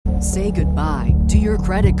Say goodbye to your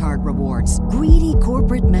credit card rewards. Greedy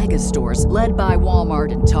corporate mega stores, led by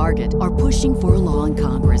Walmart and Target, are pushing for a law in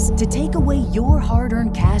Congress to take away your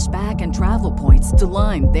hard-earned cash back and travel points to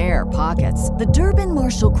line their pockets. The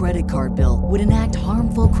Durbin-Marshall credit card bill would enact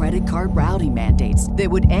harmful credit card routing mandates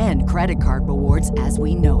that would end credit card rewards as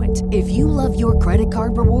we know it. If you love your credit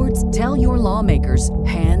card rewards, tell your lawmakers,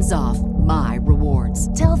 hands off my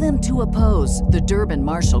rewards. Tell them to oppose the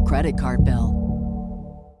Durbin-Marshall credit card bill.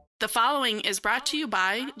 The following is brought to you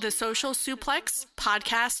by the Social Suplex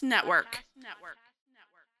Podcast Network.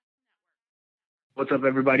 What's up,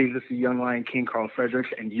 everybody? This is Young Lion King Carl Fredericks,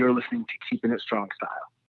 and you're listening to Keepin' It Strong Style.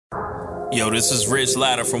 Yo, this is Rich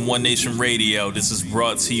Latta from One Nation Radio. This is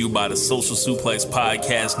brought to you by the Social Suplex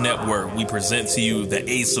Podcast Network. We present to you the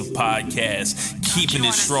Ace of Podcasts, Keeping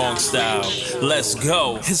It Strong Style. Let's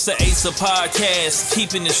go. It's the Ace of Podcasts,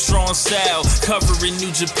 Keeping It Strong Style. Covering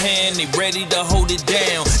New Japan, they ready to hold it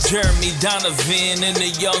down. Jeremy Donovan and the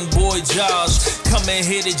young boy Josh. Come and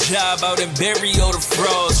hit a job out and bury all the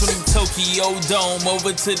frauds. From the Tokyo Dome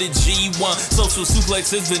over to the G1. Social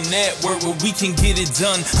Suplex is the network where we can get it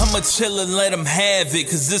done. I'ma chill and let them have it,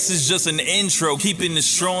 cause this is just an intro. Keeping the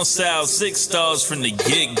strong style, 6 stars from the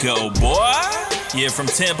get-go, boy. Yeah, from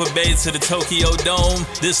Tampa Bay to the Tokyo Dome,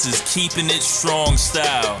 this is Keeping It Strong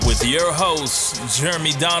Style with your hosts,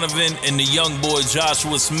 Jeremy Donovan and the young boy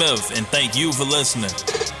Joshua Smith. And thank you for listening.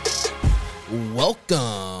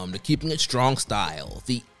 Welcome to Keeping It Strong Style,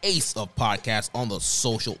 the ace of podcasts on the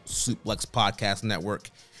Social Suplex Podcast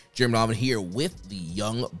Network. Jeremy Donovan here with the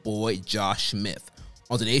young boy Josh Smith.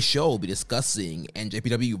 On today's show, we'll be discussing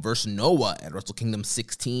NJPW versus Noah at Wrestle Kingdom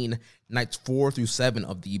 16, nights 4 through 7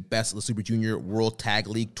 of the Best of the Super Junior World Tag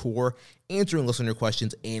League Tour, answering listener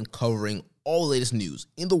questions and covering all the latest news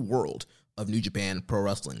in the world of New Japan Pro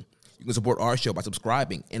Wrestling. You can support our show by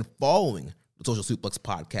subscribing and following the Social Suplex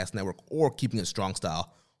Podcast Network or Keeping It Strong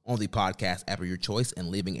Style on the podcast app of your choice and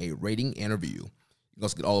leaving a rating and review. You can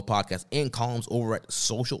also get all the podcasts and columns over at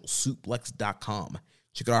socialsuplex.com.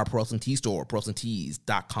 Check out our Pro Wrestling Tee store,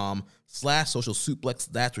 ProWrestlingTees.com/socialsuplex.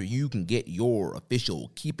 That's where you can get your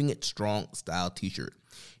official Keeping It Strong Style t-shirt.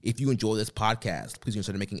 If you enjoy this podcast, please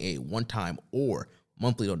consider making a one-time or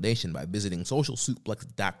monthly donation by visiting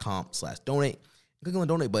socialsuplex.com/donate and clicking on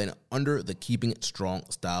the donate button under the Keeping It Strong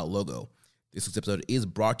Style logo. This week's episode is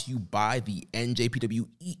brought to you by the NJPW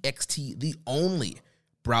EXT, the only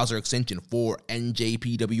browser extension for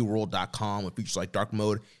NJPWworld.com with features like dark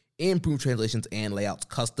mode, improved translations and layouts,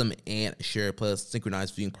 custom and shared playlists,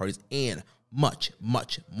 synchronized viewing parties, and much,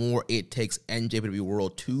 much more. It takes NJPW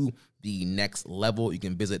World to the next level. You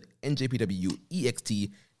can visit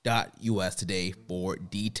njpwext.us today for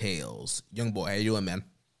details. Young boy, how you doing, man?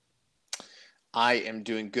 I am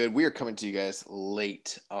doing good. We are coming to you guys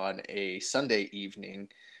late on a Sunday evening.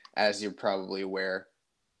 As you're probably aware,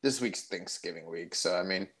 this week's Thanksgiving week. So, I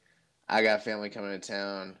mean, I got family coming to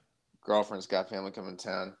town. Girlfriend's got family coming to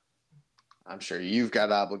town. I'm sure you've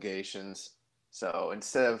got obligations. So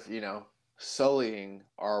instead of, sullying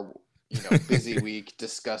our, busy week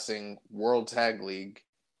discussing World Tag League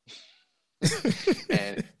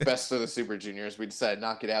and Best of the Super Juniors, we decided to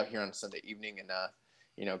knock it out here on Sunday evening and,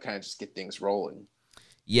 kind of just get things rolling.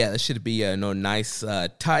 Yeah, this should be a nice,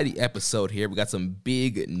 tidy episode here. We got some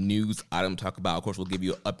big news items to talk about. Of course, we'll give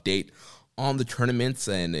you an update on the tournaments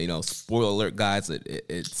and, spoiler alert, guys,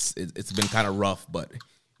 it's been kind of rough, but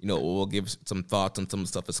we'll give some thoughts on some of the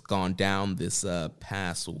stuff that's gone down this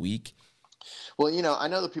past week. Well, I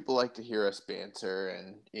know that people like to hear us banter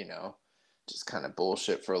and, just kind of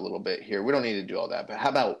bullshit for a little bit here. We don't need to do all that, but how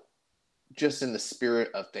about just in the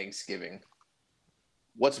spirit of Thanksgiving,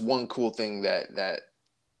 what's one cool thing that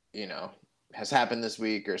has happened this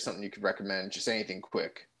week or something you could recommend? Just anything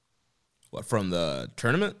quick. What, from the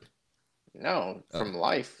tournament? No, from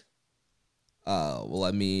life. Well,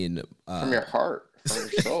 I mean... from your heart. From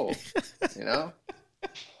your soul,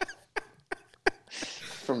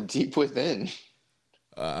 from deep within.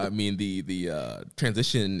 I mean, the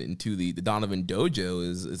transition into the Donovan Dojo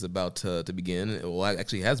is about to begin. Well, it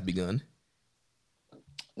actually has begun.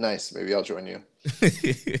 Nice. Maybe I'll join you.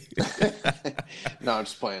 No, I'm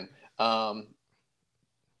just playing. I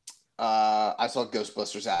saw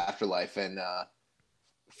Ghostbusters Afterlife and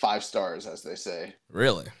 5 stars, as they say.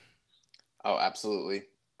 Really? Oh, absolutely.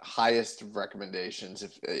 Highest recommendations.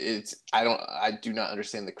 I do not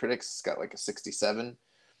understand the critics. It's got like a 67,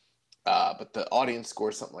 but the audience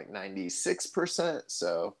score something like 96%.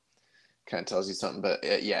 So kind of tells you something. But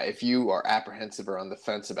yeah, if you are apprehensive or on the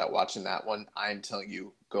fence about watching that one, I'm telling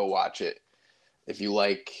you, go watch it. If you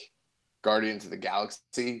like Guardians of the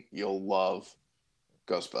Galaxy, you'll love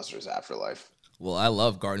Ghostbusters Afterlife. Well, I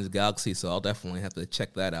love Guardians of the Galaxy, so I'll definitely have to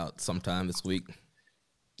check that out sometime this week.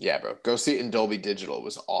 Yeah, bro. Go see it in Dolby Digital. It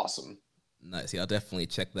was awesome. Nice. Yeah, I'll definitely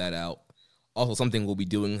check that out. Also, something we'll be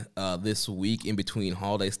doing this week in between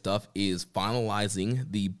holiday stuff is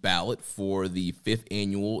finalizing the ballot for the 5th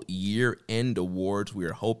annual year-end awards. We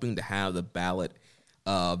are hoping to have the ballot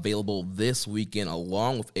available this weekend,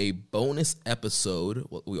 along with a bonus episode,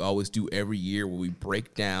 what we always do every year, where we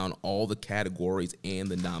break down all the categories and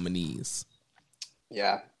the nominees.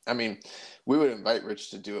 Yeah, I mean, we would invite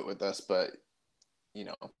Rich to do it with us, but, you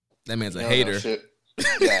know. That man's a hater.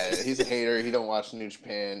 Yeah, he's a hater. He don't watch New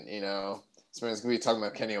Japan, you know. This man's going to be talking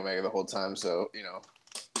about Kenny Omega the whole time, so, you know,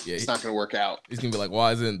 yeah, it's not going to work out. He's going to be like,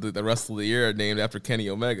 why isn't the rest of the year named after Kenny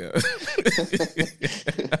Omega?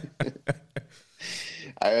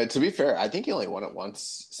 To be fair, I think he only won it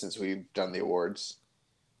once since we've done the awards.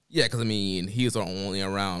 Yeah, because, I mean, he was only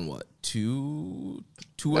around, what, two?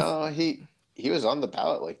 No, he was on the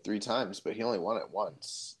ballot like 3 times, but he only won it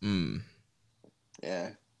once. Yeah.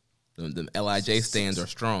 The LIJ stands are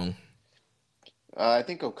strong. I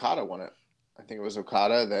think Okada won it. I think it was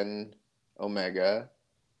Okada, then Omega,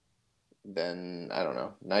 then, I don't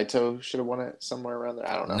know. Naito should have won it somewhere around there.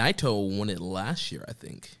 I don't know. Naito won it last year, I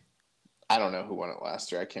think. I don't know who won it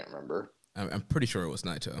last year. I can't remember. I'm pretty sure it was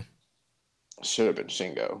Naito. Should have been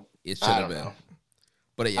Shingo. It should have been. Know.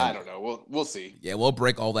 But yeah, I don't know. We'll see. Yeah, we'll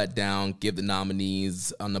break all that down, give the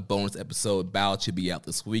nominees on the bonus episode. Ballot should be out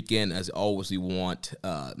this weekend. As always, we want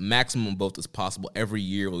maximum votes as possible. Every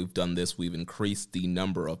year we've done this, we've increased the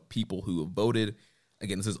number of people who have voted.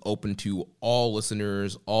 Again, this is open to all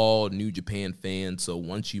listeners, all New Japan fans. So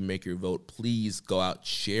once you make your vote, please go out,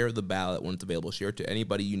 share the ballot when it's available. Share it to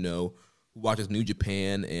anybody you know who watches New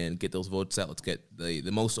Japan and get those votes out. Let's get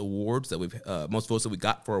the most awards that most votes that we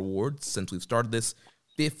got for awards since we've started this.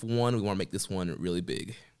 5th one, we want to make this one really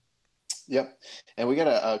big. Yep. And we got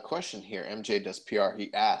a question here. MJ does PR.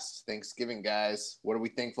 He asked, Thanksgiving, guys, what are we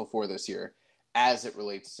thankful for this year as it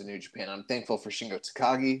relates to New Japan? I'm thankful for Shingo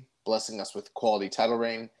Takagi blessing us with quality title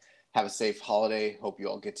reign. Have a safe holiday. Hope you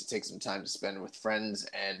all get to take some time to spend with friends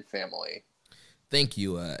and family. Thank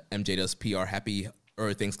you, MJ does PR. Happy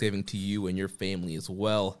early Thanksgiving to you and your family as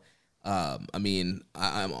well. I mean,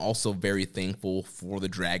 I'm also very thankful for the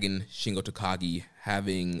Dragon, Shingo Takagi,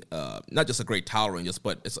 having not just a great title reign,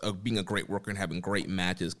 but it's being a great worker and having great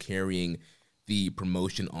matches, carrying the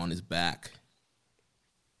promotion on his back.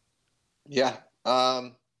 Yeah.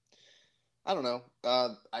 I don't know.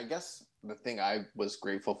 I guess the thing I was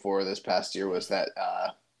grateful for this past year was that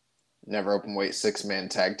never open weight 6-man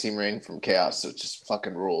tag team reign from Chaos. So it just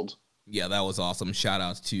fucking ruled. Yeah, that was awesome. Shout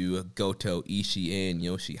outs to Goto, Ishii, and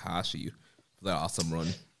Yoshihashi for that awesome run.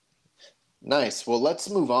 Nice. Well, let's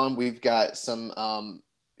move on. We've got some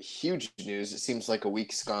huge news. It seems like a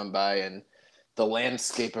week's gone by, and the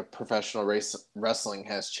landscape of professional wrestling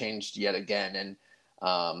has changed yet again.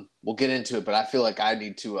 And we'll get into it, but I feel like I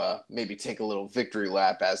need to maybe take a little victory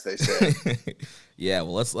lap, as they say. Yeah,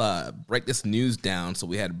 well, let's break this news down. So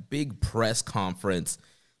we had a big press conference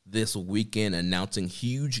this weekend announcing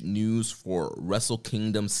huge news for Wrestle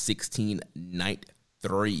Kingdom 16 Night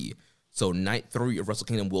 3. So Night 3 of Wrestle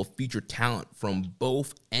Kingdom will feature talent from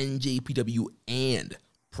both NJPW and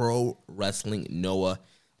Pro Wrestling Noah.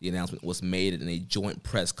 The announcement was made in a joint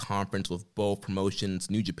press conference with both promotions.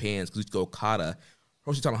 New Japan's Kazuchika Okada,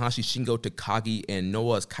 Hiroshi Tanahashi, Shingo Takagi, and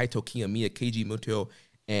Noah's Kaito Kiyomiya, Keiji Muto,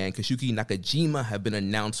 and Kashuki Nakajima have been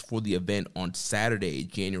announced for the event on Saturday,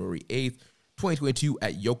 January 8th, 2022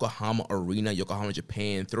 at Yokohama Arena, Yokohama,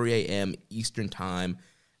 Japan, 3 a.m. Eastern Time.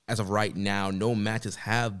 As of right now, no matches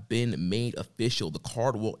have been made official. The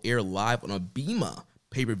card will air live on a BEMA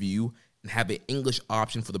pay-per-view and have an English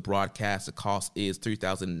option for the broadcast. The cost is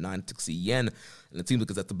 3,960 yen, and it seems like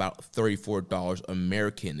that's about $34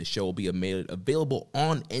 American. The show will be made available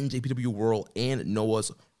on NJPW World and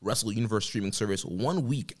Noah's Wrestle Universe streaming service 1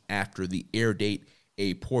 week after the air date.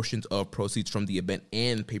 A portion of proceeds from the event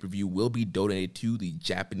and pay-per-view will be donated to the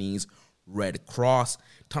Japanese Red Cross.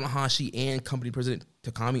 Tanahashi and company president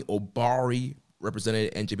Takami Obari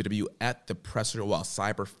represented NJPW at the presser, while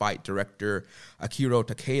Cyber Fight director Akiro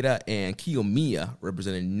Takeda and Kiyomiya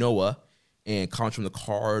represented Noah. And comments from the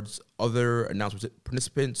cards, other announcement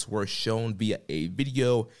participants were shown via a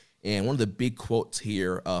video. And one of the big quotes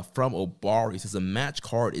here from Obari says, the match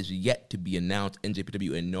card is yet to be announced.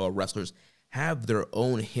 NJPW and Noah wrestlers have their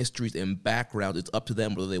own histories and backgrounds. It's up to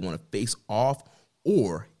them whether they want to face off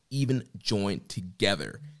or even join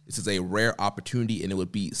together. This is a rare opportunity, and it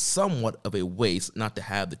would be somewhat of a waste not to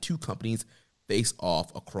have the two companies face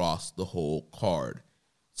off across the whole card.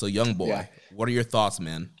 So, young boy, What are your thoughts,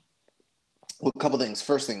 man? Well, a couple things.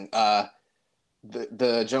 First thing,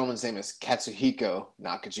 The gentleman's name is Katsuhiko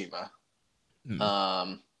Nakajima.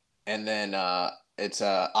 And then it's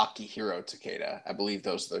Akihiro Takeda. I believe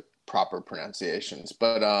those are the proper pronunciations.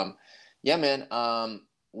 But yeah, man, I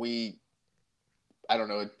don't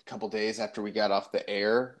know, a couple days after we got off the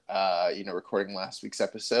air, recording last week's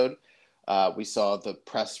episode, we saw the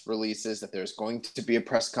press releases that there's going to be a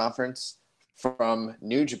press conference from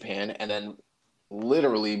New Japan, and then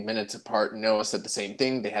literally minutes apart, Noah said the same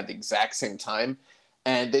thing. They had the exact same time,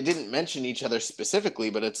 and they didn't mention each other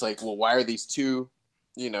specifically, but it's like, well, why are these two,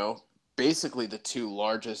 basically the two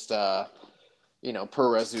largest, pro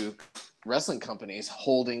wrestling companies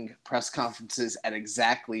holding press conferences at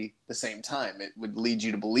exactly the same time? It would lead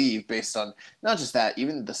you to believe, based on not just that,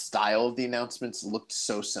 even the style of the announcements looked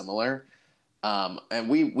so similar. And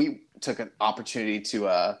we took an opportunity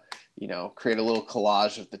to, create a little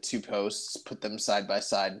collage of the two posts, put them side by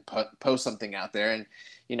side, and post something out there. And,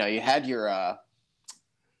 you had your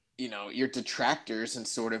detractors and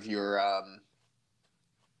sort of your,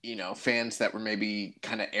 fans that were maybe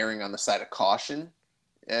kind of erring on the side of caution,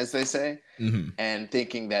 as they say, and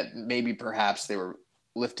thinking that maybe perhaps they were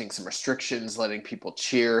lifting some restrictions, letting people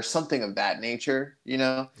cheer, something of that nature,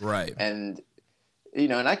 Right. And,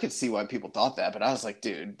 and I could see why people thought that, but I was like,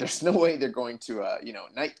 dude, there's no way they're going to,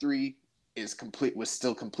 Night 3 was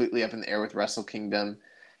still completely up in the air with Wrestle Kingdom.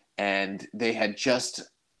 And they had just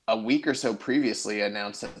a week or so previously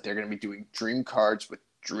announced that they're going to be doing dream cards with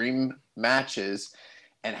dream matches.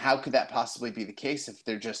 And how could that possibly be the case if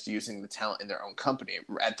they're just using the talent in their own company?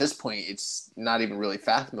 At this point, it's not even really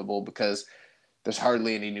fathomable, because there's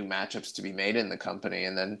hardly any new matchups to be made in the company.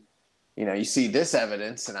 And then, you see this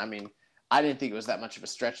evidence, and I mean, I didn't think it was that much of a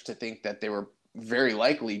stretch to think that they were very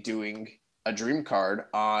likely doing a dream card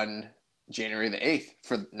on January the 8th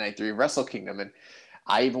for Night 3 of Wrestle Kingdom. And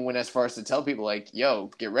I even went as far as to tell people, like,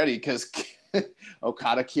 yo, get ready, because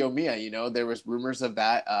Okada Kiyomiya, there was rumors of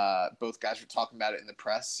that. Both guys were talking about it in the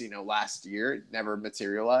press, last year. It never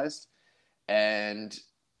materialized. And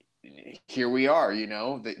here we are,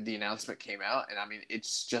 the announcement came out, and I mean,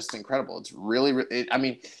 it's just incredible. It's really,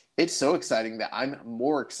 it's so exciting that I'm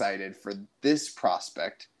more excited for this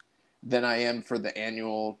prospect than I am for the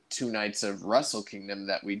annual 2 nights of Wrestle Kingdom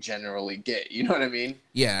that we generally get. You know what I mean?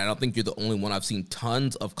 Yeah, I don't think you're the only one. I've seen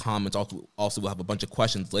tons of comments. Also, we'll have a bunch of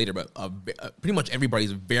questions later, but pretty much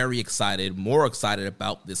everybody's very excited, more excited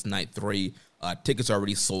about this Night 3. Tickets are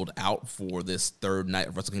already sold out for this third night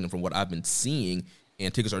of Wrestle Kingdom from what I've been seeing,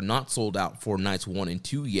 and tickets are not sold out for nights 1 and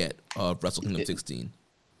 2 yet of Wrestle Kingdom 16.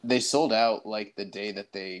 They sold out like the day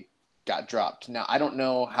that they got dropped. Now, I don't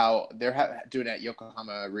know how they're doing it at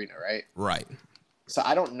Yokohama Arena, right? Right. So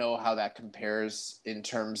I don't know how that compares in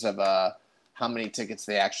terms of how many tickets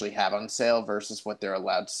they actually have on sale versus what they're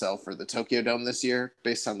allowed to sell for the Tokyo Dome this year,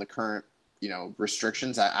 based on the current,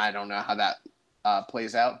 restrictions. I don't know how that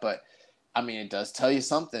plays out, but I mean, it does tell you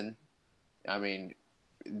something. I mean,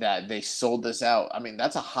 that they sold this out. I mean,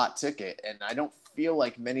 that's a hot ticket, and I don't feel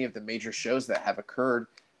like many of the major shows that have occurred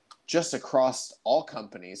just across all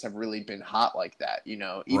companies have really been hot like that.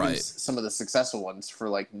 Even right. Some of the successful ones for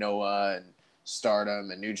like Noah and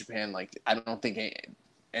Stardom and New Japan, like I don't think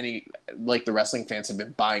any like the wrestling fans have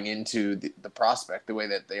been buying into the prospect the way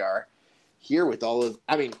that they are here with all of.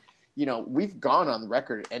 I mean, we've gone on the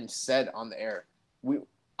record and said on the air,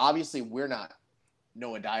 we're not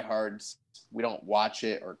Noah diehards. We don't watch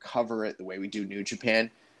it or cover it the way we do New Japan,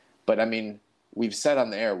 but I mean, we've said on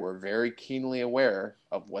the air, we're very keenly aware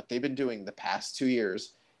of what they've been doing the past 2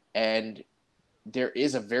 years. And there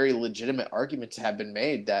is a very legitimate argument to have been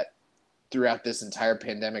made that throughout this entire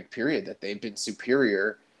pandemic period, that they've been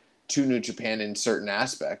superior to New Japan in certain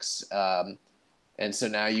aspects. And so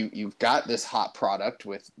now you've got this hot product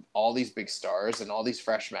with all these big stars and all these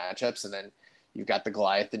fresh matchups. And then you've got the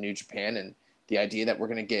Goliath in New Japan and the idea that we're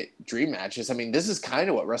going to get dream matches. I mean, this is kind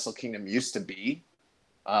of what Wrestle Kingdom used to be.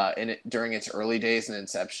 During its early days and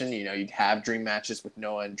inception, you'd have dream matches with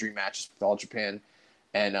Noah and dream matches with All Japan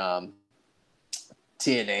and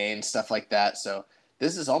TNA and stuff like that. So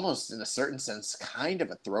this is almost, in a certain sense, kind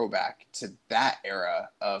of a throwback to that era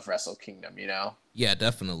of Wrestle Kingdom, Yeah,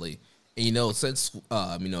 definitely. And, since,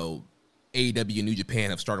 AEW and New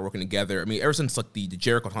Japan have started working together, I mean, ever since like the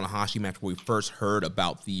Jericho Tanahashi match where we first heard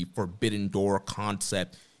about the Forbidden Door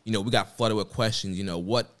concept, we got flooded with questions,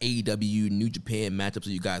 what AEW, New Japan matchups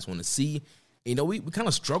do you guys want to see? We kind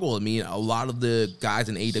of struggle. I mean, a lot of the guys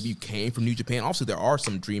in AEW came from New Japan. Obviously, there are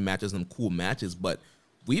some dream matches and cool matches, but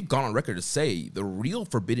we've gone on record to say the real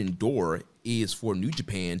Forbidden Door is for New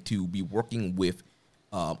Japan to be working with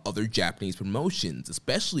other Japanese promotions,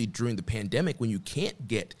 especially during the pandemic when you can't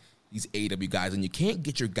get these AEW guys and you can't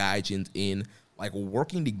get your gaijins in like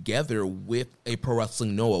working together with a Pro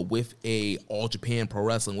Wrestling Noah, with a All Japan Pro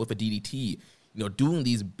Wrestling, with a DDT, doing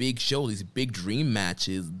these big shows, these big dream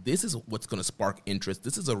matches. This is what's going to spark interest.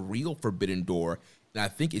 This is a real forbidden door, and I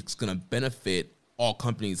think it's going to benefit all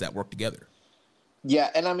companies that work together. Yeah,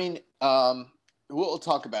 and I mean, we'll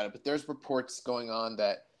talk about it, but there's reports going on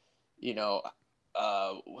that,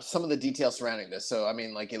 some of the details surrounding this. So, I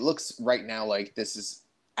mean, like, it looks right now like this is,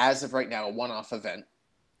 as of right now, a one-off event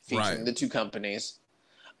featuring the two companies.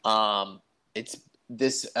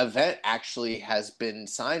 This event actually has been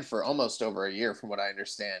signed for almost over a year, from what I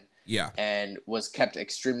understand. Yeah. And was kept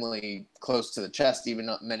extremely close to the chest. Even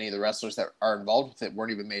many of the wrestlers that are involved with it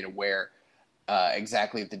weren't even made aware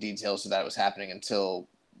exactly the details of that was happening until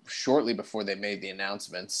shortly before they made the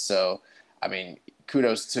announcements. So, I mean,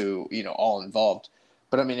 kudos to, all involved.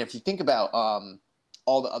 But I mean, if you think about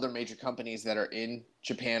all the other major companies that are in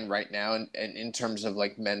Japan right now, and in terms of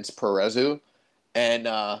like men's pro resu, and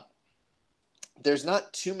there's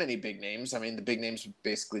not too many big names. I mean, the big names would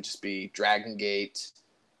basically just be Dragon Gate,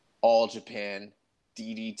 All Japan,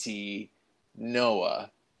 DDT, Noah.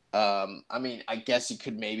 I mean, I guess you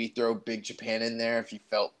could maybe throw Big Japan in there if you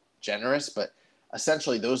felt generous, but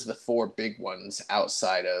essentially those are the four big ones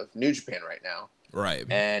outside of New Japan right now. Right.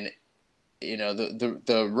 And,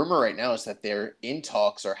 the rumor right now is that they're in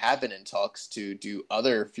talks, or have been in talks, to do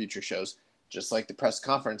other future shows, just like the press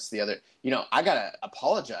conference the other. I got to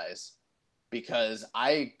apologize because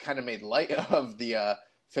I kind of made light of the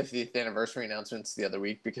 50th anniversary announcements the other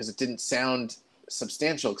week because it didn't sound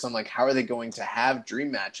substantial, because I'm like, how are they going to have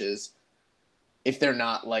dream matches if they're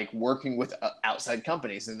not like working with outside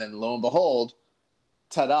companies? And then lo and behold,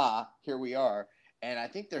 ta-da, here we are. And I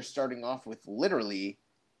think they're starting off with literally,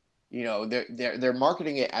 they're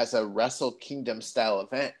marketing it as a Wrestle Kingdom style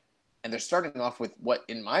event, and they're starting off with what,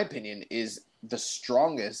 in my opinion, is the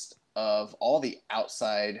strongest of all the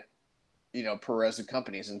outside pro wrestling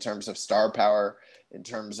companies in terms of star power, in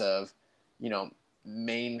terms of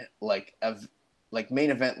main main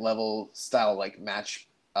event level style like match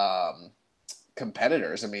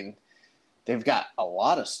competitors. I mean, they've got a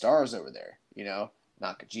lot of stars over there.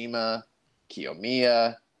 Nakajima,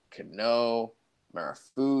 Kiyomiya, Kano,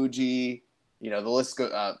 Marufuji. The list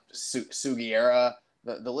goes. Sugiura.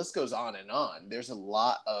 The list goes on and on. There's a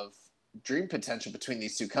lot of dream potential between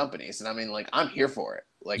these two companies, and I mean, like, I'm here for it,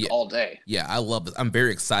 all day. Yeah, I love this. I'm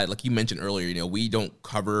very excited. Like you mentioned earlier, we don't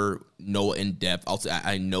cover Noah in depth. Also,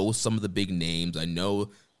 I know some of the big names. I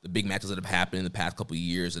know the big matches that have happened in the past couple of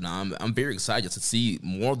years, and I'm very excited just to see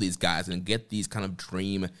more of these guys and get these kind of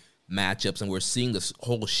dream matchups. And we're seeing this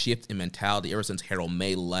whole shift in mentality ever since Harold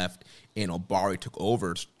May left and Obari took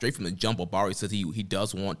over. Straight from the jump, Obari says he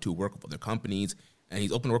does want to work with other companies, and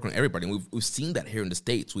he's open to working with everybody. And we've seen that here in the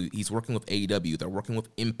States. He's working with AEW. They're working with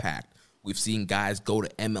Impact. We've seen guys go to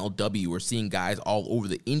MLW. We're seeing guys all over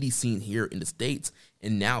the indie scene here in the States.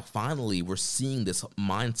 And now, finally, we're seeing this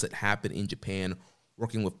mindset happen in Japan,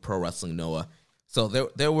 working with Pro Wrestling Noah. So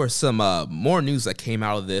there were some more news that came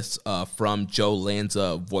out of this from Joe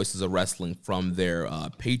Lanza, Voices of Wrestling, from their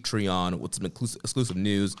Patreon with some exclusive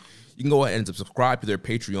news. You can go ahead and subscribe to their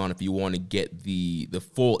Patreon if you want to get the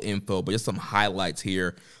full info, but just some highlights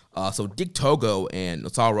here. So Dick Togo and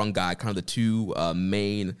Nasal Run Guy, kind of the two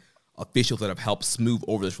main officials that have helped smooth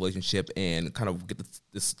over this relationship and kind of get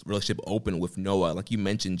this relationship open with Noah. Like you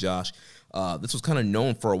mentioned, Josh, this was kind of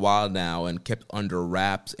known for a while now and kept under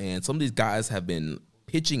wraps. And some of these guys have been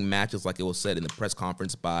pitching matches, like it was said in the press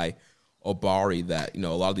conference by Obari, that, a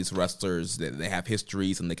lot of these wrestlers, they have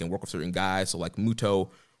histories and they can work with certain guys. So like Muto,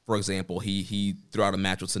 for example, he threw out a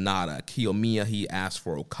match with Sonata. Kiyomiya, he asked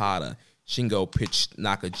for Okada. Shingo pitched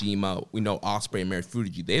Nakajima. We know Ospreay and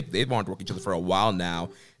Marufuji. They've wanted to work each other for a while now,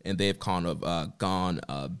 and they've kind of gone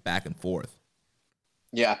back and forth.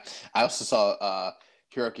 Yeah, I also saw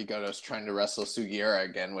Hiroki Goto's trying to wrestle Sugiura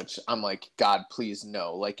again, which I'm like, God, please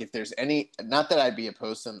no. Like, if there's any, not that I'd be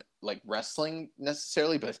opposed to like wrestling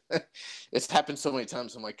necessarily, but it's happened so many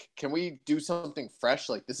times. I'm like, can we do something fresh?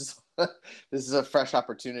 Like, this is a fresh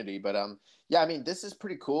opportunity. But yeah, I mean, this is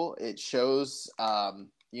pretty cool. It shows,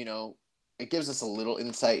 it gives us a little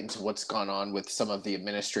insight into what's gone on with some of the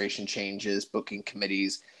administration changes, booking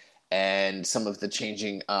committees, and some of the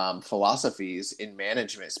changing philosophies in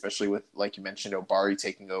management, especially with, like you mentioned, Obari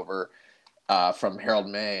taking over from Harold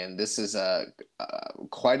May. And this is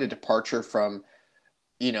quite a departure from,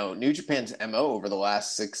 New Japan's MO over the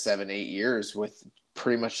last 6, 7, 8 years, with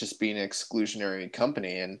pretty much just being an exclusionary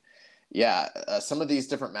company. And yeah, some of these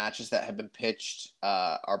different matches that have been pitched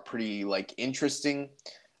are pretty interesting.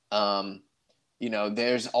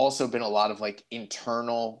 There's also been a lot of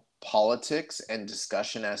internal politics and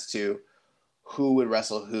discussion as to who would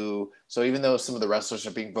wrestle who. So even though some of the wrestlers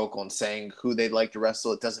are being vocal and saying who they'd like to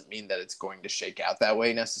wrestle, it doesn't mean that it's going to shake out that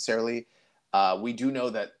way necessarily. We do know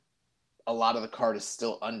that a lot of the card is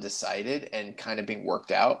still undecided and kind of being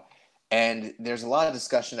worked out. And there's a lot of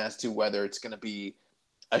discussion as to whether it's going to be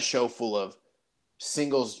a show full of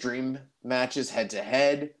singles dream matches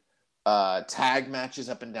head-to-head, tag matches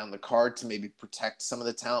up and down the card to maybe protect some of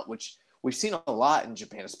the talent, which we've seen a lot in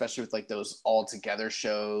Japan, especially with like those all-together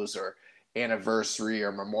shows or anniversary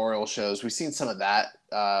or memorial shows. We've seen some of that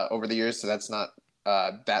over the years, so that's not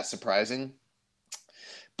that surprising.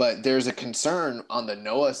 But there's a concern on the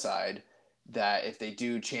Noah side that if they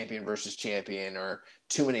do champion versus champion or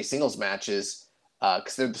too many singles matches,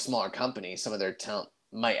 because they're the smaller company, some of their talent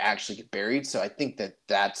might actually get buried. So I think that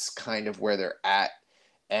that's kind of where they're at.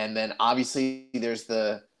 And then obviously there's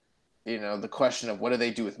the question of what do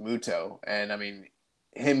they do with Muto? And I mean,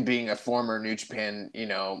 him being a former New Japan,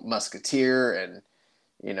 musketeer and,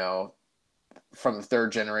 from the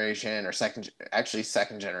third generation or second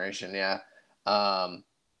generation. Yeah.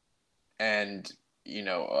 And,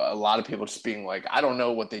 a lot of people just being like, I don't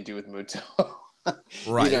know what they do with Muto.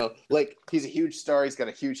 Right. Like he's a huge star. He's got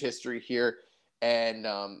a huge history here. And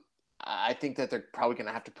I think that they're probably going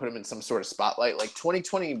to have to put him in some sort of spotlight. Like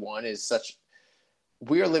 2021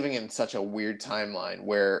 we are living in such a weird timeline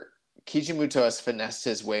where Keiji Muto has finessed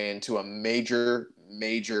his way into a major,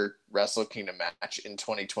 major Wrestle Kingdom match in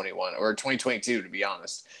 2021 or 2022, to be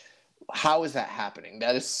honest. How is that happening?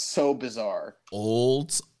 That is so bizarre.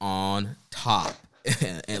 Olds on top.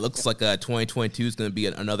 And it looks like 2022 is going to be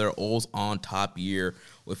another Olds on top year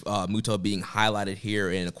with Muto being highlighted here.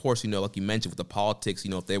 And of course, like you mentioned with the politics,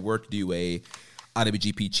 if they were to do a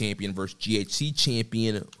IWGP champion versus GHC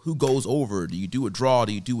champion, who goes over? Do you do a draw?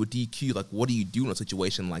 Do you do a DQ? Like, what do you do in a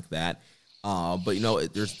situation like that? But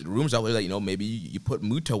there's rumors out there that maybe you put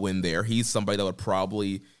Muto in there. He's somebody that would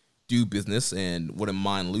probably do business and wouldn't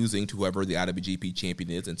mind losing to whoever the IWGP champion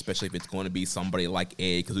is, and especially if it's going to be somebody like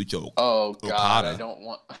Kazuchika. Oh God,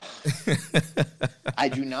 I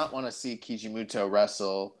do not want to see Keiji Muto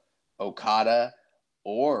wrestle Okada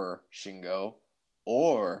or Shingo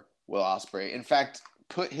or Will Ospreay. In fact,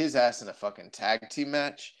 put his ass in a fucking tag team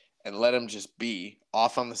match and let him just be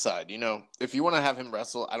off on the side. If you want to have him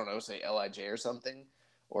wrestle, I don't know, say LIJ or something,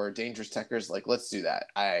 or Dangerous Tekkers, like, let's do that.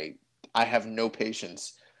 I have no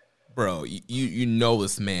patience. Bro,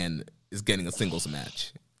 this man is getting a singles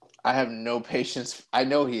match. I have no patience. I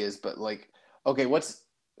know he is, but like, okay,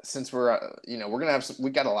 since we're, we're going to have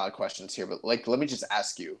we got a lot of questions here, but like, let me just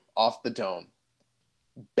ask you off the dome,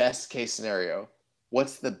 best case scenario,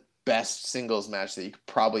 what's the best singles match that you could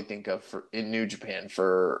probably think of in New Japan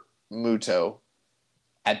for Muto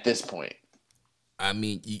at this point? I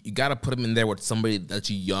mean, you got to put him in there with somebody that's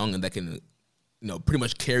young and that can, pretty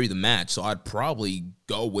much carry the match. So I'd probably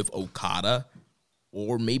go with Okada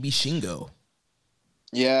or maybe Shingo.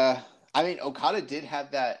 Yeah. I mean, Okada did have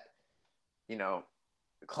that,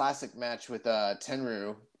 classic match with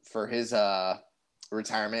Tenryu for his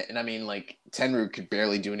retirement. And I mean, like, Tenryu could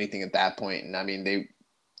barely do anything at that point. And I mean,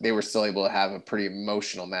 they were still able to have a pretty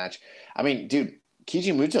emotional match. I mean, dude,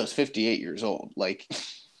 Keiji Muto is 58 years old. Like,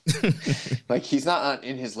 like he's not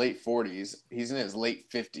in his late 40s. He's in his late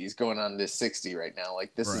 50s, going on to 60 right now.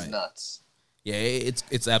 Like, this is nuts. Yeah,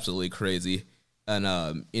 it's absolutely crazy. And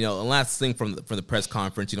the last thing from the press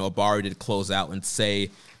conference, Abari did close out and say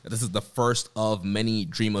that this is the first of many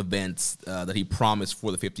dream events that he promised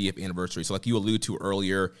for the 50th anniversary. So, like you alluded to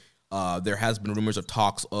earlier, there has been rumors of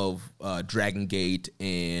talks of Dragon Gate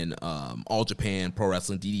and All Japan Pro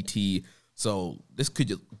Wrestling DDT. So this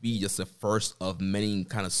could be just the first of many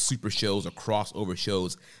kind of super shows or crossover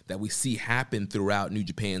shows that we see happen throughout New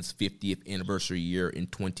Japan's 50th anniversary year in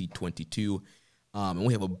 2022. And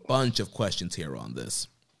we have a bunch of questions here on this.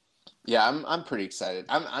 Yeah, I'm pretty excited.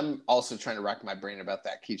 I'm also trying to rack my brain about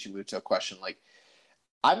that Keiji Muto question. Like,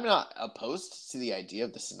 I'm not opposed to the idea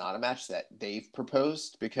of the Sonata match that they've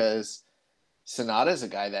proposed, because Sonata is a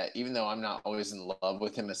guy that, even though I'm not always in love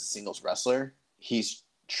with him as a singles wrestler, he's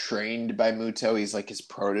trained by Muto. He's like his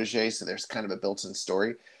protege, so there's kind of a built-in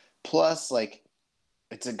story. Plus, like,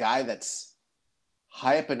 it's a guy that's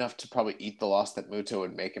high up enough to probably eat the loss that Muto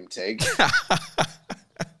would make him take.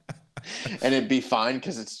 And it'd be fine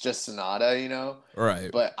because it's just Sonata, Right.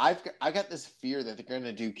 But I got this fear that they're going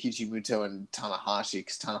to do Keiji Muto and Tanahashi,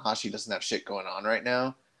 because Tanahashi doesn't have shit going on right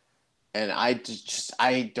now. And I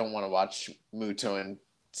don't want to watch Muto and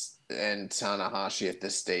Tanahashi at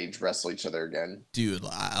this stage wrestle each other again. Dude,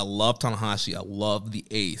 I love Tanahashi. I love the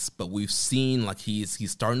ace, but we've seen like he's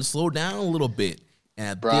starting to slow down a little bit.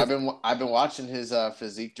 And Bro, I've been watching his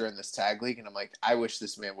physique during this tag league, and I'm like, I wish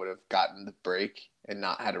this man would have gotten the break and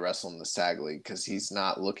not had to wrestle in this tag league because he's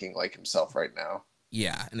not looking like himself right now.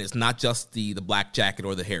 Yeah, and it's not just the black jacket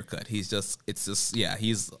or the haircut. He's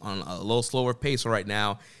on a little slower pace right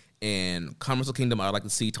now. And Wrestle Kingdom, I'd like to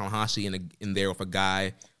see Tanahashi in there with a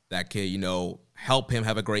guy that can, help him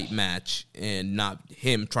have a great match and not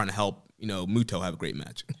him trying to help, Muto have a great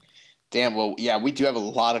match. Damn, well, yeah, we do have a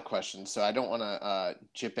lot of questions, so I don't want to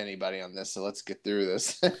chip anybody on this, so let's get through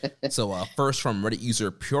this. So first from Reddit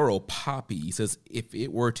user Puro Poppy, he says, if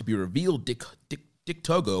it were to be revealed Dick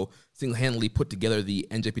Togo single-handedly put together the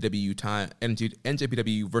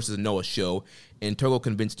NJPW versus Noah show, and Togo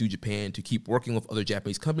convinced New Japan to keep working with other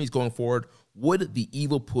Japanese companies going forward, would the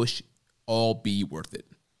evil push all be worth it?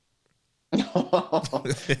 I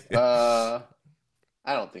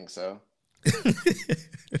don't think so.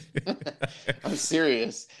 I'm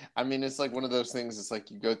serious. I mean, it's like one of those things. It's like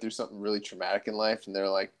you go through something really traumatic in life, and they're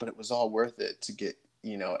like, "But it was all worth it to get,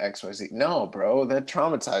 XYZ." No, bro, that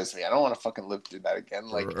traumatized me. I don't want to fucking live through that again.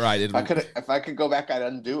 Like, right? If I could go back, I'd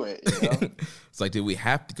undo it. It's like, did we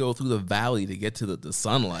have to go through the valley to get to the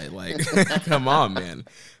sunlight? Like, come on, man.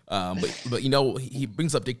 But he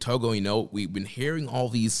brings up Dick Togo. We've been hearing all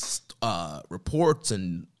these reports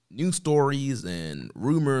and news stories and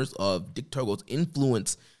rumors of Dick Togo's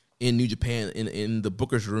influence in New Japan, in the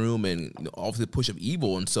Booker's room, and obviously the push of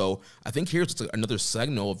evil. And so I think here's just another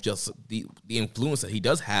signal of just the influence that he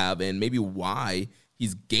does have, and maybe why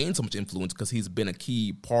he's gained so much influence, because he's been a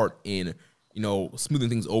key part in smoothing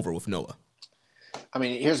things over with Noah. I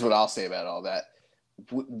mean, here's what I'll say about all that.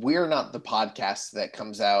 We're not the podcast that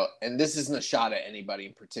comes out, and this isn't a shot at anybody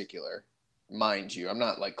in particular, mind you. I'm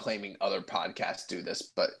not like claiming other podcasts do this,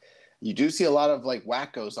 but you do see a lot of like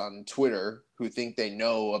wackos on Twitter who think they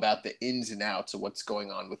know about the ins and outs of what's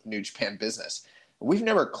going on with New Japan business. We've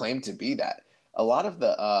never claimed to be that. A lot of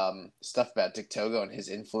the stuff about Dick Togo and his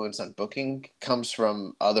influence on booking comes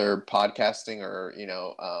from other podcasting or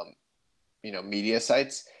media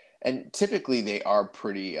sites, and typically they are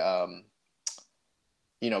pretty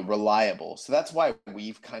reliable. So that's why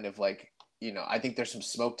we've kind of like, I think there's some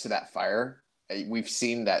smoke to that fire. We've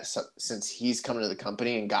seen that since he's come into the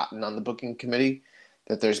company and gotten on the booking committee,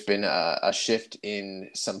 that there's been a shift in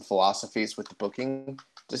some philosophies with the booking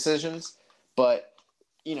decisions. But,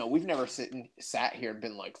 we've never sat here and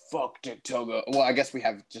been like, fuck Dick Togo. Well, I guess we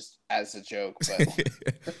have just as a joke, but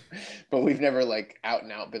but we've never like out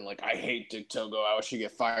and out been like, I hate Dick Togo, I wish he'd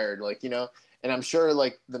get fired. Like, and I'm sure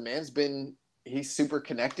like the man's he's super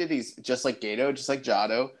connected. He's just like Gato, just like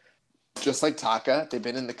Jado, just like Taka. They've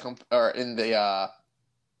been in the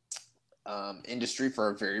industry for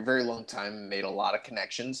a very, very long time, made a lot of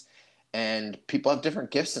connections, and people have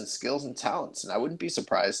different gifts and skills and talents. And I wouldn't be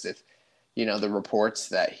surprised if, the reports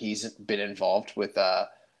that he's been involved with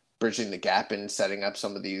bridging the gap and setting up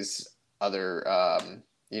some of these other,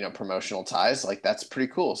 promotional ties. Like, that's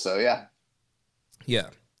pretty cool. So, yeah. Yeah.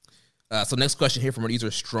 So next question here from our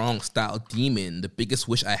user Strong Style Demon. The biggest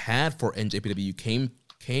wish I had for NJPW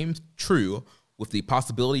came true with the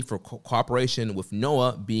possibility for cooperation with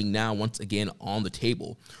Noah being now once again on the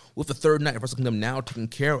table. With the third night of Wrestle Kingdom now taken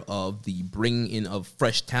care of, the bringing in of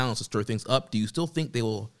fresh talents to stir things up, do you still think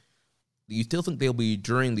they'll be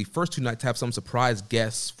during the first two nights have some surprise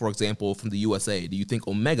guests, for example, from the USA? Do you think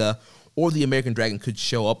Omega or the American Dragon could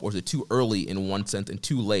show up, or is it too early in one sense and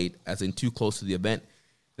too late, as in too close to the event?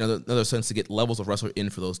 Another sense to get levels of wrestler in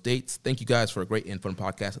for those dates. Thank you guys for a great and fun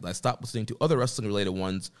podcast. I stopped listening to other wrestling-related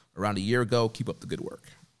ones around a year ago. Keep up the good work.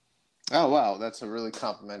 Oh, wow. That's a really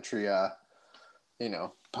complimentary,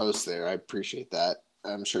 post there. I appreciate that.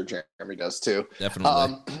 I'm sure Jeremy does too.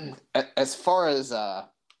 Definitely. As far as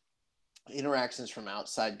interactions from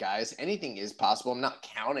outside guys, anything is possible. I'm not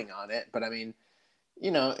counting on it, but I mean,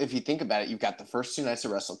 if you think about it, you've got the first two nights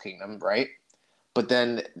of Wrestle Kingdom, right? But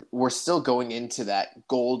then we're still going into that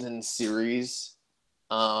Golden Series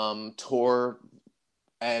tour,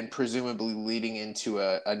 and presumably leading into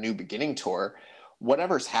a New Beginning tour.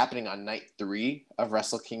 Whatever's happening on night 3 of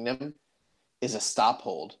Wrestle Kingdom is a stop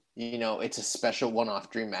hold. It's a special one-off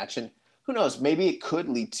dream match. And who knows, maybe it could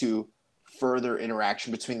lead to further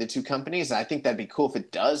interaction between the two companies. And I think that'd be cool if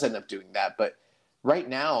it does end up doing that. But right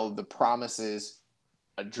now, the promise is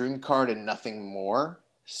a dream card and nothing more.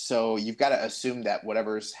 So you've got to assume that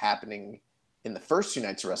whatever's happening in the first two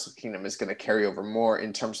nights of Wrestle Kingdom is going to carry over more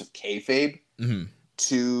in terms of kayfabe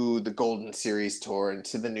to the Golden Series tour and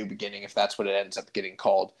to the New Beginning, if that's what it ends up getting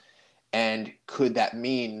called. And could that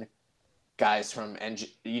mean guys from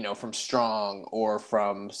from Strong or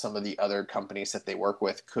from some of the other companies that they work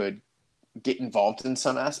with could get involved in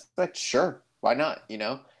some aspect? Sure. Why not? You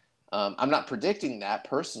know, I'm not predicting that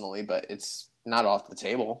personally, but it's not off the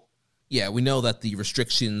table. Yeah, we know that the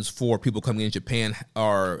restrictions for people coming in Japan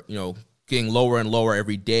are, getting lower and lower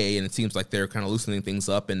every day, and it seems like they're kind of loosening things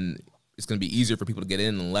up, and it's going to be easier for people to get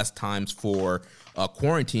in and less times for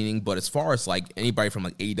quarantining. But as far as like anybody from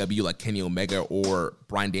like AEW, like Kenny Omega or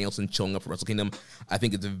Bryan Danielson showing up for Wrestle Kingdom, I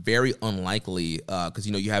think it's very unlikely because,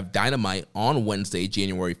 you have Dynamite on Wednesday,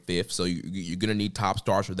 January 5th. So you're going to need top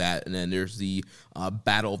stars for that. And then there's the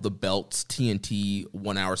Battle of the Belts TNT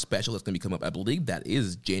 1 hour special that's going to be coming up. I believe that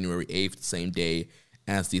is January 8th, the same day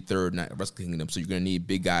as the third night of Wrestle Kingdom. So you're going to need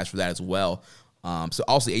big guys for that as well. So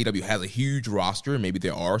also AEW has a huge roster. Maybe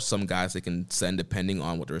there are some guys they can send depending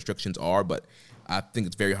on what the restrictions are, but I think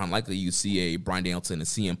it's very unlikely you see a Bryan Danielson, a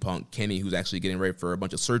CM Punk, Kenny, who's actually getting ready for a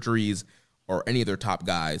bunch of surgeries, or any of their top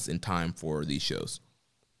guys in time for these shows.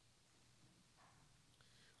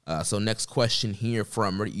 So next question here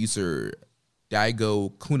from Reddit user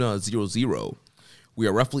Daigo Kuna00. We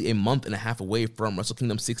are roughly a month and a half away from Wrestle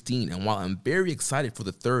Kingdom 16, and while I'm very excited for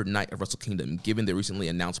the third night of Wrestle Kingdom, given the recently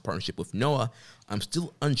announced partnership with Noah, I'm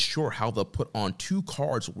still unsure how they'll put on 2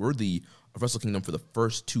 cards worthy of Wrestle Kingdom for the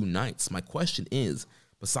first 2 nights. My question is,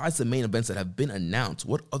 besides the main events that have been announced,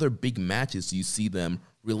 what other big matches do you see them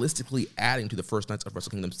realistically adding to the first nights of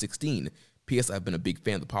Wrestle Kingdom 16? P.S. I've been a big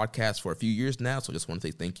fan of the podcast for a few years now, so I just want to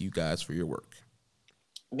say thank you guys for your work.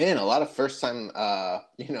 Man, a lot of first-time,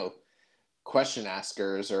 question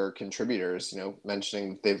askers or contributors,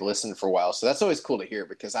 mentioning they've listened for a while. So that's always cool to hear,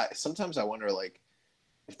 because sometimes I wonder, like,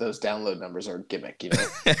 if those download numbers are a gimmick,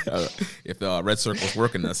 if the Red Circle's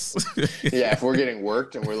working us. Yeah, if we're getting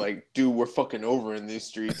worked and we're like, dude, we're fucking over in these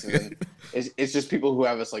streets, and then it's just people who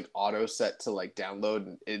have us like auto set to like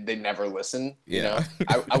download and they never listen.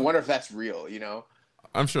 I wonder if that's real.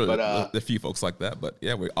 I'm sure there's a few folks like that, but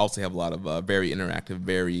yeah, we also have a lot of very interactive,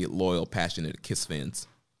 very loyal, passionate Kiss fans.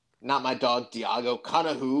 Not my dog Diago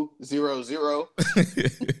Kanahu 00.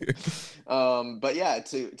 But yeah,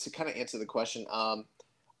 to kind of answer the question,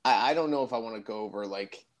 I don't know if I want to go over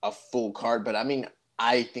like a full card, but I mean,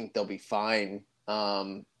 I think they'll be fine.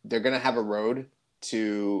 They're gonna have a road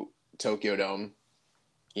to Tokyo Dome,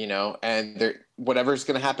 and whatever's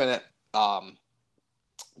gonna happen at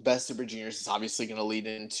Best Super Juniors is obviously gonna lead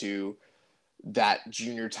into that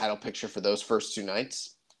junior title picture for those first 2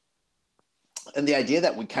 nights. And the idea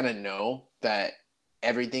that we kind of know that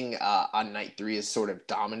everything on night 3 is sort of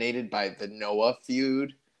dominated by the Noah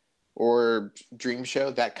feud or Dream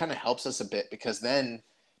Show, that kind of helps us a bit, because then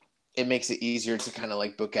it makes it easier to kind of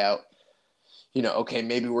like book out, okay,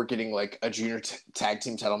 maybe we're getting like a junior tag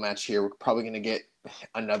team title match here. We're probably going to get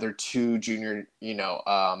another 2 junior,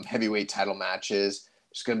 heavyweight title matches.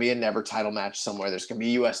 There's going to be a never title match somewhere. There's going to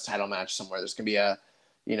be a U.S. title match somewhere. There's going to be a,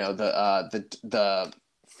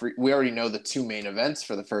 we already know the 2 main events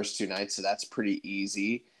for the first 2 nights, so that's pretty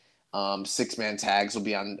easy. 6-man tags will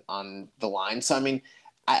be on the line. So, I mean,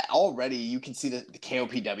 already you can see that the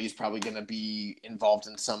KOPW is probably going to be involved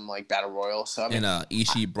in some like battle royal. So, I mean, and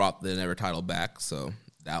Ishii brought the never title back, so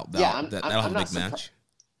that'll have a big match.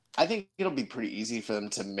 I think it'll be pretty easy for them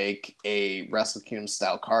to make a Wrestle Kingdom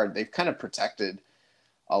style card. They've kind of protected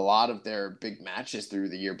a lot of their big matches through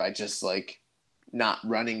the year by just like not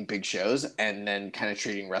running big shows and then kind of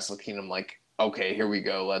treating Wrestle Kingdom like, okay, here we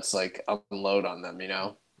go, let's like unload on them,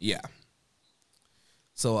 Yeah.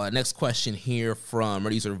 So next question here from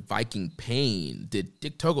Reddit user Viking Pain. Did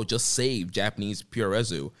Dick Togo just save Japanese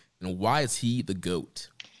Puroresu, and why is he the GOAT?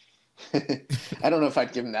 I don't know if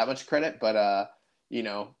I'd give him that much credit, but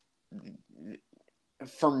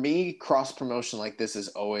for me, cross promotion like this is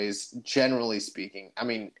always, generally speaking, I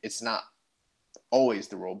mean, it's not always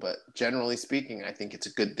the rule, but generally speaking, I think it's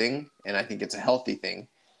a good thing, and I think it's a healthy thing,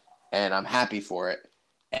 and I'm happy for it.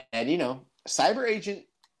 And Cyber Agent,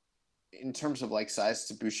 in terms of like size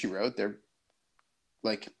to Bushiroad, they're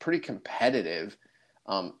like pretty competitive.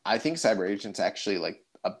 I think Cyber Agent's actually like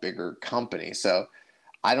a bigger company, so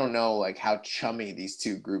I don't know like how chummy these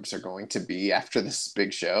 2 groups are going to be after this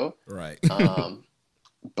big show. Right.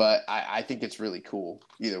 But I think it's really cool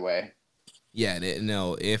either way. Yeah,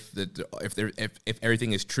 if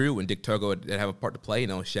everything is true and Dick Togo would have a part to play,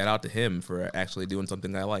 shout out to him for actually doing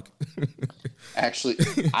something I like. Actually,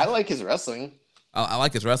 I like his wrestling. I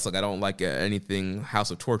like his wrestling. I don't like anything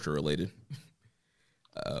House of Torture related.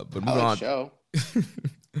 But moving on. Show.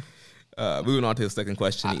 Moving on to the second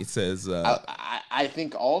question, he says, I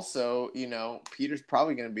think also, Peter's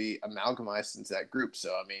probably going to be amalgamized into that group.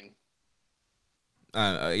 So I mean.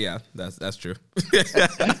 Yeah, that's true.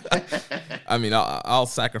 I mean, I'll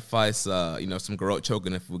sacrifice, some Garrote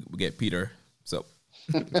choking if we get Peter. So,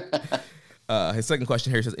 His second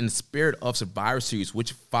question here says, in the spirit of Survivor Series,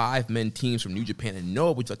 which 5-man teams from New Japan and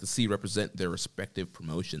Noah would you like to see represent their respective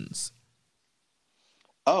promotions?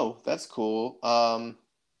 Oh, that's cool.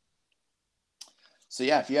 So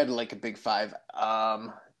yeah, if you had like a big 5,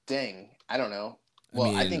 dang, I don't know.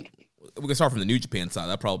 Well, I think we can start from the New Japan side.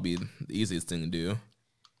 That'd probably be the easiest thing to do.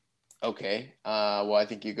 Okay. Well, I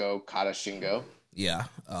think you go Kata Shingo. Yeah.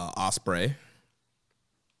 Ospreay.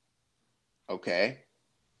 Okay.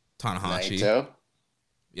 Tanahashi. Naito.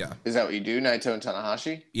 Yeah. Is that what you do, Naito and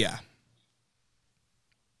Tanahashi? Yeah.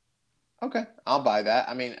 Okay, I'll buy that.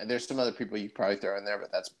 I mean, there's some other people you could probably throw in there,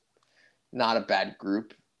 but that's not a bad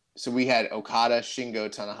group. So we had Okada, Shingo,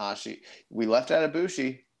 Tanahashi. We left out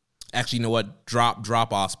Ibushi. Actually, you know what? Drop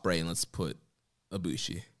Ospreay and let's put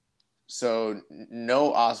Ibushi. So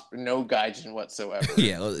no Gaijin whatsoever.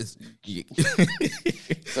 Yeah. So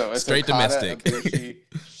it's straight Okada, domestic. Ibushi,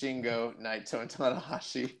 Shingo, Naito, and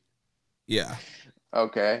Tanahashi. Yeah.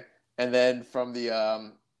 Okay. And then from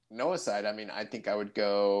the Noah side, I mean, I think I would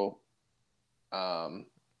go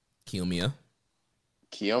Kiyomiya,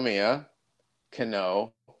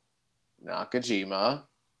 Kano, Nakajima,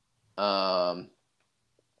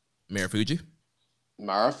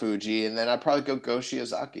 Marufuji, and then I'd probably go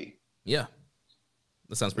Shiozaki. Yeah.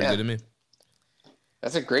 That sounds pretty good to me.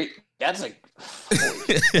 That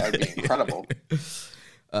would be incredible.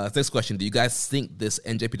 Next question. Do you guys think this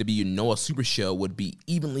NJPW Noah Super Show would be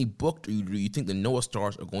evenly booked, or do you think the Noah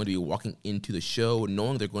stars are going to be walking into the show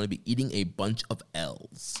knowing they're going to be eating a bunch of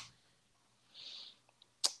L's?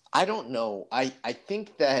 I don't know. I don't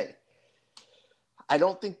think that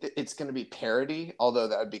it's going to be parody, although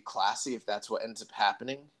that would be classy if that's what ends up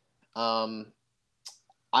happening.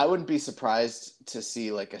 I wouldn't be surprised to see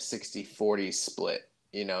like a 60-40 split,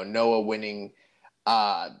 Noah winning.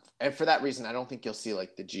 And for that reason, I don't think you'll see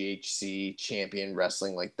like the GHC champion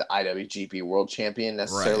wrestling like the IWGP World Champion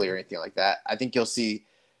necessarily, or anything like that. I think you'll see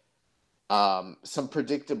some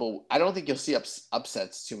predictable. I don't think you'll see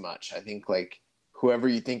upsets too much. I think like whoever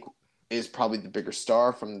you think is probably the bigger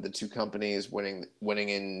star from the two companies winning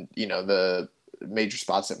in the major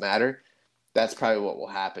spots that matter. That's probably what will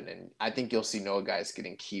happen, and I think you'll see Noah guys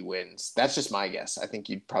getting key wins. That's just my guess. I think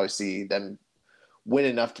you'd probably see them win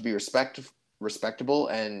enough to be respectable,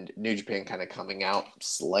 and New Japan kind of coming out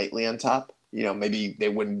slightly on top. Maybe they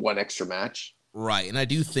win one extra match. Right, and I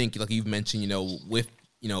do think, like you've mentioned, with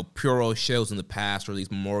Puro shows in the past, or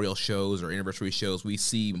these memorial shows or anniversary shows, we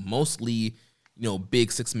see mostly big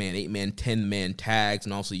 6-man, 8-man, 10-man tags,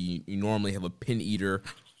 and also you normally have a pin eater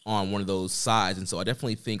on one of those sides. And so I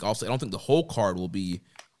definitely think also, I don't think the whole card will be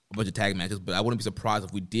a bunch of tag matches, but I wouldn't be surprised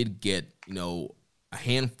if we did get a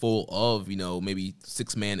handful of maybe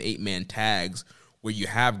 6-man, 8-man tags where you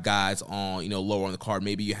have guys on lower on the card.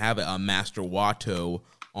 Maybe you have a Master Wato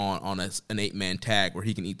on an 8-man tag where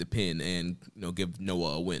he can eat the pin and give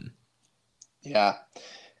Noah a win. Yeah.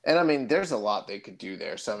 And I mean, there's a lot they could do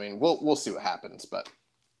there. So I mean, we'll see what happens. But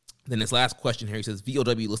then his last question here, he says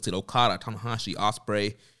VOW listed Okada, Tanahashi,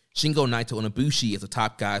 Ospreay, Shingo, Naito, and Ibushi as the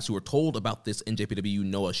top guys who were told about this NJPW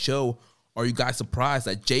Noah show. Are you guys surprised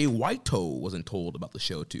that Jay Whiteo wasn't told about the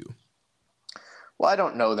show too? Well, I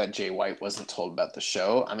don't know that Jay White wasn't told about the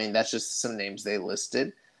show. I mean, that's just some names they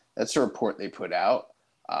listed. That's a report they put out.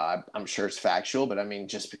 I'm sure it's factual, but I mean,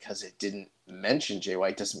 just because it didn't mention Jay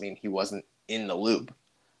White doesn't mean he wasn't in the loop.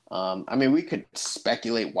 I mean, we could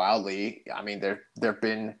speculate wildly. I mean, there have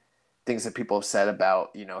been things that people have said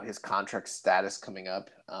about, his contract status coming up.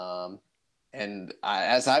 And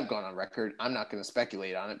as I've gone on record, I'm not going to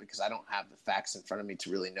speculate on it because I don't have the facts in front of me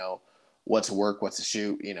to really know what's a work, what's a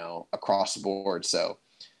shoot, across the board. So,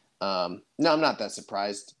 no, I'm not that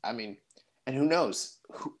surprised. I mean, and who knows?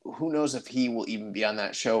 Who knows if he will even be on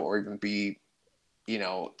that show or even be,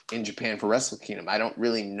 in Japan for Wrestle Kingdom. I don't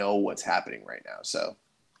really know what's happening right now. So,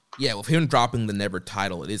 yeah, with him dropping the Never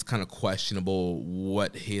title, it is kind of questionable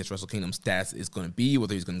what his Wrestle Kingdom status is going to be,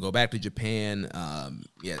 whether he's going to go back to Japan.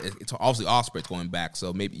 It's obviously Ospreay's going back,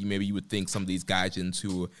 so maybe you would think some of these Gaijins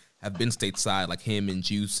who have been stateside, like him and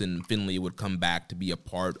Juice and Finlay, would come back to be a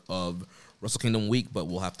part of Wrestle Kingdom week, but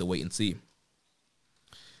we'll have to wait and see.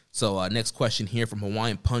 So next question here from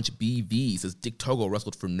Hawaiian Punch BV says, Dick Togo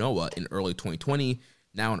wrestled for Noah in early 2020.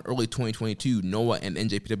 Now in early 2022, Noah and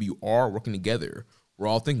NJPW are working together. We're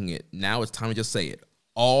all thinking it. Now it's time to just say it.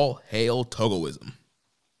 All hail Togoism.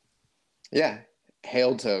 Yeah,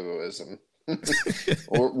 hail Togoism.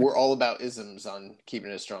 We're all about isms on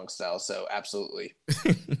Keeping It Strong Style, so absolutely.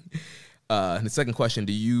 And the second question,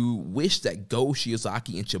 do you wish that Go,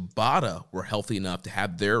 Shiozaki, and Shibata were healthy enough to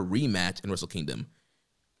have their rematch in Wrestle Kingdom?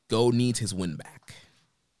 Go needs his win back.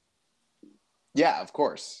 Yeah, of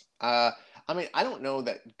course. I mean, I don't know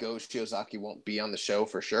that Go Shiozaki won't be on the show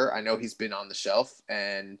for sure. I know he's been on the shelf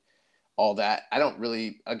and all that. I don't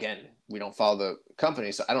really, again, we don't follow the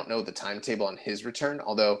company, so I don't know the timetable on his return.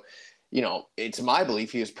 Although, it's my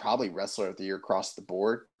belief he was probably Wrestler of the Year across the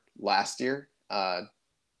board last year,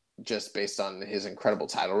 just based on his incredible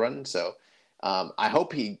title run. So I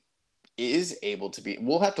hope he is able to be.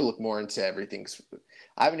 We'll have to look more into everything.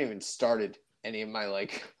 I haven't even started any of my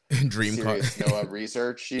dream serious card Noah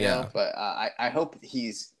research, you know, but I hope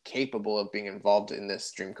he's capable of being involved in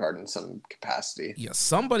this dream card in some capacity. Yeah,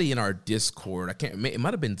 somebody in our Discord, it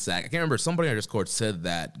might have been Zach, I can't remember, somebody in our Discord said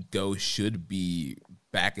that Go should be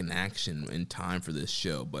back in action in time for this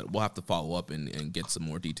show, but we'll have to follow up and get some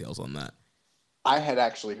more details on that. I had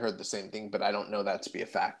actually heard the same thing, but I don't know that to be a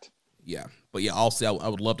fact. Yeah, but yeah, I'll say I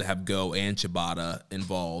would love to have Go and Shibata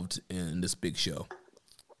involved in this big show.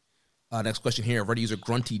 Next question here, Reddit user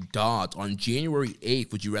Grunty Dodds. On January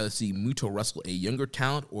 8th, would you rather see Muto wrestle a younger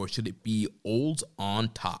talent, or should it be olds on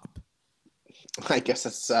top? I guess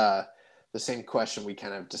that's the same question we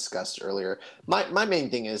kind of discussed earlier. My main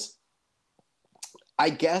thing is, I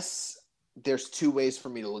guess there's two ways for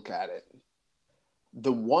me to look at it.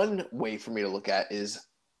 The one way for me to look at is,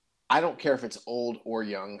 I don't care if it's old or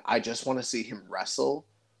young. I just want to see him wrestle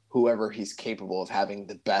whoever he's capable of having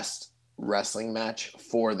the best wrestling match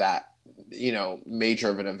for that, major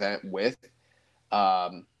of an event with.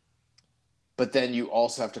 But then you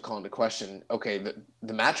also have to call into question, okay,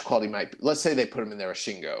 the match quality might be, let's say they put him in there with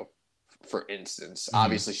Shingo, for instance,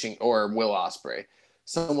 obviously Shingo or Will Ospreay,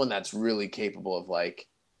 someone that's really capable of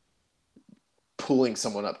pulling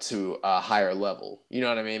someone up to a higher level. You know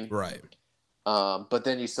what I mean? Right. But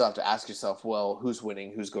then you still have to ask yourself, well, who's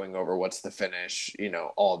winning? Who's going over? What's the finish?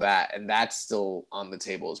 All that. And that's still on the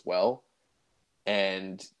table as well.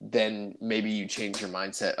 And then maybe you change your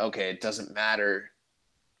mindset. Okay, it doesn't matter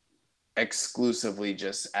exclusively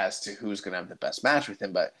just as to who's going to have the best match with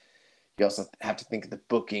him, but you also have to think of the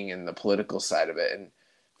booking and the political side of it. And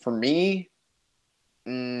for me,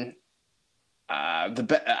 I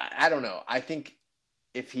don't know. I think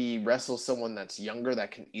if he wrestles someone that's younger that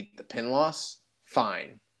can eat the pin loss,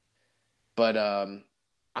 fine. But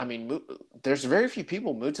I mean, there's very few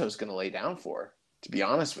people Muto's going to lay down for, to be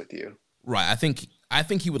honest with you. Right. I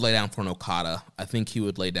think he would lay down for an Okada. I think he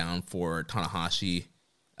would lay down for Tanahashi.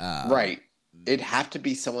 Right. It'd have to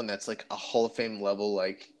be someone that's a Hall of Fame level,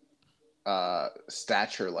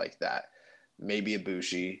 stature like that. Maybe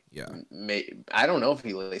Ibushi. Yeah. I don't know if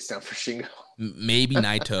he lays down for Shingo. Maybe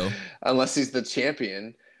Naito. Unless he's the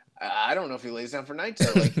champion. I don't know if he lays down for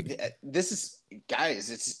Naito. This is,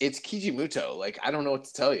 guys, it's Keiji Muto. I don't know what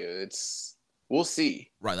to tell you. We'll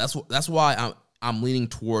see. Right. That's why I'm leaning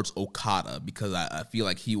towards Okada, because I feel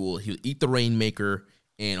like he'll eat the Rainmaker,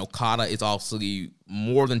 and Okada is obviously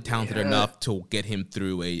more than talented enough to get him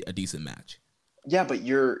through a decent match. Yeah, but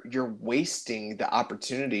you're wasting the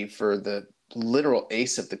opportunity for the literal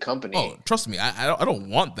ace of the company. Oh, trust me, I don't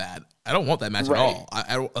want that. I don't want that match at all.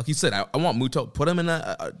 I like you said, I want Muto, put him in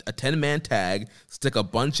a 10-man tag, stick a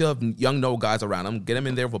bunch of young No guys around him, get him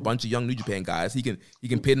in there with a bunch of young New Japan guys. He can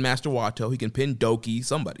pin Master Wato, he can pin Doki,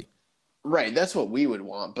 somebody. Right, that's what we would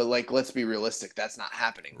want, but let's be realistic, that's not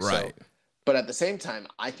happening. Right. So, but at the same time,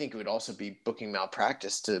 I think it would also be booking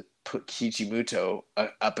malpractice to put Keiji Muto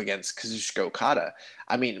up against Kazuchika Okada.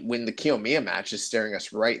 I mean, when the Kiyomiya match is staring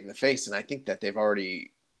us right in the face, and I think that they've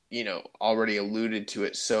already alluded to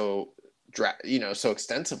it so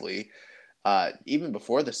extensively, even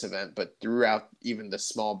before this event, but throughout even the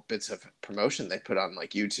small bits of promotion they put on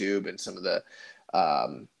YouTube and some of the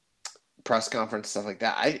press conference, stuff like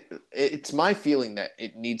that. It's my feeling that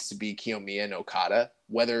it needs to be Kiyomiya and Okada,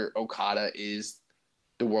 whether Okada is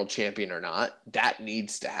the world champion or not. That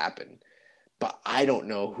needs to happen. But I don't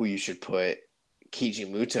know who you should put Keiji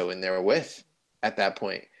Muto in there with at that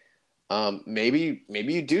point. Maybe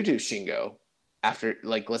you do Shingo after,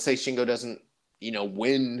 let's say Shingo doesn't,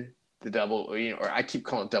 win the double, or I keep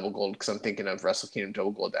calling it double gold because I'm thinking of Wrestle Kingdom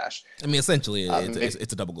Double Gold Dash. I mean, essentially,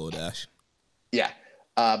 it's a double gold dash. Yeah.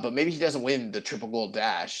 But maybe he doesn't win the triple gold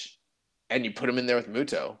dash, and you put him in there with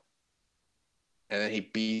Muto, and then he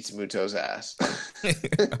beats Muto's ass.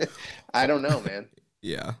 I don't know, man.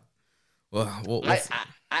 Yeah. Well,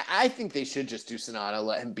 I think they should just do Sonata,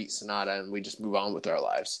 let him beat Sonata, and we just move on with our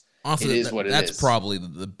lives. Honestly, it is what it is. That's probably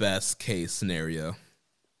the best case scenario.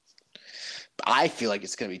 But I feel like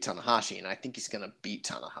it's going to be Tanahashi, and I think he's going to beat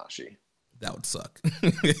Tanahashi. That would suck.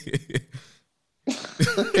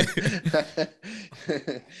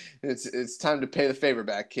 It's time to pay the favor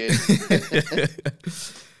back, kid.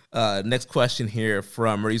 Next question here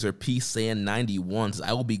from Razor P. Sand 91 says,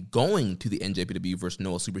 I will be going to the NJPW versus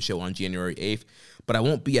Noah Super Show on January 8th, but I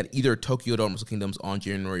won't be at either Tokyo Dome or Wrestle Kingdoms on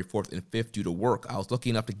January 4th and 5th due to work. I was lucky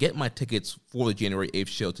enough to get my tickets for the January 8th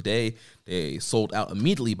show today. They sold out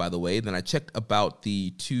immediately, by the way. Then I checked about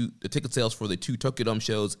the ticket sales for the 2 Tokyo Dome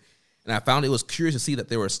shows, and I found it was curious to see that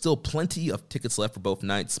there were still plenty of tickets left for both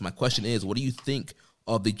nights. My question is, what do you think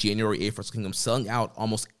of the January 8th Wrestle Kingdom selling out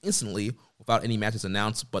almost instantly without any matches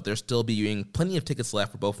announced, but there's still being plenty of tickets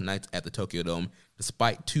left for both nights at the Tokyo Dome,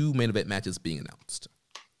 despite 2 main event matches being announced?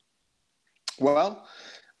 Well,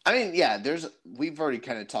 I mean, yeah, we've already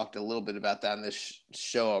kind of talked a little bit about that on this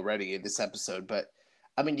show already in this episode, but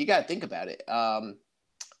I mean, you got to think about it.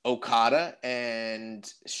 Okada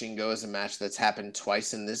and Shingo is a match that's happened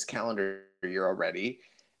twice in this calendar year already,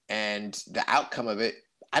 and the outcome of it,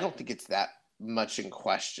 I don't think it's that much in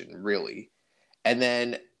question, really. And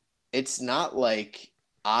then it's not like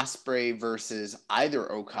Ospreay versus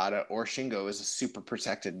either Okada or Shingo is a super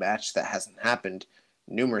protected match that hasn't happened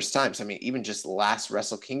numerous times. I mean, even just last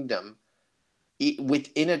Wrestle Kingdom,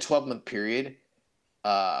 within a 12-month period,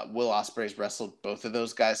 Will Ospreay's wrestled both of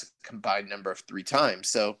those guys a combined number of 3 times.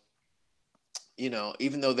 So,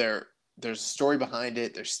 even though there's a story behind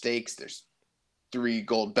it, there's stakes, there's 3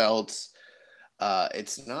 gold belts,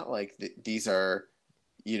 it's not like these are,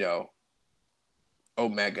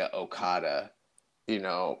 Omega Okada,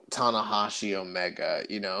 Tanahashi Omega,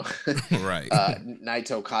 Right.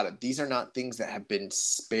 Naito Okada. These are not things that have been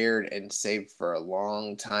spared and saved for a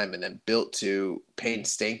long time and then built to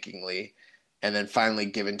painstakingly and then finally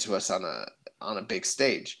given to us on a big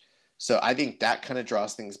stage. So I think that kind of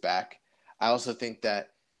draws things back. I also think that,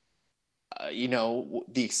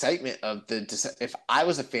 the excitement of if I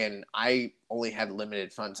was a fan and I only had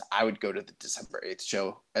limited funds, I would go to the December 8th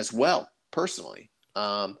show as well, personally.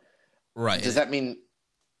 Right. Does that mean?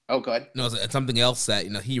 Oh, go ahead. No, it's something else that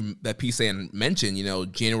that PSAN mentioned.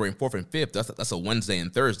 January 4th and 5th. That's a Wednesday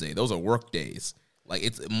and Thursday. Those are work days. Like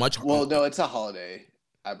it's much. Well, no, it's a holiday,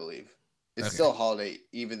 I believe. It's still a holiday,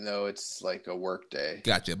 even though it's like a work day.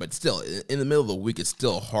 Gotcha, but still, in the middle of the week, it's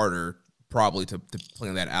still harder probably to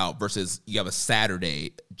plan that out. Versus you have a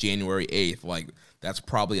Saturday, January 8th. Like that's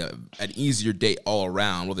probably an easier date all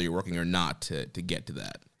around, whether you're working or not, to get to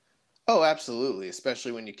that. Oh, absolutely.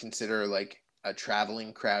 Especially when you consider like a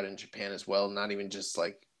traveling crowd in Japan as well, not even just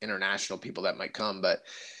like international people that might come. But,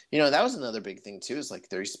 that was another big thing too, is like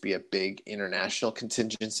there used to be a big international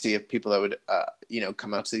contingency of people that would,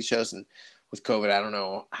 come out to these shows. And with COVID, I don't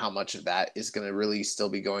know how much of that is going to really still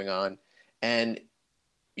be going on. And,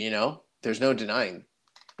 there's no denying.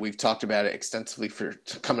 We've talked about it extensively for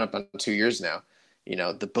coming up on 2 years now.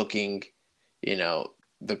 The booking,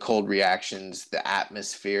 the cold reactions, the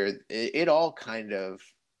atmosphere, it all kind of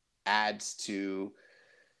adds to,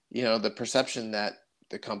 the perception that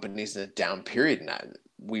the company's in a down period. And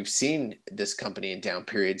we've seen this company in down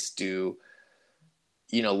periods do,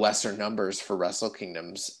 lesser numbers for Wrestle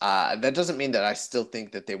Kingdoms. That doesn't mean that I still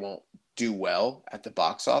think that they won't do well at the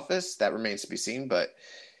box office. That remains to be seen. But,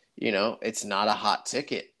 it's not a hot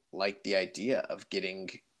ticket like the idea of getting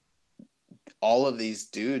all of these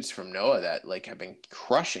dudes from Noah that like have been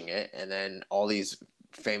crushing it, and then all these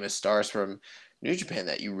famous stars from New Japan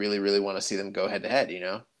that you really, really want to see them go head to head,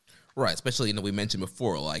 Right, especially, we mentioned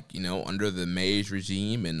before, like, under the Mays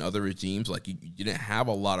regime and other regimes, like, you didn't have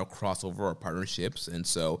a lot of crossover or partnerships, and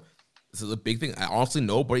so this is a big thing. Honestly,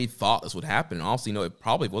 nobody thought this would happen. Honestly, it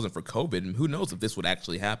probably wasn't for COVID, and who knows if this would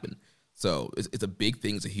actually happen. So it's a big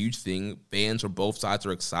thing. It's a huge thing. Fans from both sides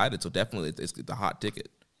are excited, so definitely it's a hot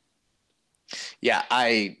ticket. Yeah,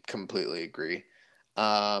 I completely agree.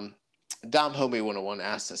 Dom Homie 101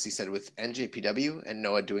 asked us, he said, with NJPW and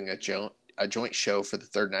Noah doing a joint show for the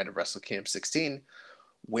third night of Wrestle Kingdom 16,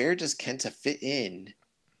 where does Kenta fit in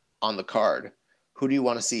on the card? Who do you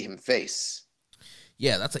want to see him face?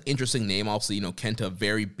 Yeah, that's an interesting name. Obviously, Kenta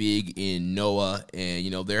very big in Noah,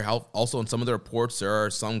 and there also in some of the reports there are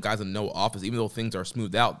some guys in Noah office, even though things are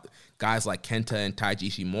smoothed out. Guys like Kenta and Taiji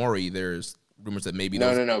Ishimori, there's rumors that maybe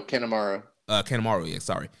no, Kanemaru. Kanemaru, yeah,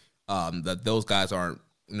 sorry. That those guys aren't,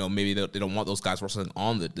 maybe they don't want those guys wrestling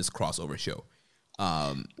on this crossover show.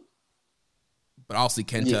 But obviously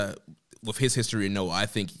Kenta, with his history in Noah, I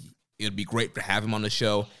think it would be great to have him on the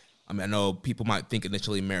show. I mean, I know people might think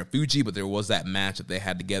initially Marufuji, but there was that match that they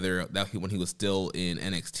had together when he was still in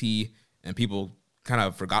NXT, and people kind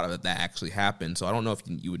of forgot that actually happened. So I don't know if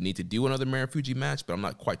you would need to do another Marufuji match, but I'm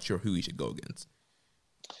not quite sure who he should go against.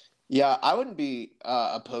 Yeah, I wouldn't be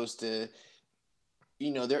opposed to,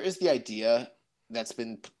 there is the idea that's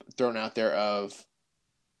been thrown out there of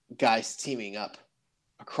guys teaming up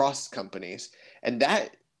across companies, and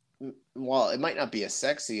that while it might not be as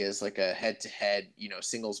sexy as like a head-to-head,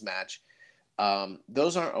 singles match,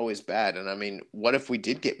 those aren't always bad. And I mean, what if we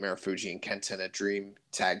did get Marufuji and Kenta in a dream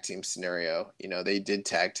tag team scenario? They did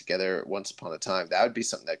tag together once upon a time. That would be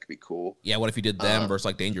something that could be cool. Yeah, what if you did them versus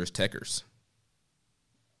like Dangerous Techers?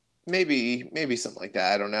 Maybe something like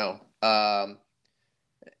that. I don't know.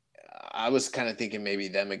 I was kind of thinking maybe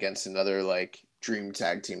them against another like dream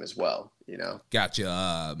tag team as well.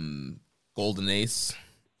 Gotcha. Golden Ace.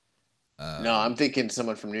 No, I'm thinking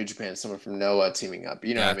someone from New Japan, someone from Noah teaming up.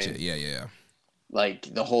 You know gotcha. what I mean? Yeah.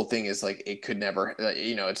 Like the whole thing is like it could never.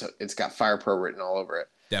 It's got Fire Pro written all over it.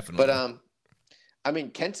 Definitely. But I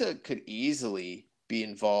mean, Kenta could easily be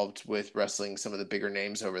involved with wrestling some of the bigger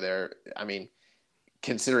names over there. I mean,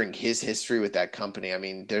 considering his history with that company, I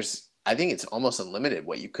mean, I think it's almost unlimited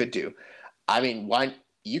what you could do. I mean, why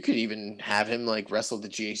you could even have him like wrestle the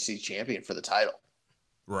GHC champion for the title.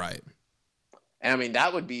 Right. And I mean,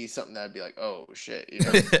 that would be something that would be like, oh shit.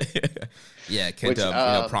 Yeah,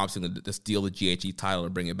 Kenta, promising to steal the GHC title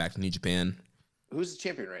and bring it back to New Japan. Who's the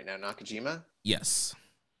champion right now? Nakajima? Yes.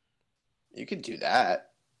 You could do that.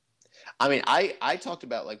 I mean, I talked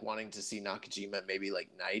about like wanting to see Nakajima maybe like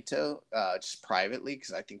Naito, just privately,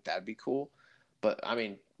 because I think that'd be cool. But I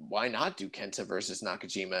mean, why not do Kenta versus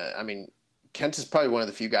Nakajima? I mean, Kenta's probably one of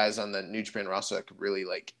the few guys on the New Japan roster that could really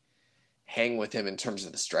like hang with him in terms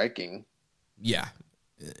of the striking. Yeah,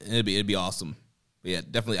 it'd be awesome. But yeah,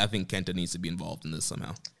 definitely. I think Kenta needs to be involved in this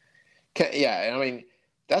somehow. Yeah, and I mean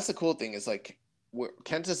that's the cool thing is like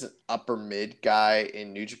Kenta's an upper mid guy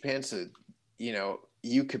in New Japan, so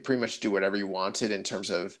you could pretty much do whatever you wanted in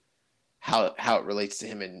terms of how it relates to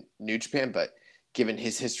him in New Japan. But given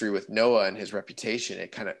his history with Noah and his reputation,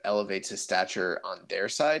 it kind of elevates his stature on their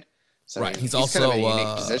side. So, right, I mean, he's also kind of in a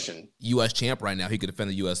unique position. U.S. champ right now. He could defend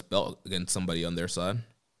the U.S. belt against somebody on their side.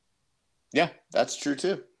 Yeah, that's true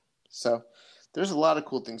too. So there's a lot of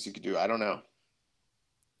cool things you could do. I don't know.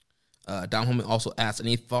 Don Holman also asked,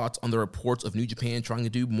 any thoughts on the reports of New Japan trying to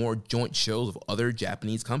do more joint shows with other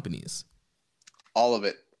Japanese companies? All of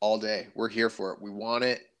it, all day. We're here for it. We want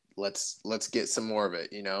it. Let's get some more of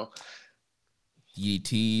it,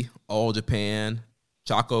 DDT, All Japan,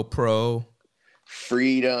 Choco Pro.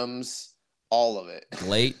 Freedoms, all of it.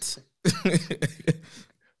 Late.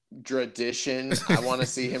 Tradition. I want to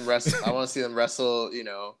see him wrestle. I want to see them wrestle,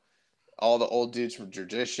 all the old dudes from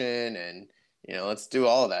Tradition, and let's do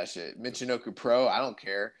all of that shit. Michinoku Pro, I don't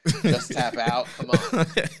care. Just tap out. Come on.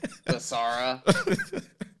 Basara.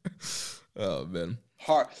 Oh man.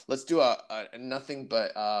 Hard. Let's do a nothing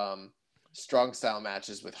but strong style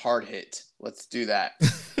matches with hard hit. Let's do that.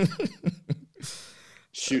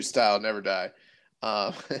 Shoot style, never die.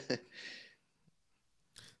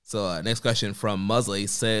 So next question from Musley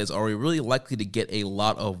says, are we really likely to get a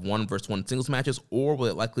lot of 1-versus-1 singles matches, or will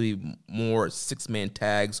it likely be more 6-man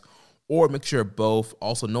tags, or a mixture of both?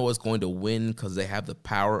 Also, Noah's going to win because they have the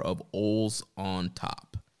power of Ols on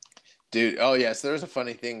top. Dude, oh yeah, so there's a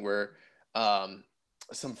funny thing where we're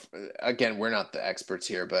not the experts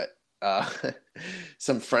here, but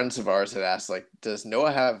some friends of ours had asked, like, does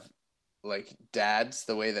Noah have like dads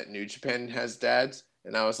the way that New Japan has dads?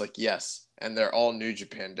 And I was like, yes, and they're all New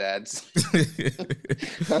Japan dads.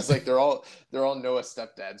 I was like, they're all Noah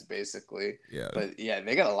stepdads basically. Yeah. But yeah,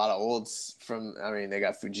 they got a lot of olds they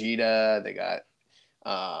got Fujita, they got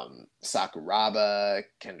Sakuraba,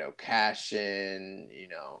 Kendo Kashin,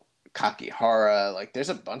 Kakihara. Like, there's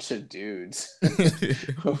a bunch of dudes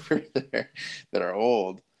over there that are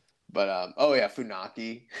old. But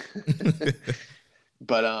Funaki.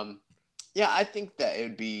 But yeah, I think that it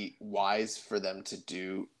would be wise for them to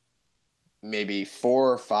do maybe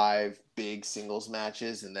 4 or 5 big singles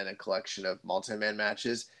matches and then a collection of multi-man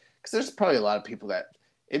matches. Because there's probably a lot of people that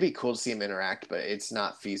it'd be cool to see them interact, but it's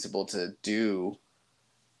not feasible to do,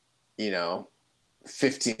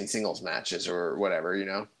 15 singles matches or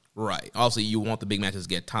whatever, Right. Also, you want the big matches to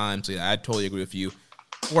get time. So yeah, I totally agree with you.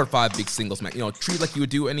 4 or 5 big singles matches. Treat like you would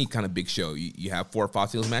do any kind of big show. You have 4 or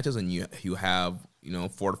 5 singles matches, and you have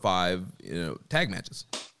 4 to 5 tag matches.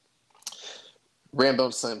 Rambo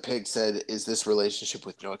Slim Pig said, "Is this relationship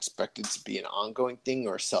with Noah expected to be an ongoing thing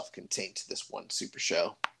or self-contained to this one super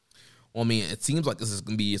show?" Well, I mean, it seems like this is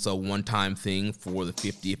going to be a one-time thing for the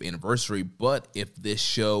 50th anniversary, but if this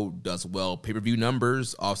show does well, pay-per-view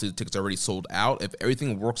numbers, obviously the tickets are already sold out. If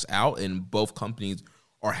everything works out and both companies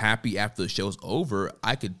are happy after the show's over,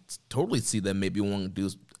 I could totally see them maybe wanting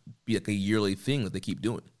to be like a yearly thing that they keep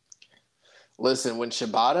doing. Listen, when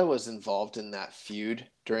Shibata was involved in that feud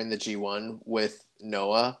during the G1 with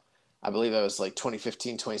Noah, I believe that was like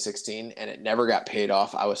 2015, 2016, and it never got paid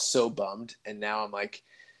off. I was so bummed, and now I'm like,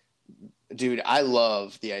 dude, I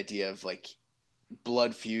love the idea of like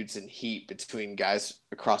blood feuds and heat between guys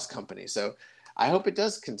across companies. So I hope it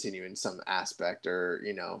does continue in some aspect or,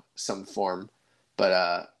 some form.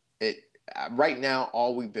 But right now,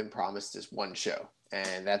 all we've been promised is one show,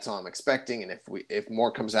 and that's all I'm expecting. And if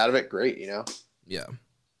more comes out of it, great, Yeah.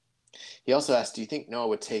 He also asked, do you think Noah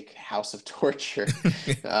would take House of Torture?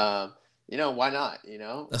 Why not?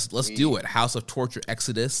 Let's do it. House of Torture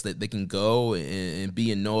Exodus, that they can go and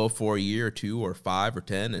be in Noah for a year or 2 or 5 or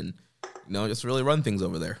 10 and just really run things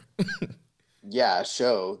over there. Yeah,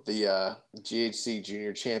 show the GHC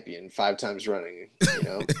junior champion 5 times running,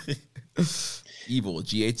 Evil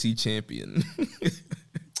GHC champion.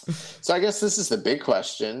 So I guess this is the big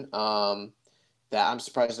question that I'm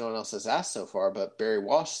surprised no one else has asked so far, but Barry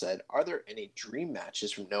Walsh said, are there any dream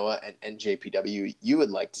matches from Noah and NJPW you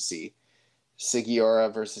would like to see?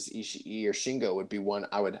 Sugiura versus Ishii or Shingo would be one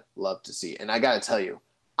I would love to see. And I got to tell you,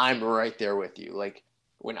 I'm right there with you. Like,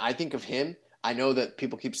 when I think of him, I know that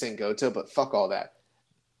people keep saying Goto, but fuck all that.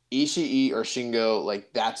 Ishii or Shingo,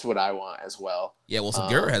 like, that's what I want as well. Yeah, well,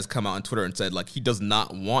 Sugiura has come out on Twitter and said, like, he does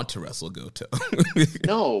not want to wrestle Goto.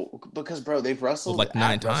 No, because, bro, they've wrestled like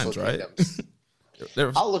 9 times, right?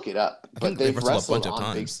 I'll look it up, but they've wrestled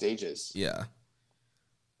on big stages. Yeah.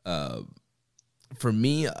 For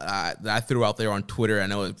me, that I threw out there on Twitter, I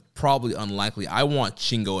know it's probably unlikely. I want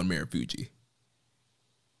Shingo and Marufuji.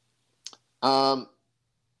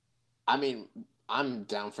 I mean, I'm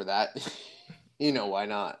down for that. Why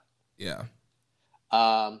not? Yeah.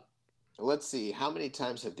 Let's see. How many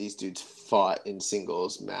times have these dudes fought in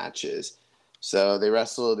singles matches? So they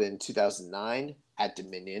wrestled in 2009 at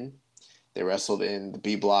Dominion. They wrestled in the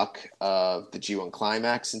B block of the G1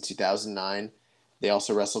 Climax in 2009. They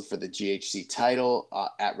also wrestled for the GHC title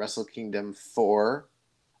at Wrestle Kingdom 4.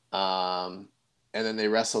 And then they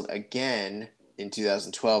wrestled again in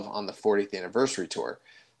 2012 on the 40th anniversary tour.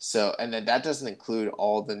 So, and then that doesn't include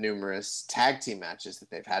all the numerous tag team matches that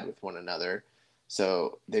they've had with one another.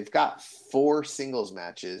 So they've got 4 singles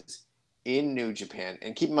matches in New Japan.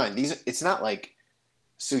 And keep in mind, it's not like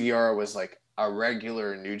Sugiura was like a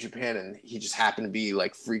regular in New Japan and he just happened to be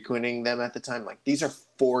like frequenting them at the time. Like, these are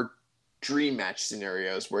 4 dream match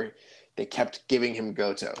scenarios where they kept giving him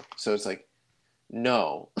Goto. So it's like,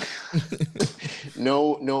 no.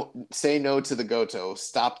 no, say no to the Goto.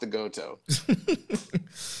 Stop the Goto.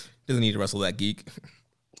 Doesn't need to wrestle that geek.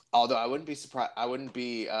 Although I wouldn't be surprised. I wouldn't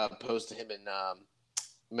be opposed to him and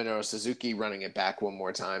Minoru Suzuki running it back one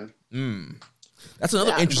more time. That's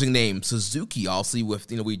another interesting name, Suzuki. Also,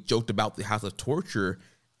 with we joked about the House of Torture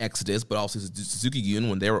Exodus, but also Suzuki-gun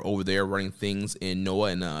when they were over there running things in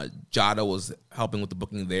Noah, and Jado was helping with the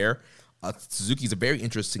booking there. Suzuki's a very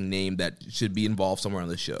interesting name that should be involved somewhere on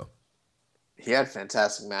this show. He had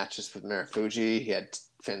fantastic matches with Marufuji. He had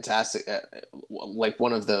fantastic, like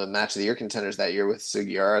one of the match of the year contenders that year with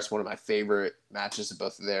Sugiura. It's one of my favorite matches of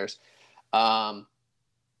both of theirs.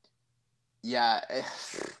 Yeah,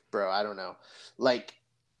 bro, I don't know. Like,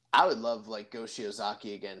 I would love like Go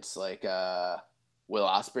Shiozaki against like Will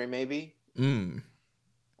Ospreay maybe.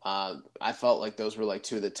 I felt like those were like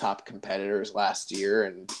 2 of the top competitors last year,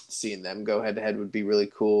 and seeing them go head to head would be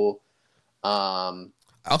really cool. I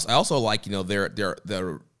also like their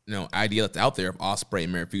idea that's out there of Ospreay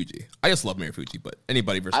and Marufuji. I just love Marufuji, but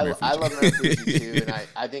anybody versus Marufuji. I love Marufuji too, and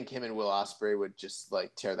I think him and Will Ospreay would just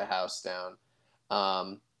like tear the house down.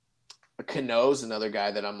 Kano's another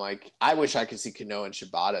guy that I'm like, I wish I could see Kano and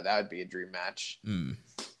Shibata. That would be a dream match.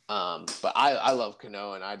 But I love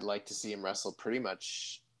Kano, and I'd like to see him wrestle pretty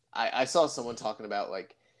much. I saw someone talking about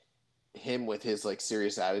like him with his like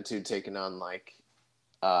serious attitude taking on like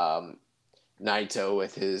Naito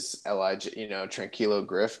with his LIJ, Tranquilo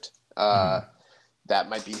Grift. That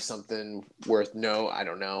might be something worth I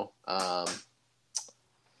don't know.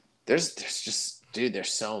 There's just, dude,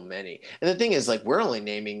 there's so many. And the thing is, like, we're only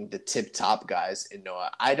naming the tip top guys in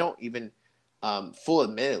Noah. I don't even,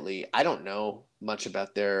 admittedly, I don't know much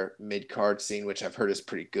about their mid card scene, which I've heard is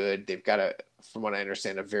pretty good. They've got from what I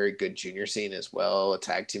understand, a very good junior scene as well, a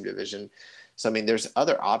tag team division. So, I mean, there's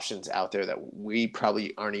other options out there that we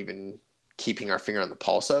probably aren't even keeping our finger on the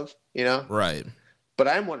pulse of, Right. But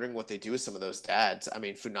I'm wondering what they do with some of those dads. I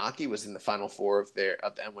mean, Funaki was in the final 4 of the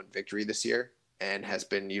M1 victory this year and has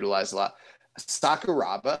been utilized a lot.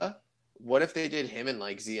 Sakuraba, what if they did him and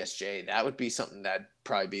like ZSJ? That would be something that'd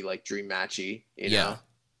probably be like dream matchy, you know?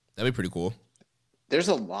 That'd be pretty cool. There's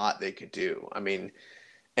a lot they could do. I mean,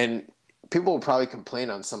 and people will probably complain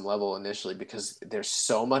on some level initially because there's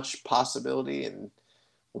so much possibility and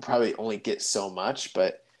we'll probably only get so much,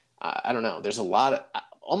 but I don't know. There's a lot of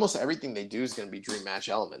almost everything they do is going to be dream match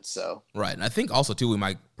elements. So right, and I think also too we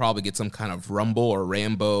might probably get some kind of Rumble or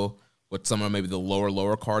Rambo with some of maybe the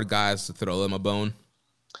lower card guys to throw them a bone.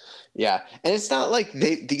 Yeah, and it's not like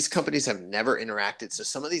these companies have never interacted. So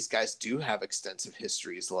some of these guys do have extensive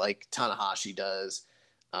histories, like Tanahashi does.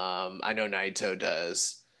 I know Naito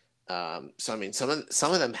does. So I mean, some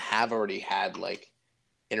of them have already had like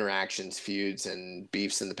interactions, feuds, and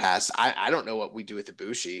beefs in the past. I don't know what we do with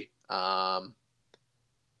Ibushi.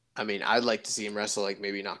 I mean, I'd like to see him wrestle like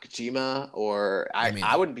maybe Nakajima, or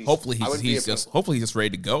I wouldn't be. Hopefully he's just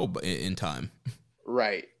ready to go in time.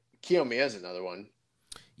 Right, Kiyomiya is another one.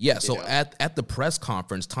 Yeah, so at the press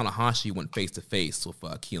conference, Tanahashi went face to face with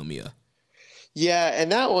Kiyomiya. Yeah,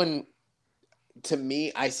 and that one, to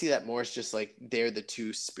me, I see that more as just like they're the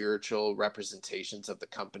two spiritual representations of the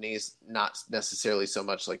companies, not necessarily so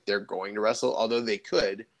much like they're going to wrestle, although they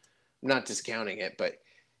could. I'm not discounting it, but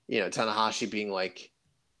Tanahashi being like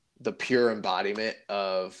the pure embodiment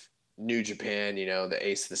of New Japan, the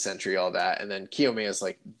ace of the century, all that, and then Kiyomiya is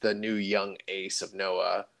like the new young ace of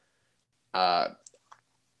Noah.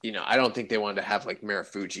 I don't think they wanted to have like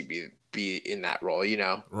Marufuji be in that role,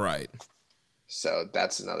 Right. So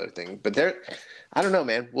that's another thing. But I don't know,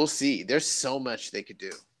 man. We'll see. There's so much they could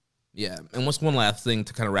do. Yeah. And what's one last thing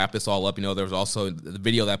to kind of wrap this all up? There was also the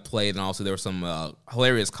video that played, and also there were some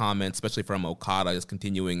hilarious comments, especially from Okada, just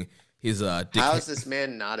continuing his How is this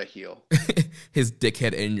man not a heel? his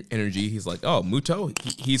dickhead energy. He's like, oh, Muto,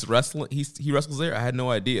 he's wrestling. He wrestles there. I had no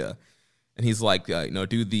idea. And he's like,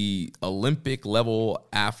 do the Olympic level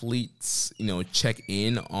athletes, check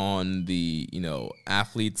in on the,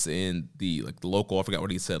 athletes in the local, I forgot what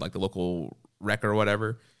he said, like the local rec or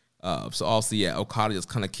whatever. So also, yeah, Okada is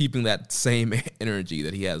kind of keeping that same energy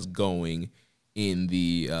that he has going in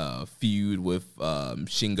the feud with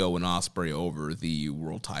Shingo and Ospreay over the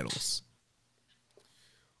world titles.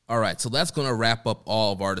 All right, so that's going to wrap up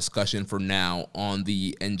all of our discussion for now on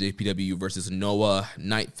the NJPW versus Noah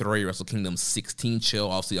Night 3 Wrestle Kingdom 16 show.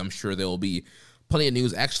 Obviously, I'm sure there will be plenty of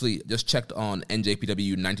news. Actually, just checked on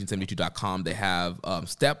NJPW1972.com. They have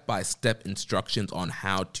step-by-step instructions on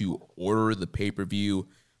how to order the pay-per-view.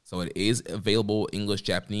 So it is available English,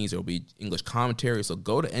 Japanese. There will be English commentary. So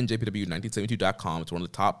go to NJPW1972.com. It's one of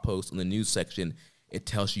the top posts in the news section. It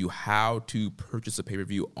tells you how to purchase a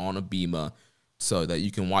pay-per-view on a Bema, so that you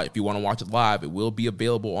can watch. If you want to watch it live, it will be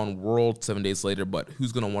available on World 7 days later, but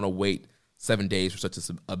who's going to want to wait 7 days for such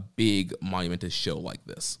a big, monumentous show like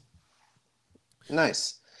this?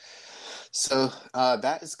 Nice. So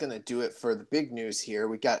that is going to do it for the big news here.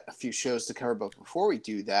 We got a few shows to cover, but before we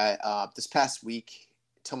do that, this past week,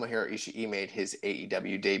 Tomohiro Ishii made his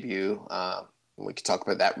AEW debut. We can talk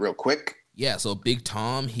about that real quick. Yeah, so Big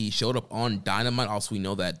Tom, he showed up on Dynamite. Also, we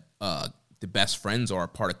know that the Best Friends are a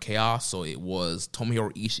part of Chaos, so it was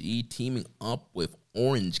Tomohiro Ishii teaming up with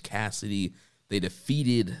Orange Cassidy. They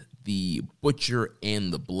defeated the Butcher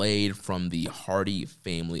and the Blade from the Hardy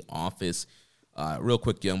family office. Real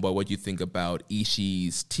quick, young boy, what do you think about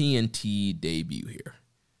Ishii's TNT debut here?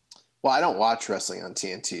 Well, I don't watch wrestling on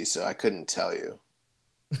TNT, so I couldn't tell you.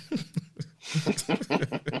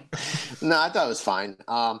 No, I thought it was fine.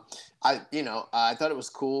 I thought it was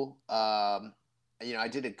cool. I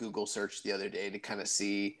did a Google search the other day to kind of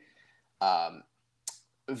see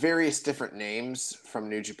various different names from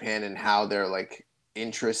New Japan and how their like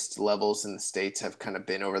interest levels in the States have kind of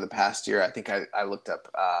been over the past year. I think I looked up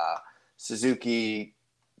Suzuki,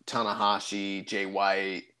 Tanahashi, Jay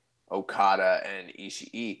White, Okada, and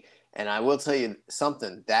Ishii. And I will tell you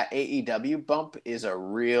something, that AEW bump is a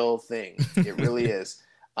real thing. It really is.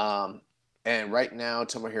 And right now,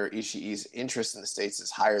 Tomohiro Ishii's interest in the States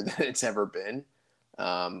is higher than it's ever been.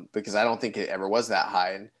 Because I don't think it ever was that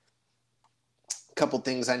high. And a couple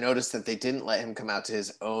things I noticed that they didn't let him come out to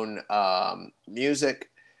his own music,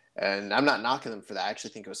 and I'm not knocking them for that. I actually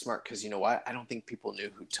think it was smart because you know what? I don't think people knew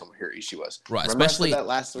who Tomohiro Ishii was. Right, Remember especially that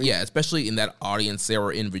last week? Yeah, especially in that audience, they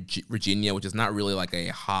were in Virginia, which is not really like a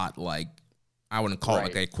hot I wouldn't call it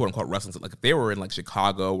like a quote unquote wrestling. Like if they were in like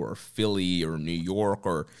Chicago or Philly or New York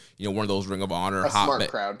or one of those Ring of Honor smart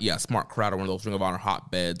crowd. Yeah, smart crowd or one of those Ring of Honor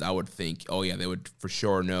hotbeds, I would think, oh yeah, they would for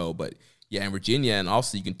sure know. But yeah, in Virginia, and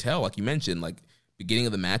also you can tell, like you mentioned, like beginning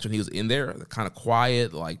of the match when he was in there, kind of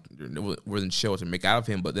quiet, like wasn't sure what to make out of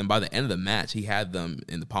him. But then by the end of the match, he had them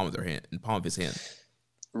in the palm of his hand.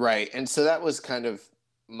 Right, and so that was kind of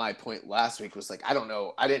my point last week. Was like I didn't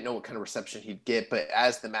know what kind of reception he'd get, but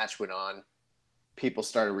as the match went on, people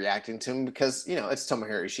started reacting to him because, it's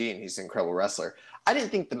Tomohiro Ishii and he's an incredible wrestler. I didn't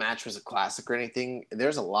think the match was a classic or anything.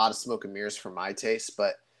 There's a lot of smoke and mirrors for my taste,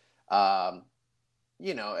 but,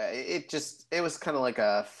 it was kind of like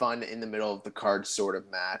a fun in the middle of the card sort of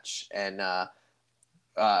match. And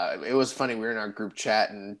it was funny. We were in our group chat,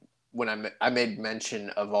 and when I made mention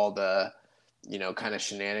of all the, kind of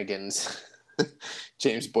shenanigans,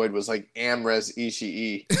 James Boyd was like, Amrez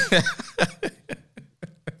Ishii.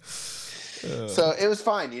 So it was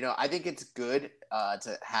fine. I think it's good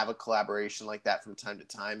to have a collaboration like that from time to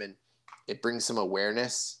time, and it brings some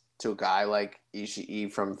awareness to a guy like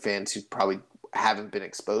Ishii from fans who probably haven't been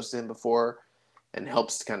exposed to him before, and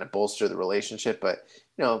helps to kind of bolster the relationship. But,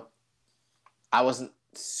 I wasn't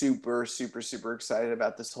super, super, super excited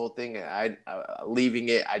about this whole thing. Leaving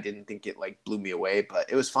it, I didn't think it like blew me away,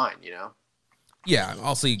 but it was fine, Yeah,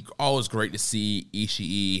 also always great to see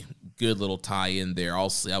Ishii. Good little tie-in there.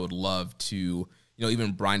 Also, I would love to,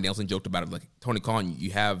 even Bryan Danielson joked about it. Like, Tony Khan, you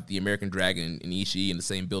have the American Dragon and Ishii in the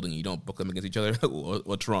same building. You don't book them against each other.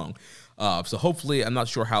 What's wrong? So hopefully, I'm not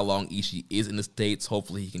sure how long Ishii is in the States.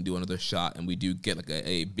 Hopefully, he can do another shot, and we do get like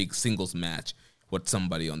a big singles match with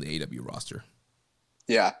somebody on the AW roster.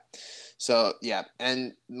 Yeah. So, yeah.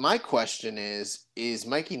 And my question is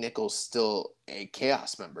Mikey Nichols still a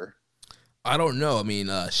Chaos member? I don't know. I mean,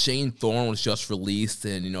 Shane Thorne was just released,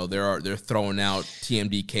 and they're throwing out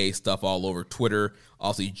TMDK stuff all over Twitter.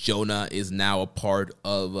 Also, Jonah is now a part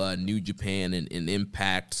of New Japan and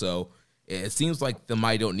Impact. So it seems like the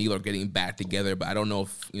Mighty Don't Kneel are getting back together, but I don't know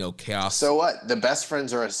if Chaos. So what? The Best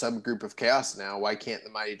Friends are a subgroup of Chaos now. Why can't the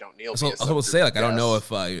Mighty Don't Kneel? So I was going to say, like, I don't know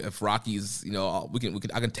if Rocky's.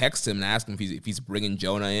 I can text him and ask him if he's bringing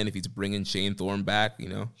Jonah in, if he's bringing Shane Thorne back.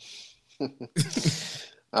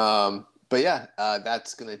 But yeah,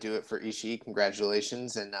 that's going to do it for Ishii.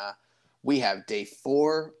 Congratulations. And we have day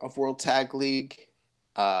 4 of World Tag League,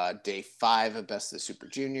 day 5 of Best of Super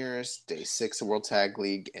Juniors, day 6 of World Tag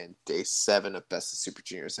League, and day 7 of Best of Super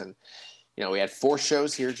Juniors. And, we had 4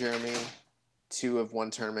 shows here, Jeremy, 2 of one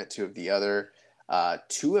tournament, 2 of the other.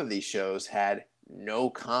 2 of these shows had no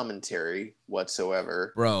commentary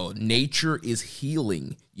whatsoever. Bro, nature is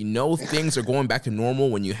healing. Things are going back to normal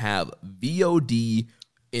when you have VOD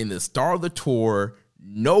in the start of the tour,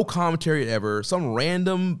 no commentary ever, some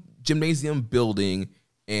random gymnasium building,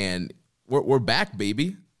 and we're back,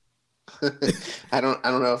 baby. I don't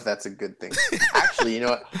know if that's a good thing. Actually, you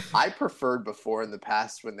know what? I preferred before in the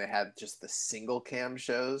past when they had just the single cam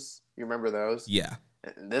shows. You remember those? Yeah.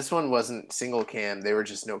 And this one wasn't single cam. They were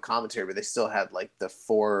just no commentary, but they still had like the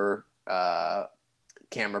 4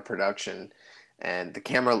 camera production. And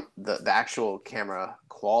the actual camera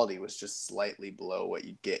quality was just slightly below what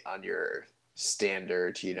you'd get on your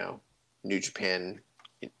standard, New Japan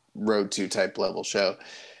Road to type level show.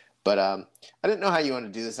 But I didn't know how you want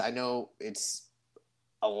to do this. I know it's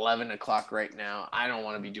 11 o'clock right now. I don't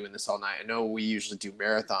want to be doing this all night. I know we usually do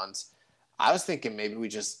marathons. I was thinking maybe we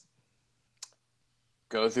just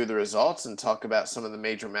go through the results and talk about some of the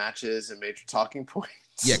major matches and major talking points.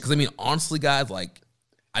 Yeah, because, honestly, guys,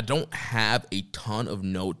 I don't have a ton of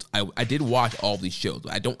notes. I did watch all these shows.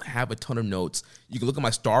 I don't have a ton of notes. You can look at my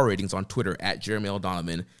star ratings on Twitter at Jeremy L.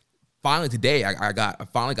 Donovan. Finally today, I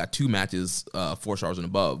finally got 2 matches, 4 stars and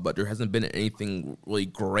above, but there hasn't been anything really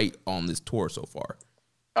great on this tour so far.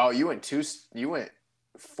 Oh, you went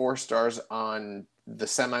 4 stars on the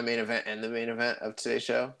semi-main event and the main event of today's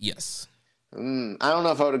show? Yes. I don't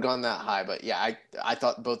know if I would have gone that high, but yeah, I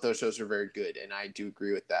thought both those shows were very good, and I do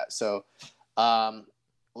agree with that. So,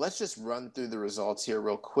 let's just run through the results here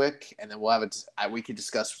real quick, and then we'll have we could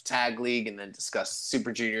discuss Tag League and then discuss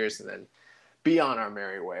Super Juniors and then be on our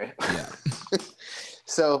merry way. Yeah.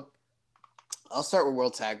 So I'll start with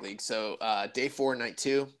World Tag League. So day 4, night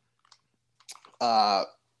 2,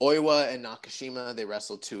 Oiwa and Nakashima, they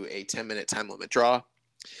wrestled to a 10-minute time limit draw.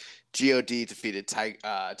 God defeated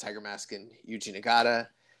Tiger Mask and Yuji Nagata.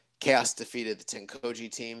 Chaos defeated the Tenkoji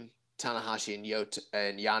team. Tanahashi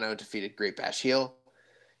and Yano defeated Great Bash Heel.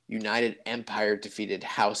 United Empire defeated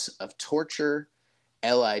House of Torture.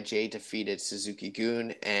 LIJ defeated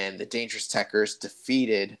Suzuki-gun. And the Dangerous Tekkers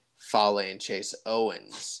defeated Fale and Chase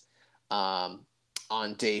Owens. On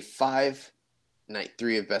day 5, night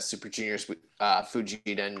 3 of Best Super Juniors,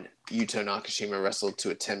 Fujita and Yuto Nakashima wrestled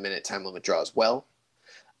to a 10-minute time limit draw as well.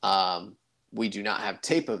 We do not have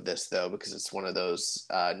tape of this, though, because it's one of those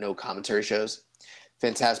no commentary shows.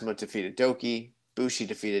 Phantasmo defeated Doki. Bushi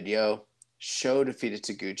defeated Yo. Sho defeated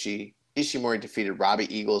Taguchi. Ishimori defeated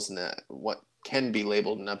Robbie Eagles in what can be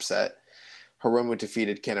labeled an upset. Hiromu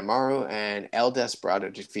defeated Kanemaru. And El Desperado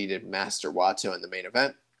defeated Master Wato in the main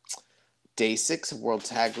event. Day 6 of World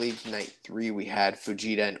Tag League, night 3, we had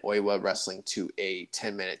Fujita and Oiwa wrestling to a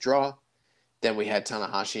 10-minute draw. Then we had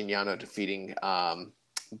Tanahashi and Yano defeating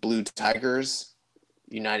Blue Tigers.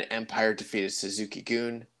 United Empire defeated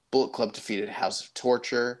Suzuki-gun. Bullet Club defeated House of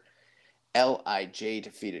Torture. LIJ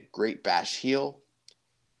defeated Great Bash Heel.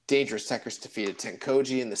 Dangerous Tekkers defeated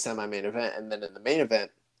Tenkoji in the semi-main event. And then in the main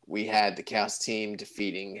event, we had the Chaos Team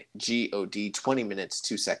defeating GOD 20 minutes,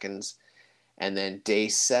 2 seconds. And then day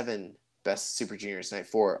 7, Best Super Juniors Night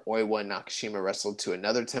 4, Oiwa and Nakashima wrestled to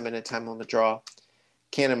another 10-minute time limit draw.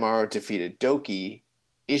 Kanemaru defeated Doki.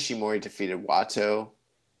 Ishimori defeated Wato.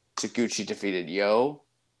 Taguchi defeated Yo.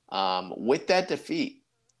 With that defeat,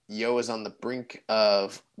 Yo is on the brink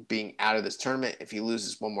of being out of this tournament. If he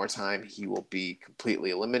loses one more time, he will be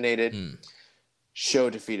completely eliminated. Sho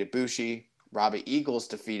defeated Bushi. Robbie Eagles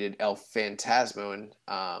defeated El Fantasmo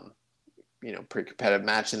in pretty competitive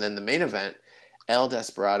match. And then the main event, El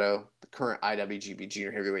Desperado, the current IWGP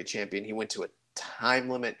Junior Heavyweight Champion, he went to a time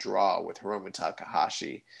limit draw with Hiromu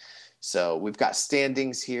Takahashi. So we've got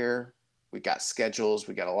standings here. We got schedules.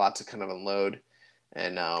 We got a lot to kind of unload.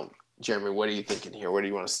 And Jeremy, what are you thinking here? Where do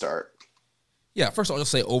you want to start? Yeah, first I'll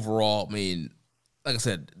just say overall, I mean, like I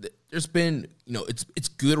said, there's been, it's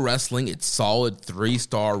good wrestling. It's solid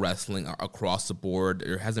 3-star wrestling across the board.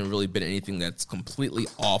 There hasn't really been anything that's completely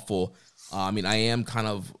awful. I am kind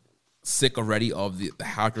of sick already of the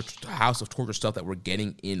House of Torture stuff that we're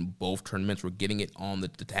getting in both tournaments. We're getting it on the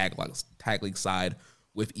tag league side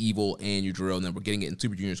with Evil and Yujiro, and then we're getting it in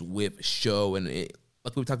Super Juniors with Sho. And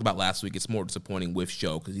like we talked about last week, it's more disappointing with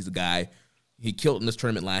Sho because he's a guy, he killed in this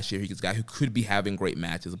tournament last year. He's a guy who could be having great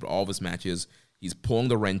matches, but all of his matches, he's pulling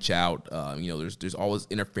the wrench out. There's always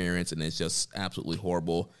interference, and it's just absolutely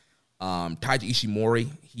horrible. Taiji Ishimori,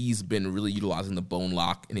 he's been really utilizing the bone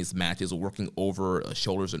lock in his matches, working over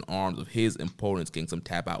shoulders and arms of his opponents, getting some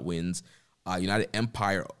tap-out wins. United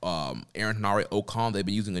Empire, Aaron Hanare Okan, they've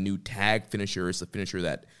been using a new tag finisher. It's a finisher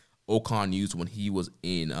that Okan used when he was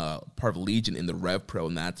in part of Legion in the Rev Pro,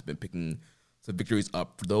 and that's been picking some victories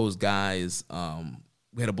up for those guys.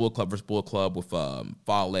 We had a Bullet Club versus Bullet Club with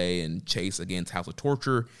Fale and Chase against House of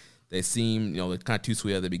Torture. They seemed, they're kind of too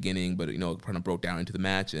sweet at the beginning, but, kind of broke down into the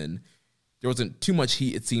match, and there wasn't too much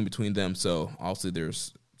heat, it seemed, between them. So, obviously,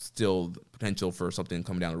 there's still potential for something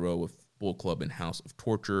coming down the road with Bullet Club and House of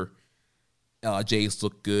Torture. LIJs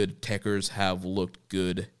look good. Tekkers have looked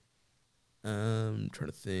good. I'm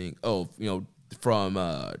trying to think. From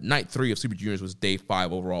night 3 of Super Juniors was day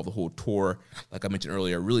 5 overall, the whole tour. Like I mentioned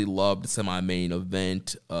earlier, I really loved the semi-main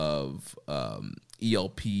event of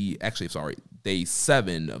ELP. Actually, sorry, day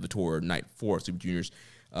 7 of the tour, night 4 of Super Juniors.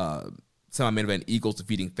 Semi-main event, Eagles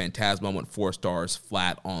defeating Phantasma. Went 4 stars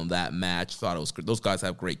flat on that match. Thought it was good. Those guys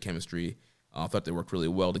have great chemistry. Thought they worked really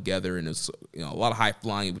well together, and it's a lot of high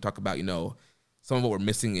flying. We talk about some of what we're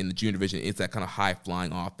missing in the junior division is that kind of high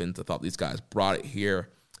flying offense. I thought these guys brought it here.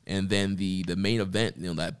 And then the main event,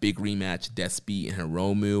 that big rematch, Despi and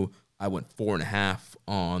Hiromu, I went 4.5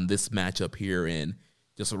 on this matchup here, and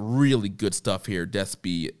just really good stuff here.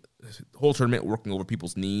 Despi, whole tournament working over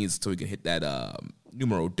people's knees so he can hit that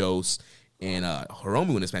numero dos. And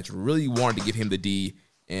Hiromu in this match really wanted to give him the D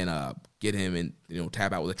and get him and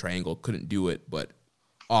tap out with a triangle. Couldn't do it, but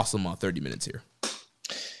awesome 30 minutes here.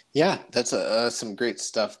 Yeah, that's some great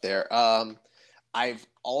stuff there. I've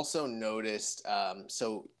also noticed,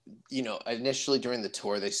 initially during the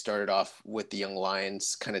tour, they started off with the Young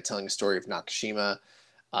Lions kind of telling a story of Nakashima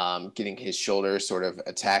getting his shoulder sort of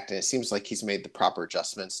attacked. And it seems like he's made the proper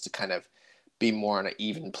adjustments to kind of be more on an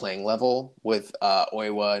even playing level with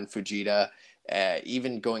Oiwa and Fujita.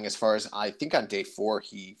 Even going as far as, I think on day 4,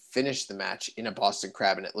 he finished the match in a Boston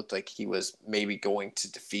Crab, and it looked like he was maybe going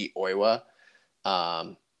to defeat Oiwa.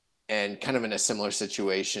 And kind of in a similar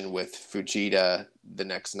situation with Fujita the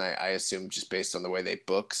next night, I assume, just based on the way they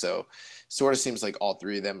book. So sort of seems like all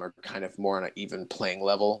 3 of them are kind of more on an even playing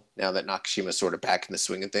level now that Nakashima's sort of back in the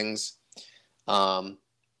swing of things.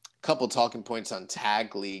 Couple talking points on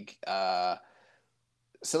Tag League.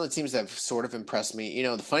 Some of the teams that have sort of impressed me.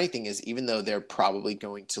 The funny thing is, even though they're probably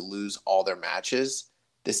going to lose all their matches,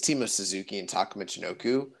 this team of Suzuki and Taka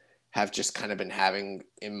Michinoku have just kind of been having,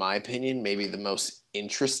 in my opinion, maybe the most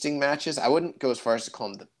interesting matches. I wouldn't go as far as to call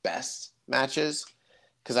them the best matches,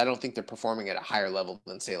 because I don't think they're performing at a higher level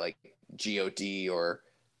than, say, like GOD or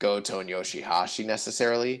Goto and Yoshihashi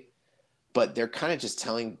necessarily. But they're kind of just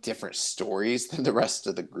telling different stories than the rest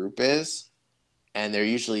of the group is. And they're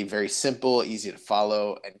usually very simple, easy to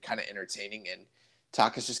follow, and kind of entertaining. And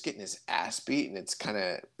Taka's just getting his ass beat, and it's kind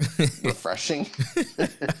of refreshing.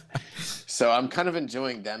 So I'm kind of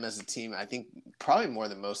enjoying them as a team. I think probably more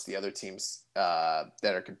than most of the other teams that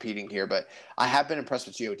are competing here. But I have been impressed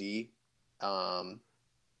with GOD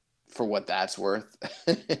for what that's worth.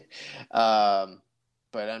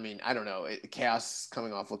 But I mean, I don't know. Chaos is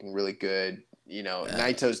coming off looking really good. You know,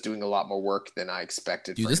 Naito's doing a lot more work than I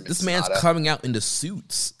expected. Dude, for this man's coming out into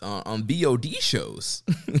suits on BOD shows.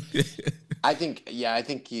 I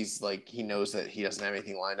think he's like, he knows that he doesn't have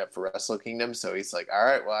anything lined up for Wrestle Kingdom, so he's like, all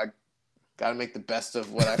right, well, I got to make the best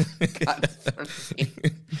of what I've got in front of me.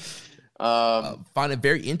 Find it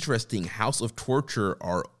very interesting. House of Torture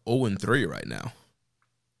are 0-3 right now.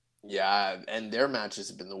 Yeah, and their matches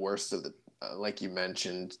have been the worst of the, like you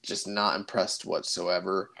mentioned, just not impressed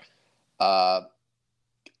whatsoever.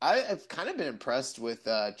 I've kind of been impressed with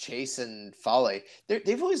Chase and Fale.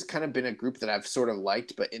 They've always kind of been a group that I've sort of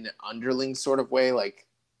liked, but in an underling sort of way, like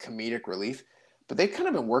comedic relief. But they've kind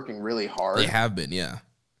of been working really hard. They have been, yeah.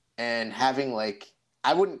 And having, like,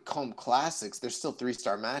 I wouldn't call them classics. They're still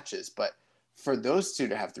 3-star matches. But for those two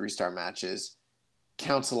to have 3-star matches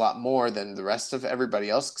counts a lot more than the rest of everybody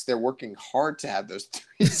else because they're working hard to have those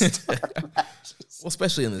 3-star matches. Well,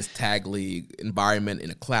 especially in this tag league environment, in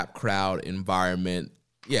a clap crowd environment.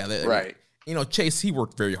 Yeah, right. You know, Chase, he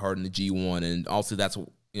worked very hard in the G1, and also that's,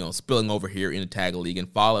 you know, spilling over here in the tag league.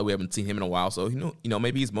 And Fale, we haven't seen him in a while, so you know,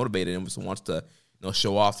 maybe he's motivated and wants to, you know,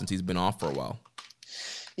 show off since he's been off for a while.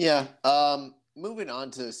 Yeah. Moving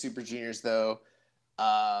on to Super Juniors, though,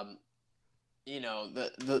 you know,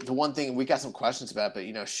 the one thing we got some questions about, but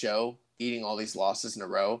you know, Sho eating all these losses in a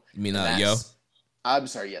row. You mean Yo? I'm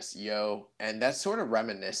sorry, yes, Yo, and that's sort of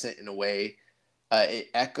reminiscent in a way. It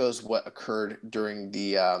echoes what occurred during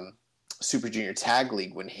the Super Junior Tag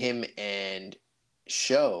League when him and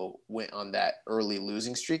Sho went on that early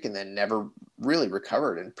losing streak and then never really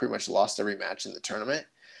recovered and pretty much lost every match in the tournament.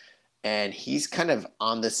 And he's kind of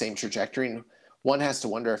on the same trajectory. And one has to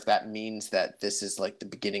wonder if that means that this is like the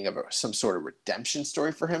beginning of some sort of redemption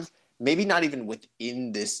story for him. Maybe not even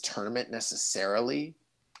within this tournament necessarily,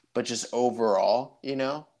 but just overall, you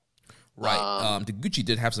know? Right. Taguchi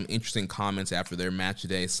did have some interesting comments after their match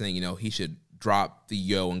today saying, you know, he should drop the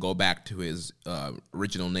Yo and go back to his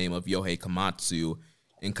original name of Yohei Komatsu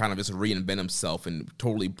and kind of just reinvent himself and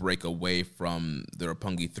totally break away from the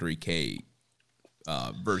Roppongi 3K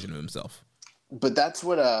version of himself. But that's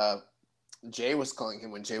what Jay was calling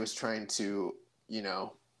him when Jay was trying to, you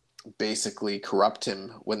know, basically corrupt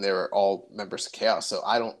him when they were all members of Chaos. So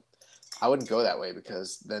I wouldn't go that way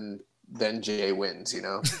because then Jay wins, you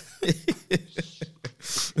know.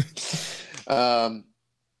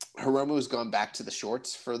 Hiromu's gone back to the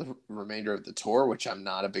shorts for the remainder of the tour, which I'm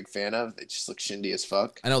not a big fan of. They just look shindy as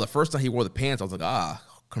fuck. I know the first time he wore the pants, I was like,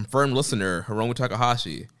 confirmed listener, Hiromu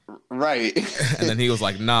Takahashi. Right. And then he was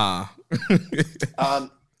like, nah.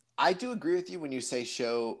 I do agree with you when you say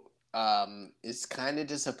Sho is kind of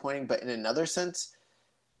disappointing, but in another sense,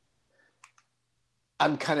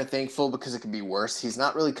 I'm kind of thankful because it could be worse. He's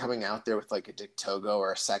not really coming out there with like a Dick Togo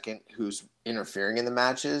or a second who's interfering in the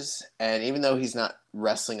matches. And even though he's not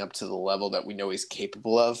wrestling up to the level that we know he's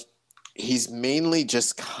capable of, he's mainly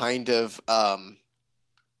just kind of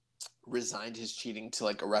resigned his cheating to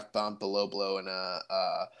like a ref bump, below blow, and a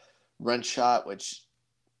run shot, which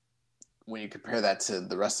when you compare that to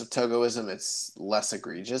the rest of Togoism, it's less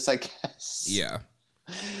egregious, I guess. Yeah.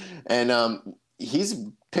 And he's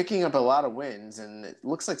picking up a lot of wins, and it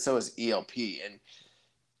looks like so is ELP. And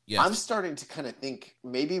yes. I'm starting to kind of think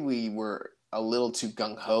maybe we were a little too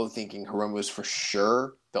gung-ho thinking Hiromu was for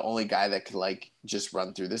sure the only guy that could like just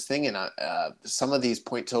run through this thing. And some of these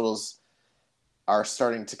point totals are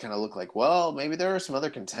starting to kind of look like, well, maybe there are some other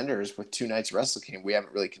contenders with 2 nights Wrestle Kingdom we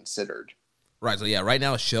haven't really considered. Right, so yeah, right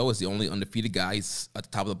now Sho is the only undefeated guy. He's at the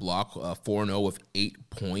top of the block, 4-0 with 8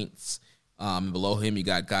 points. Below him, you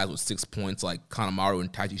got guys with 6 points like Kanemaru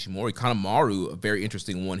and Taiji Ishimori. Kanemaru, a very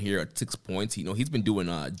interesting one here at 6 points. You know, he's been doing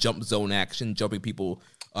jump zone action, jumping people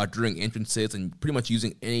during entrances, and pretty much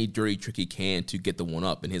using any dirty trick he can to get the one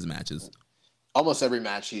up in his matches. Almost every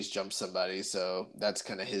match he's jumped somebody, so that's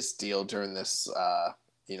kind of his deal during this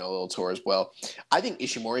little tour as well. I think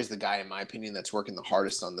Ishimori is the guy, in my opinion, that's working the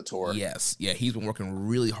hardest on the tour. Yes, yeah, he's been working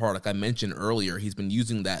really hard. Like I mentioned earlier, he's been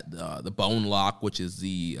using that the bone lock, which is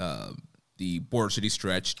the border city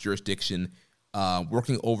stretch jurisdiction,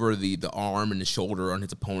 working over the arm and the shoulder on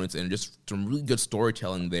his opponents, and just some really good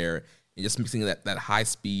storytelling there, and just mixing that high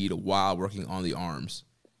speed while working on the arms.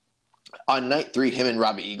 On night 3, him and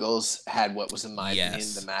Robbie Eagles had what was, in my opinion,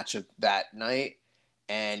 the match of that night,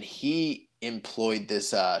 and he employed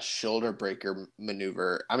this shoulder breaker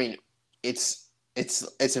maneuver. I mean, it's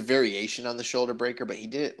a variation on the shoulder breaker, but he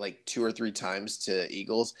did it like 2 or 3 times to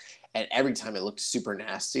Eagles, and every time it looked super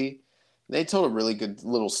nasty. They told a really good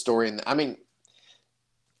little story. And I mean,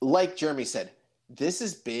 like Jeremy said, this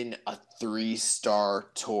has been a 3-star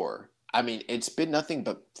tour. I mean, it's been nothing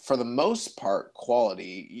but, for the most part,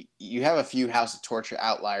 quality. You have a few House of Torture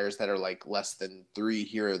outliers that are like less than 3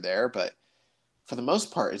 here or there, but for the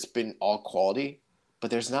most part, it's been all quality. But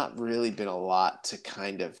there's not really been a lot to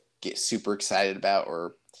kind of get super excited about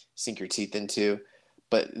or sink your teeth into.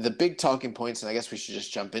 But the big talking points, and I guess we should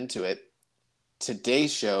just jump into it.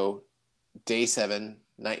 Today's show, Day 7,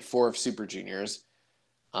 Night 4 of Super Juniors.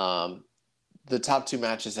 The top 2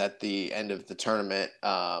 matches at the end of the tournament,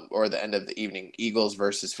 or the end of the evening, Eagles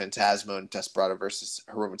versus Phantasmo and Desperado versus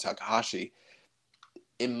Hiromu Takahashi.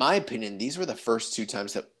 In my opinion, these were the first 2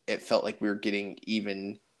 times that it felt like we were getting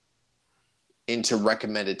even into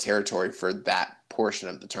recommended territory for that portion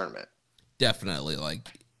of the tournament. Definitely. Like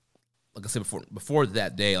I said before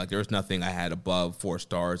that day, like there was nothing I had above 4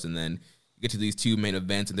 stars, and then you get to these 2 main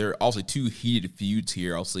events, and there are also 2 heated feuds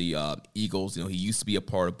here. Obviously, Eagles, he used to be a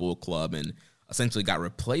part of Bullet Club and essentially got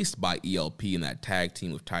replaced by ELP in that tag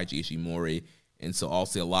team with Taiji Ishimori. And so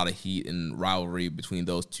also a lot of heat and rivalry between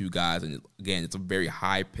those 2 guys. And again, it's a very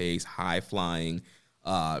high-paced, high-flying.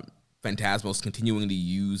 Phantasmo's continuing to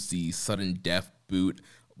use the sudden death boot.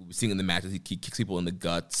 We've seen in the matches, he kicks people in the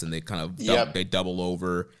guts, and they kind of they double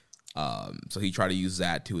over. So he tried to use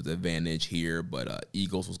that to his advantage here, but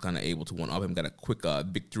Eagles was kind of able to one-up him, got a quick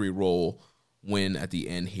victory roll win at the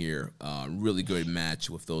end here. Really good match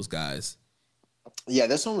with those guys. Yeah,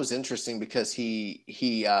 this one was interesting because he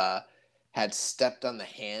had stepped on the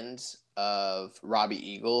hands of Robbie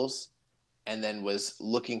Eagles and then was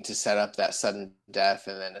looking to set up that sudden death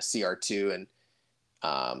and then a CR2.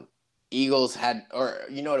 And Eagles had, or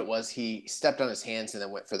you know what it was? He stepped on his hands and then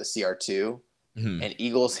went for the CR2. Mm-hmm. And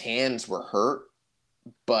Eagles' hands were hurt,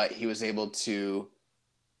 but he was able to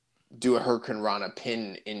do a Hurricane Rana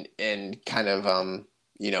pin and kind of,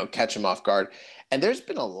 catch him off guard. And there's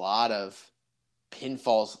been a lot of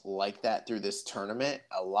pinfalls like that through this tournament,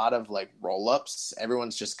 a lot of like roll-ups.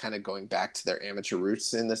 Everyone's just kind of going back to their amateur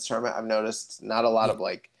roots in this tournament. I've noticed not a lot of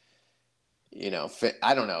like,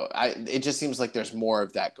 I don't know. It just seems like there's more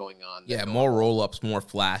of that going on. Yeah, more roll-ups, more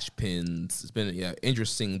flash pins. It's been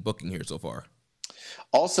interesting booking here so far.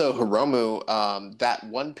 Also, Hiromu, that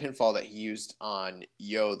one pinfall that he used on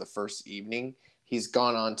Yo the first evening, he's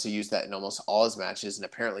gone on to use that in almost all his matches, and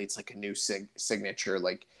apparently it's like a new signature.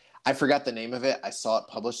 Like, I forgot the name of it. I saw it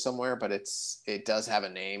published somewhere, but it does have a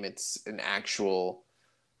name. It's an actual,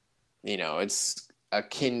 it's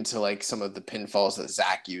akin to like some of the pinfalls that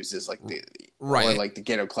Zach uses, like or like the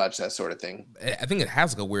ghetto clutch, that sort of thing. I think it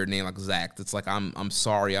has like a weird name, like Zach. It's like I'm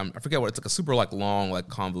sorry, I forget what it's like, a super like long, like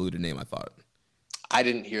convoluted name, I thought. I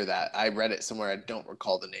didn't hear that. I read it somewhere. I don't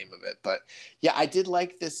recall the name of it, but yeah, I did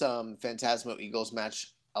like this Phantasmo Eagles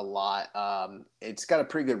match a lot. It's got a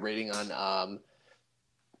pretty good rating on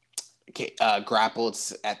Grapple.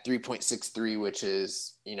 It's at 3.63, which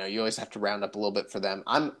is, you always have to round up a little bit for them.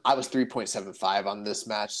 I was 3.75 on this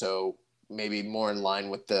match, so maybe more in line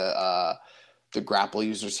with the Grapple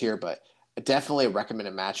users here, but definitely a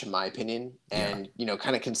recommended match in my opinion. And,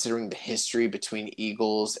 kind of considering the history between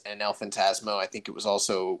Eagles and El Phantasmo, I think it was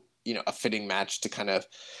also, a fitting match to kind of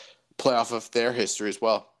play off of their history as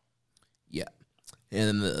well. Yeah.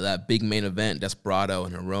 And then that big main event, Desperado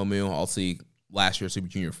and Hiromu, also last year's Super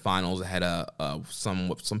Junior Finals, had what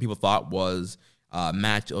some people thought was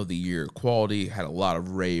match of the year quality, had a lot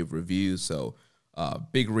of rave reviews, so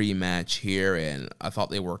big rematch here, and I thought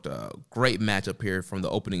they worked a great matchup here. From the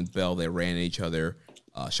opening bell, they ran at each other,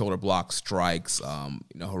 shoulder block strikes.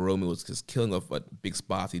 Hiromu was just killing off big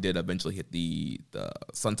spots. He did eventually hit the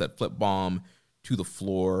sunset flip bomb to the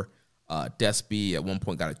floor. Despy at one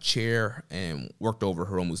point got a chair and worked over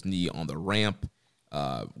Hiromu's knee on the ramp.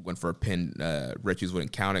 Went for a pin. Red Shoes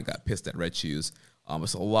wouldn't count it. Got pissed at Red Shoes.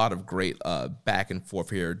 It's a lot of great back and forth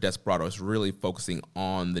here. Desperado is really focusing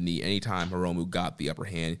on the knee. Anytime Hiromu got the upper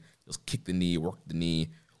hand, just kick the knee, work the knee.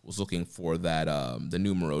 Was looking for that the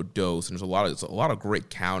numero dos, and there's a lot of great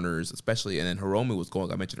counters, especially. And then Hiromu was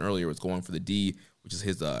going, I mentioned earlier, was going for the D, which is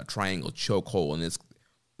his triangle chokehold, and it's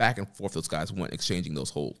back and forth. Those guys went exchanging those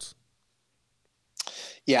holds.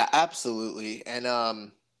 Yeah, absolutely.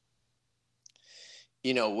 And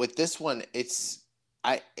with this one,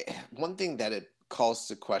 one thing that it calls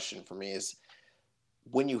to question for me is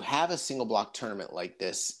when you have a single block tournament like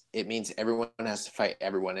this, it means everyone has to fight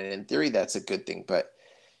everyone. And in theory, that's a good thing. But,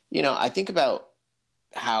 I think about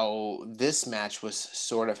how this match was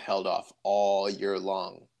sort of held off all year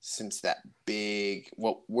long since that big,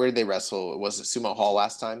 where did they wrestle? Was it Sumo Hall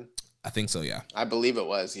last time? I think so, yeah. I believe it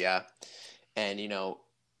was, yeah. And,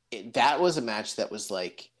 that was a match that was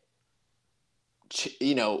like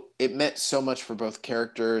it meant so much for both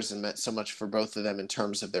characters and meant so much for both of them in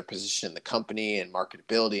terms of their position in the company and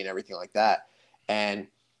marketability and everything like that. And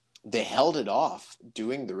they held it off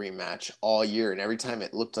doing the rematch all year. And every time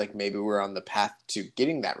it looked like maybe we were on the path to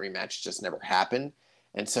getting that rematch, it just never happened.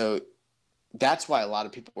 And so that's why a lot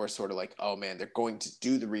of people were sort of like, oh man, they're going to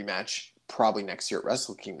do the rematch probably next year at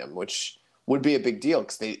Wrestle Kingdom, which would be a big deal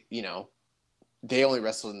because they only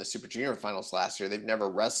wrestled in the Super Junior finals last year. They've never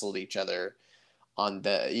wrestled each other on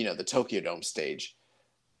the Tokyo Dome stage.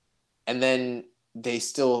 And then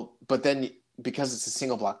but then because it's a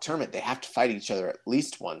single block tournament, they have to fight each other at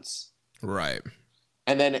least once. Right.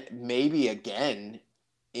 And then maybe again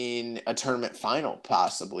in a tournament final,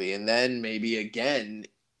 possibly. And then maybe again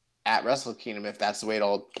at Wrestle Kingdom if that's the way it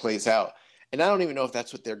all plays out. And I don't even know if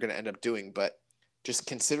that's what they're going to end up doing, but just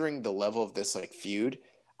considering the level of this feud,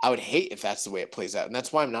 I would hate if that's the way it plays out. And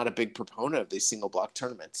that's why I'm not a big proponent of these single block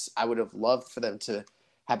tournaments. I would have loved for them to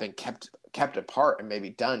have been kept apart and maybe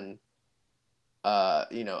done, a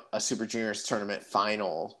Super Juniors tournament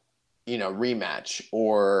final, rematch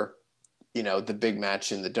or, the big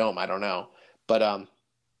match in the Dome. I don't know. But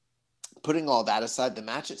putting all that aside, the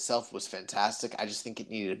match itself was fantastic. I just think it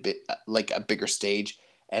needed a bit a bigger stage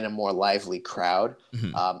and a more lively crowd.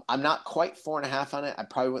 Mm-hmm. I'm not quite 4.5 on it. I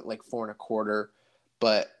probably went 4.25.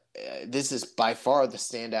 But this is by far the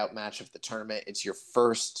standout match of the tournament. It's your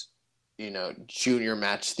first, junior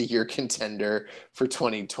match of the year contender for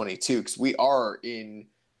 2022 because we are in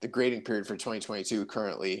the grading period for 2022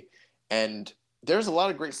 currently. And there's a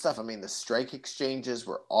lot of great stuff. I mean, the strike exchanges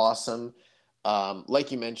were awesome.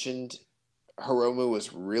 Like you mentioned, Hiromu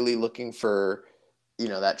was really looking for,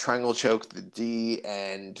 that triangle choke, the D,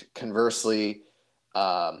 and conversely,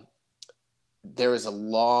 there was a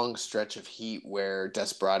long stretch of heat where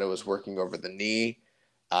Desperado was working over the knee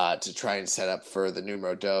to try and set up for the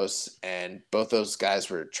numero dos, and both those guys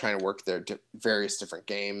were trying to work their various different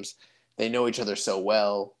games. They know each other so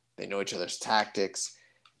well. They know each other's tactics.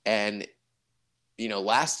 And,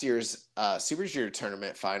 last year's Super Junior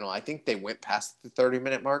tournament final, I think they went past the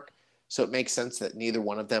 30-minute mark, so it makes sense that neither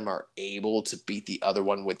one of them are able to beat the other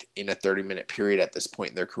one within a 30-minute period at this point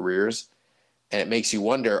in their careers. And it makes you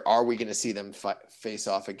wonder, are we going to see them face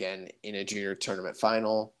off again in a junior tournament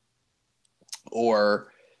final?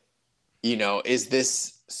 Or, is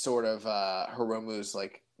this sort of Hiromu's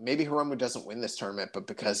maybe Hiromu doesn't win this tournament, but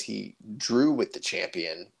because he drew with the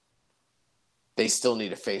champion, they still need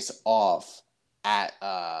to face off at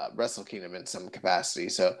Wrestle Kingdom in some capacity.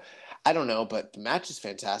 So I don't know, but the match is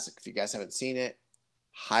fantastic. If you guys haven't seen it,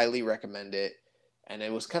 highly recommend it. And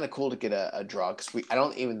it was kind of cool to get a draw because I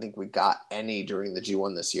don't even think we got any during the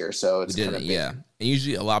G1 this year. So it's kind of yeah. And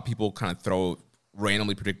usually a lot of people kind of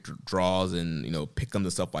randomly predict draws and pick them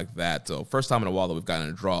and stuff like that. So first time in a while that we've gotten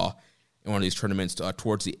a draw in one of these tournaments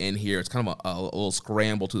towards the end here. It's kind of a little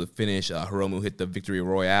scramble to the finish. Hiromu hit the victory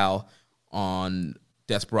royale on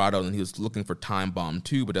Desperado, and he was looking for Time Bomb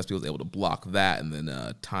too, but Desperado was able to block that, and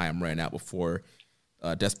then time ran out before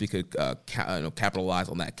Despy could capitalize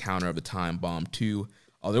on that counter of the Time Bomb too.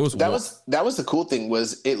 That was the cool thing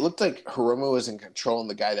was it looked like Hiromu was in control and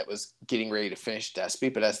the guy that was getting ready to finish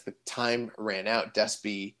Despy, but as the time ran out,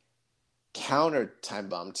 Despy countered Time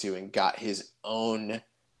Bomb 2 and got his own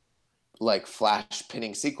flash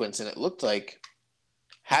pinning sequence, and it looked like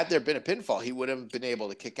had there been a pinfall, he would have been able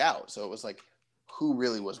to kick out. So it was who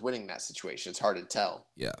really was winning that situation? It's hard to tell.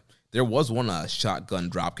 Yeah. There was one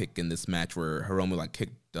shotgun dropkick in this match where Hiromu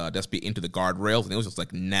kicked Despy into the guardrails, and it was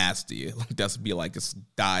just nasty. Despy just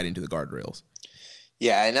died into the guardrails.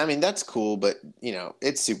 Yeah, and I mean that's cool, but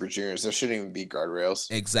it's Super Juniors. There shouldn't even be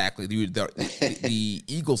guardrails. Exactly. The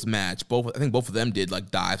Eagles match, I think both of them did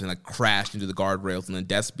dives and crashed into the guardrails, and then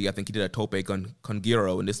Despy, I think he did a tope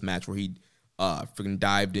Kongiro in this match where he freaking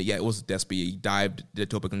dived. Yeah, it was Despy. He dived, did a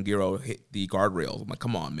tope Kongiro, hit the guardrails. I'm like,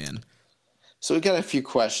 come on, man. So we got a few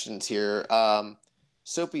questions here.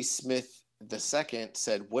 Soapy Smith II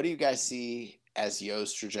said, what do you guys see as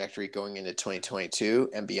Yo's trajectory going into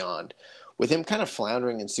 2022 and beyond? With him kind of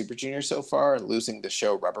floundering in Super Junior so far and losing the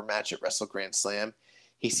show rubber match at Wrestle Grand Slam,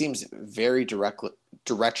 he seems very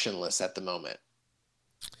directionless at the moment.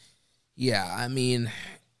 Yeah, I mean,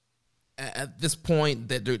 at this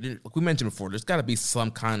point, like we mentioned before, there's got to be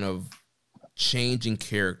some kind of change in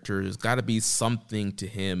character. There's got to be something to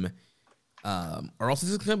him. Or else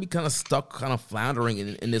he's going to be kind of stuck, kind of floundering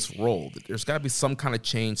in this role. There's got to be some kind of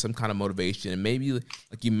change, some kind of motivation. And maybe,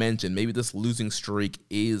 like you mentioned, maybe this losing streak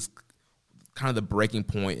is kind of the breaking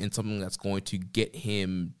point and something that's going to get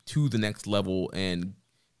him to the next level and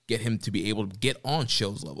get him to be able to get on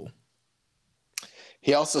Show's level.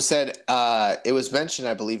 He also said it was mentioned,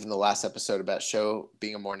 I believe, in the last episode about Sho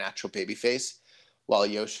being a more natural babyface, while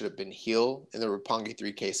Yo should have been heel in the Roppongi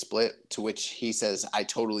 3K split, to which he says, I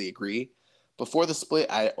totally agree. Before the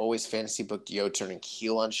split, I always fantasy booked Yo turning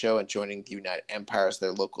heel on Sho and joining the United Empire as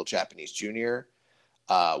their local Japanese junior,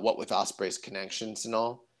 what with Ospreay's connections and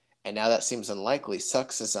all. And now that seems unlikely.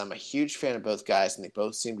 Sucks, as I'm a huge fan of both guys, and they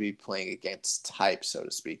both seem to be playing against type, so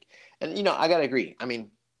to speak. And, I got to agree. I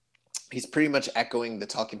mean, he's pretty much echoing the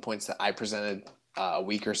talking points that I presented a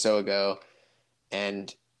week or so ago.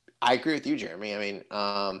 And I agree with you, Jeremy. I mean,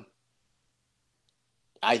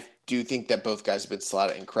 I do think that both guys have been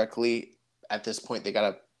slotted incorrectly. At this point, they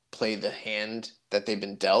got to play the hand that they've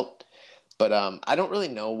been dealt. But I don't really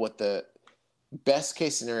know what the best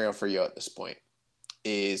case scenario for Yo at this point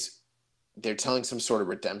is. They're telling some sort of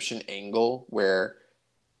redemption angle where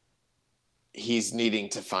he's needing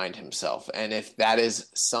to find himself. And if that is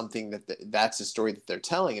something that's a story that they're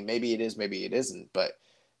telling, and maybe it is, maybe it isn't, but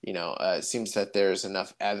it seems that there's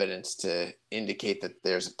enough evidence to indicate that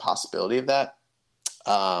there's a possibility of that.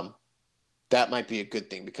 That might be a good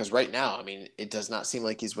thing, because right now, I mean, it does not seem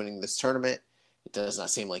like he's winning this tournament. It does not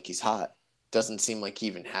seem like he's hot. It doesn't seem like he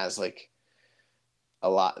even has like a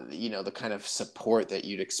lot, the kind of support that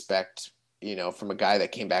you'd expect, from a guy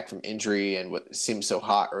that came back from injury and what seemed so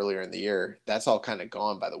hot earlier in the year. That's all kind of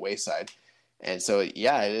gone by the wayside. And so,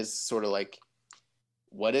 yeah, it is sort of like,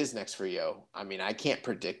 what is next for Yo? I mean, I can't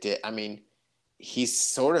predict it. I mean, he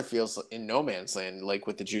sort of feels in no man's land, like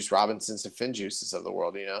with the Juice Robinsons and Finn Juices of the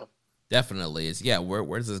world, Definitely. It's,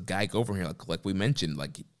 where does this guy go from here? Like we mentioned,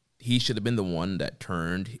 like he should have been the one that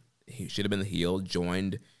turned. He should have been the heel,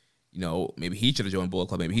 joined, maybe he should have joined Bullet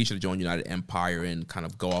Club. Maybe he should have joined United Empire and kind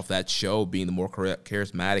of go off that show, being the more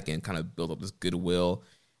charismatic and kind of build up this goodwill.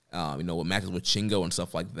 With matches with Shingo and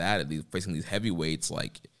stuff like that, facing these heavyweights,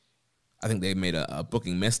 like I think they made a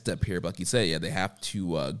booking misstep here. But like you said, they have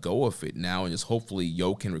to go with it now, and just hopefully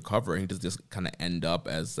Yo can recover and he doesn't just kind of end up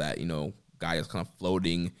as that, guy is kind of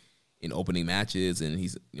floating in opening matches and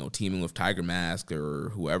he's, teaming with Tiger Mask or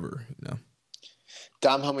whoever,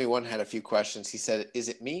 Dom Homie One had a few questions. He said, is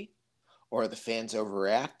it me? Or are the fans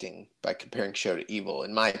overreacting by comparing Sho to Evil?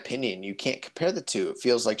 In my opinion, you can't compare the two. It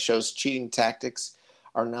feels like Sho's cheating tactics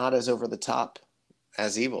are not as over the top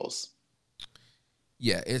as Evil's.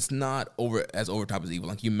 Yeah, it's not as over top as Evil.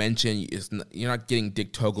 Like you mentioned, you're not getting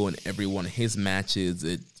Dick Togo in every one of his matches.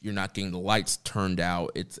 You're not getting the lights turned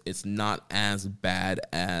out. It's not as bad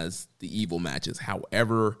as the Evil matches.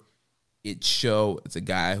 However, it's a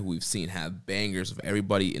guy who we've seen have bangers with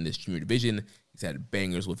everybody in this junior division. He's had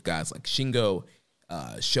bangers with guys like Shingo.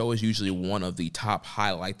 Sho is usually one of the top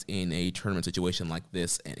highlights in a tournament situation like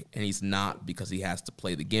this, and he's not, because he has to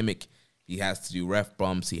play the gimmick. He has to do ref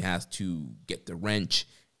bumps. He has to get the wrench,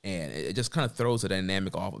 and it just kind of throws the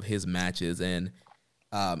dynamic off of his matches. And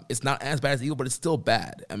it's not as bad as Evil, but it's still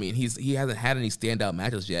bad. I mean, he hasn't had any standout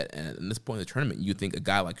matches yet, and at this point in the tournament, you think a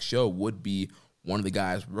guy like Sho would be one of the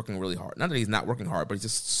guys working really hard. Not that he's not working hard, but he's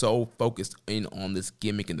just so focused in on this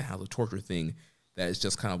gimmick and the House of Torture thing that it's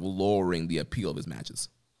just kind of lowering the appeal of his matches.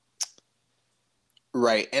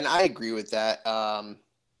 Right, and I agree with that.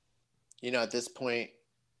 At this point,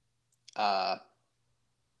 I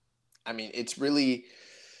mean, it's really...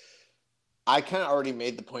 I kind of already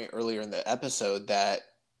made the point earlier in the episode that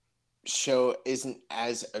Sho isn't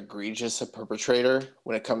as egregious a perpetrator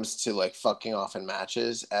when it comes to like fucking off in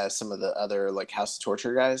matches as some of the other like House of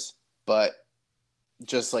Torture guys, but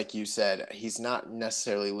just like you said, he's not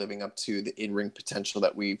necessarily living up to the in-ring potential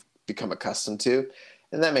that we've become accustomed to,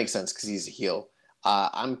 and that makes sense because he's a heel.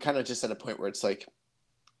 I'm kind of just at a point where it's like,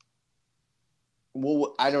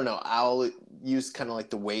 well, I don't know, I'll use kind of like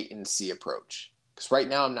the wait and see approach, because right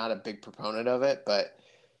now I'm not a big proponent of it, but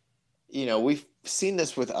we've seen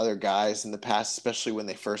this with other guys in the past, especially when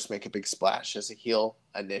they first make a big splash as a heel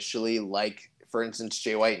initially, like, for instance,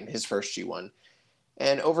 Jay White in his first G1.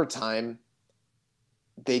 And over time,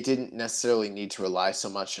 they didn't necessarily need to rely so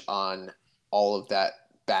much on all of that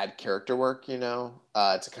bad character work, to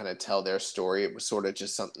kind of tell their story. It was sort of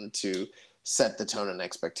just something to set the tone and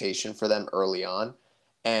expectation for them early on.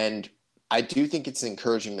 And I do think it's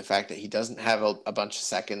encouraging, the fact that he doesn't have a bunch of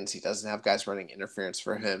seconds. He doesn't have guys running interference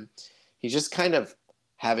for him. He's just kind of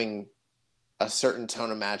having a certain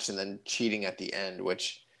tone of match and then cheating at the end,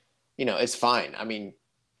 which, is fine. I mean,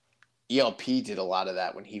 ELP did a lot of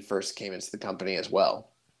that when he first came into the company as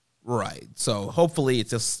well. Right. So hopefully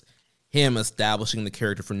it's just him establishing the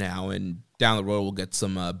character for now, and down the road we'll get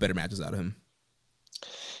some better matches out of him.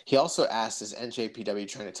 He also asked, is NJPW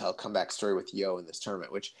trying to tell a comeback story with Yo in this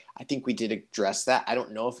tournament, which I think we did address that.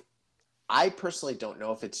 I personally don't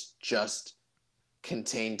know if it's just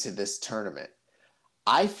contained to this tournament.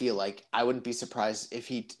 I feel like I wouldn't be surprised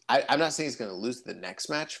if I'm not saying he's going to lose the next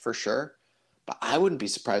match for sure, but I wouldn't be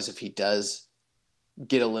surprised if he does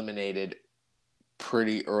get eliminated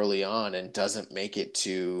pretty early on and doesn't make it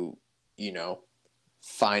to,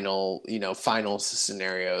 final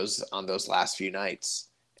scenarios on those last few nights.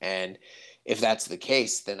 And if that's the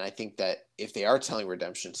case, then I think that if they are telling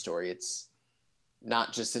redemption story, it's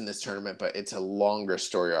not just in this tournament, but it's a longer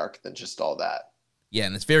story arc than just all that. Yeah,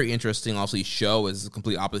 and it's very interesting. Also, Sho is the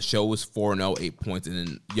complete opposite. Sho is 4-0, 8 points, and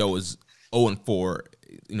then Yo is 0-4,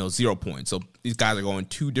 0 points. So these guys are going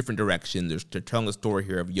two different directions. They're telling a story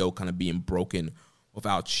here of Yo kind of being broken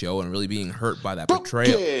without Sho and really being hurt by that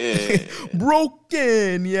betrayal.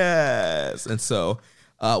 Broken, yes. And so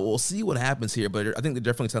we'll see what happens here, but I think they're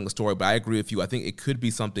definitely telling a story. But I agree with you. I think it could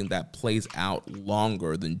be something that plays out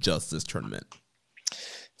longer than just this tournament.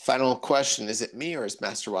 Final question. Is it me or is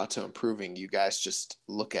Master Wato improving? You guys just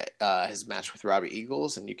look at his match with Robbie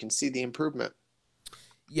Eagles and you can see the improvement.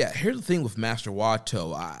 Yeah, here's the thing with Master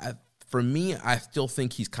Wato. For me, I still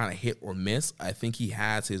think he's kind of hit or miss. I think he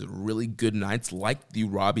has his really good nights, like the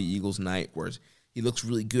Robbie Eagles night, where he looks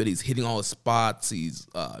really good. He's hitting all his spots. He's,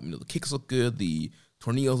 the kicks look good. The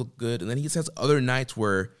tornillos look good. And then he just has other nights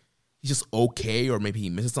where he's just okay, or maybe he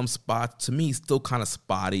misses some spots. To me, he's still kind of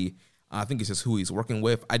spotty. I think it's just who he's working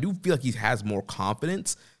with. I do feel like he has more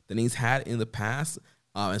confidence than he's had in the past.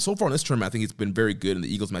 And so far in this tournament, I think he's been very good. And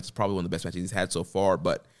the Eagles match is probably one of the best matches he's had so far.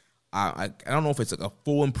 But I don't know if it's like a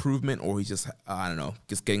full improvement or he's just,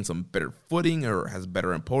 just getting some better footing or has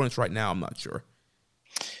better opponents right now. I'm not sure.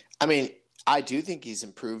 I mean, I do think he's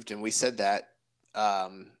improved. And we said that, at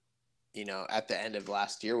the end of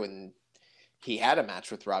last year when he had a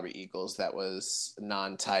match with Robbie Eagles that was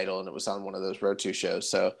non-title and it was on one of those Road 2 shows.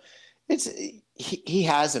 So he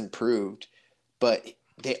has improved, but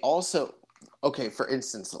they also, for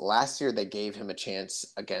instance, last year they gave him a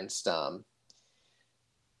chance against,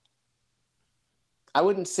 I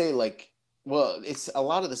wouldn't say it's a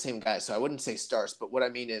lot of the same guys, so I wouldn't say stars, but what I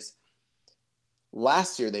mean is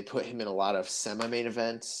last year they put him in a lot of semi-main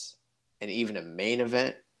events and even a main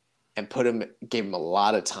event and gave him a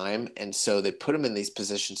lot of time. And so they put him in these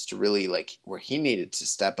positions to really where he needed to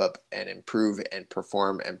step up and improve and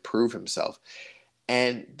perform and prove himself.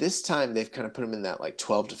 And this time they've kind of put him in that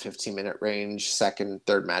 12 to 15 minute range, second,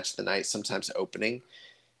 third match of the night, sometimes opening.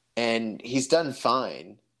 And he's done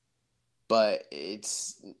fine, but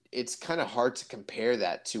it's kind of hard to compare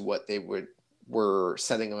that to what they were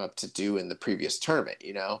setting him up to do in the previous tournament,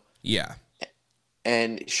 Yeah.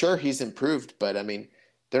 And sure, he's improved, but I mean,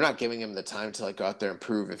 they're not giving him the time to go out there and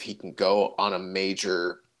prove if he can go on a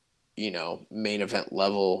major, main event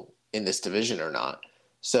level in this division or not.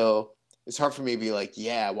 So it's hard for me to be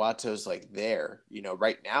Wato's there.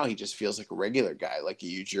 Right now he just feels like a regular guy, like a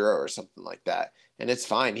Yujiro or something like that. And it's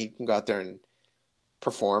fine. He can go out there and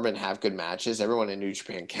perform and have good matches. Everyone in New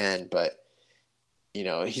Japan can, but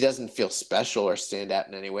he doesn't feel special or stand out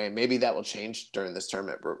in any way. Maybe that will change during this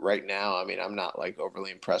tournament. But right now, I mean, I'm not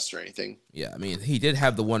overly impressed or anything. Yeah, I mean, he did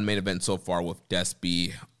have the one main event so far with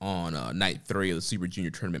Despy on night 3 of the Super Junior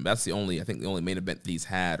tournament. That's the only main event that he's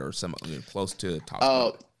had or something close to the top.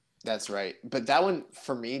 Oh, that's right. But that one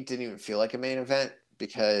for me didn't even feel like a main event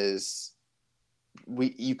because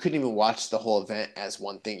you couldn't even watch the whole event as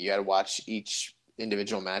one thing. You had to watch each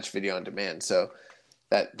individual match video on demand. So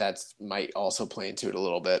that's might also play into it a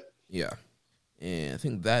little bit. Yeah. And I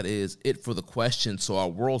think that is it for the question. So our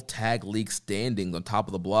World Tag League standings on top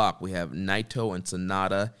of the block, we have Naito and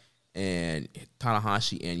Sonata and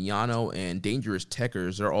Tanahashi and Yano and Dangerous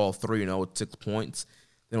Tekkers. They're all 3-0 with 6 points.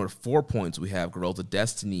 Then with 4 points, we have Girls of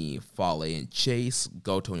Destiny, Fale and Chase,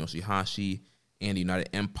 Goto and Yoshihashi, and the United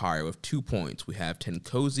Empire with 2 points. We have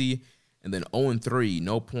Tenkozy. And then 0-3,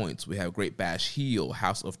 no points. We have Great Bash Heel,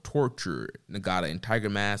 House of Torture, Nagata and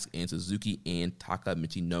Tiger Mask, and Suzuki and Taka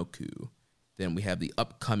Michinoku. Then we have the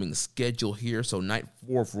upcoming schedule here. So night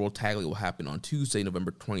 4 of World Tag League will happen on Tuesday,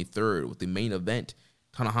 November 23rd, with the main event,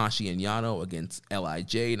 Tanahashi and Yano against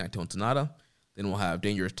LIJ, Naito and Sonata. Then we'll have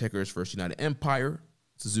Dangerous Tekkers versus United Empire,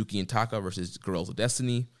 Suzuki and Taka versus Girls of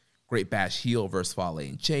Destiny, Great Bash Heel versus Fale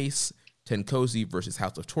and Chase, Tenkozy versus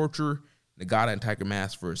House of Torture, Nagata and Tiger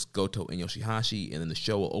Mask versus Goto and Yoshihashi, and then the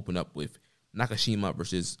show will open up with Nakashima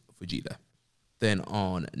versus Fujita. Then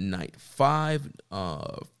on night 5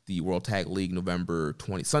 of the World Tag League,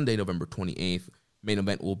 Sunday, November 28th, main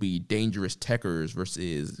event will be Dangerous Tekkers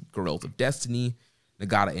versus Girls of Destiny,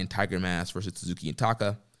 Nagata and Tiger Mask versus Suzuki and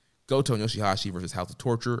Taka, Goto and Yoshihashi versus House of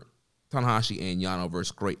Torture, Tanahashi and Yano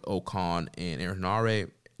versus Great Okan and Aaron Henare,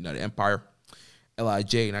 United Empire,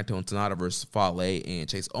 LIJ, Naito and Sonata versus Fale and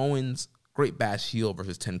Chase Owens, Great Bash Heel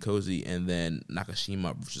versus Tenkozy, and then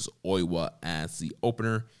Nakashima versus Oiwa as the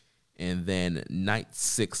opener. And then night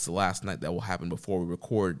 6, the last night that will happen before we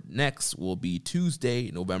record next, will be Tuesday,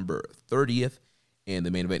 November 30th. And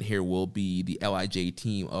the main event here will be the LIJ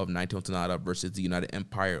team of Naito Tanada versus the United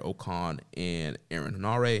Empire, Okan and Aaron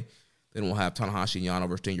Hanare. Then we'll have Tanahashi and Yano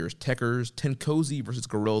versus Dangerous Tekkers, Tenkozy versus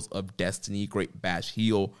Guerrillas of Destiny, Great Bash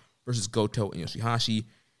Heel versus Goto and Yoshihashi,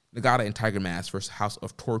 Nagata and Tiger Mask versus House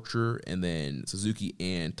of Torture, and then Suzuki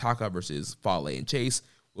and Taka versus Fale and Chase,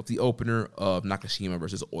 with the opener of Nakashima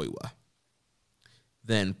versus Oiwa.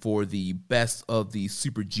 Then for the best of the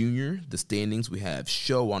Super Junior, the standings, we have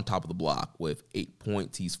Sho on top of the block with 8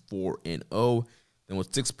 points. He's 4-0. Then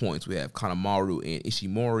with 6 points, we have Kanemaru and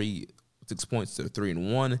Ishimori. With 6 points, they're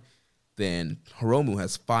 3-1. Then Hiromu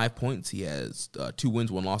has 5 points. He has 2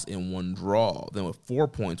 wins, 1 loss, and 1 draw. Then with 4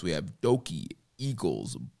 points, we have Doki,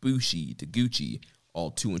 Eagles, Bushi, Taguchi,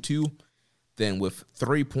 all 2-2. Then with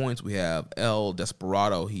 3 points, we have El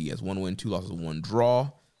Desperado. He has 1 win, 2 losses, 1 draw.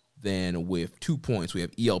 Then with 2 points, we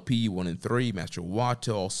have ELP, 1-3. Master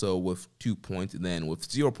Wato also with 2 points. And then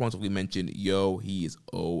with 0 points, we mentioned Yo, he is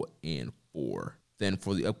 0-4. Then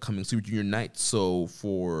for the upcoming Super Junior night, so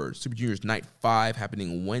for Super Juniors Night 5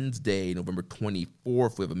 happening Wednesday, November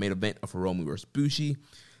 24th, we have a main event of Hiromu versus Bushi.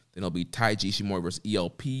 Then it'll be Taiji Ishimori versus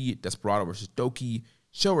ELP, Desperado versus Doki,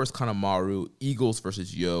 Sho versus Kanemaru, Eagles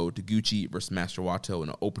versus Yo, Taguchi versus Master Wato,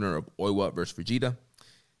 and an opener of Oiwa versus Vegeta.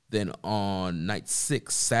 Then on night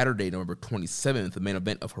 6, Saturday, November 27th, the main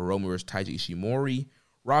event of Hiromu versus Taiji Ishimori,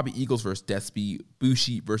 Robbie Eagles versus Despy,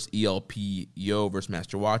 Bushi versus ELP, Yo versus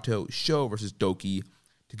Master Wato, Sho versus Doki,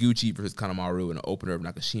 Taguchi versus Kanemaru, and an opener of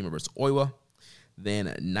Nakashima versus Oiwa.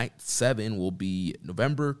 Then night 7 will be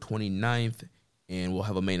November 29th, and we'll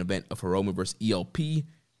have a main event of Hiromu versus ELP,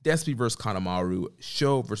 Despy versus Kanemaru,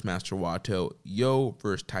 Sho versus Master Wato, Yo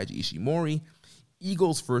versus Taiji Ishimori,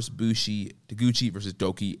 Eagles versus Bushi, Taguchi versus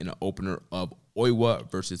Doki, and an opener of Oiwa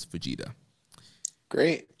versus Vegeta.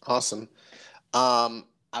 Great. Awesome.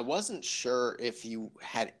 I wasn't sure if you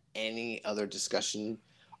had any other discussion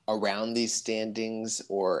around these standings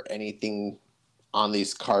or anything on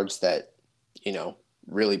these cards that,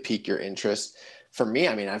 really pique your interest. For me,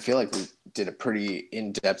 I feel like we did a pretty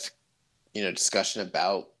in-depth, discussion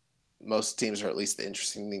about most teams, or at least the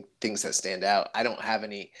interesting things that stand out. I don't have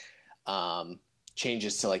any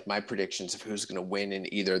changes to like my predictions of who's going to win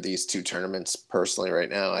in either of these two tournaments personally right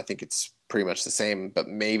now. I think it's pretty much the same, but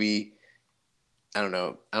maybe I don't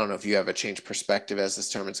know if you have a change perspective as this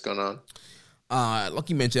tournament's going on. Like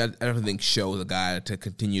you mentioned, I don't think Sho is a guy to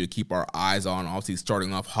continue to keep our eyes on. Obviously,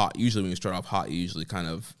 starting off hot. Usually, when you start off hot, you usually kind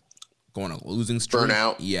of go on a losing streak.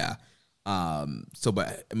 Burnout. Yeah.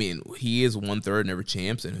 But he is 1/3 never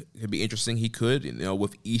champs, and it'd be interesting. He could,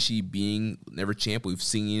 with Ishii being never champ, we've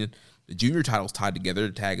seen the junior titles tied together,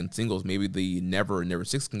 the tag and singles. Maybe the never and never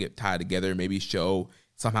six can get tied together. Maybe Sho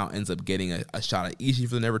somehow ends up getting a shot at Ishii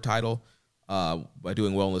for the never title by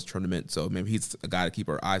doing well in this tournament. So maybe he's a guy to keep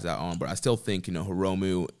our eyes out on. But I still think,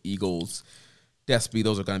 Hiromu, Eagles, Despy,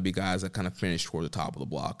 those are going to be guys that kind of finish toward the top of the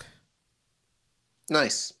block.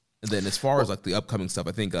 Nice. And then as far as like the upcoming stuff,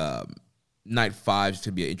 I think night 5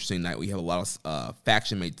 should be an interesting night. We have a lot of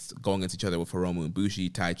faction mates going against each other with Hiromu and Bushi,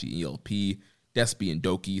 Taichi, ELP, Despy, and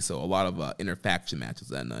Doki. So a lot of inter-faction matches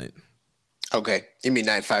that night. Okay. You mean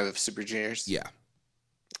night 5 of Super Juniors? Yeah.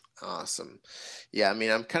 Awesome. Yeah,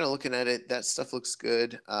 I'm kind of looking at it. That stuff looks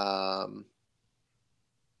good. Hiromu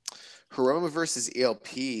versus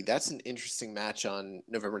ELP, that's an interesting match on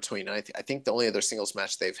November 29th. I think the only other singles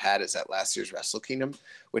match they've had is at last year's Wrestle Kingdom,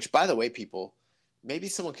 which, by the way, people, maybe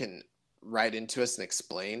someone can write into us and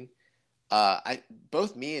explain.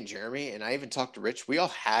 Both me and Jeremy, and I even talked to Rich, we all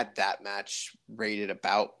had that match rated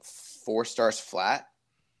about 4 stars flat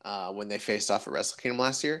when they faced off at Wrestle Kingdom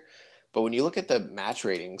last year. But when you look at the match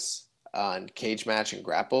ratings on Cage Match and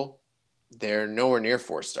Grapple, they're nowhere near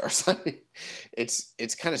 4 stars.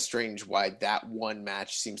 It's kind of strange why that one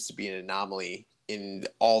match seems to be an anomaly in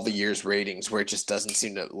all the year's ratings, where it just doesn't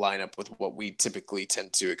seem to line up with what we typically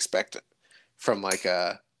tend to expect from like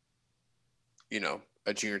a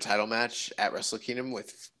junior title match at Wrestle Kingdom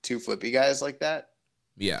with 2 flippy guys like that.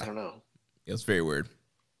 Yeah. I don't know. It was very weird.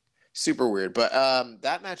 Super weird. But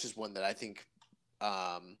that match is one that I think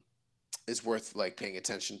is worth like paying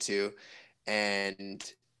attention to. And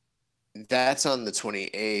that's on the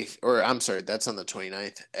 28th, or I'm sorry, that's on the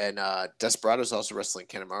 29th. And Desperado's also wrestling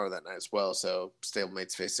Kanemaru that night as well. So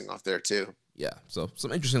stablemates facing off there too. Yeah. So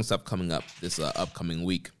some interesting stuff coming up this upcoming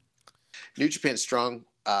week. New Japan Strong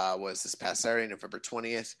was this past Saturday, November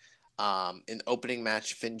 20th. In the opening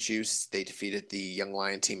match, Finn Juice, they defeated the Young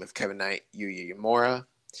Lion team of Kevin Knight, Yuya Uemura.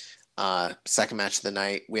 Second match of the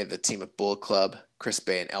night, we had the team of Bullet Club, Chris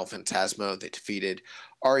Bay and El Fantasmo. They defeated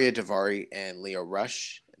Arya Davari and Leo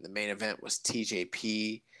Rush. And the main event was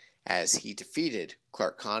TJP as he defeated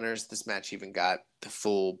Clark Connors. This match even got the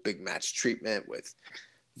full big match treatment with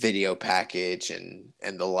video package and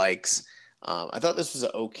the likes. I thought this was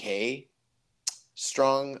okay.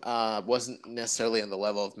 Strong wasn't necessarily on the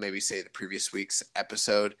level of maybe, say, the previous week's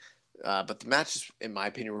episode. But the matches, in my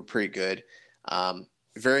opinion, were pretty good.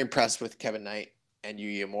 Very impressed with Kevin Knight and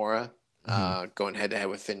Yuya Uemura going head-to-head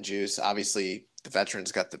with Finn Juice. Obviously, the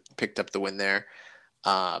veterans picked up the win there.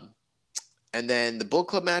 And then the Bullet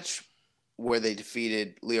Club match where they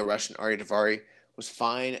defeated Leo Rush and Arya Davari was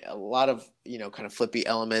fine. A lot of, kind of flippy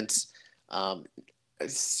elements.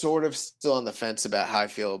 Sort of still on the fence about how I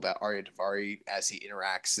feel about Arya Davari as he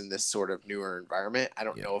interacts in this sort of newer environment. I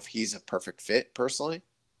don't know if he's a perfect fit, personally.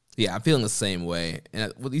 Yeah, I'm feeling the same way.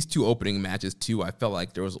 And with these two opening matches, too, I felt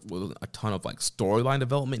like there was a ton of storyline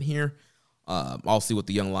development here. Obviously, with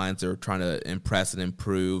the Young Lions, they're trying to impress and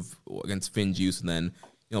improve against Finn Juice. And then,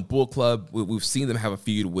 Bullet Club, we've seen them have a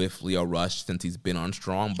feud with Leo Rush since he's been on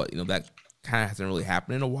Strong, but, that kind of hasn't really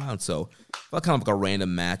happened in a while. And so, felt kind of like a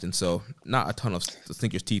random match. And so, not a ton of to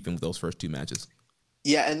sink your teeth in with those first two matches.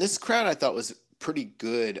 Yeah, and this crowd I thought was pretty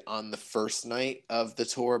good on the first night of the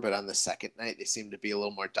tour, but on the second night they seemed to be a little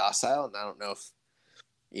more docile, and I don't know if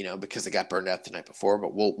because they got burned out the night before,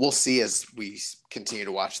 but we'll see as we continue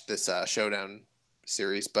to watch this Showdown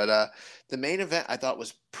series. But the main event I thought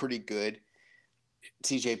was pretty good.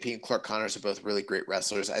 TJP and Clark Connors are both really great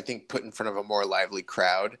wrestlers. I think put in front of a more lively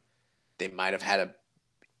crowd, they might have had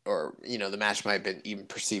the match might have been even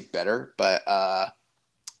perceived better, but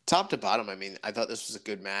top to bottom, I mean, I thought this was a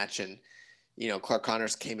good match. And Clark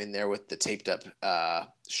Connors came in there with the taped up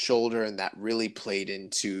shoulder, and that really played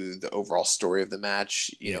into the overall story of the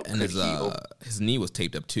match. And his knee was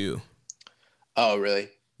taped up too. Oh, really?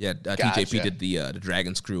 Yeah, Gotcha. TJP did the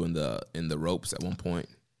dragon screw in the ropes at one point.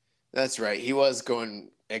 That's right. He was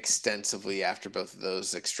going extensively after both of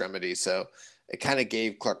those extremities, so it kind of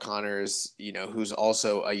gave Clark Connors, who's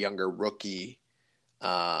also a younger rookie,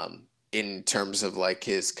 in terms of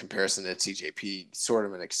his comparison to TJP, sort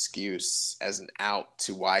of an excuse as an out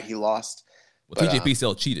to why he lost. Well, TJP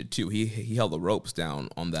still cheated too. He held the ropes down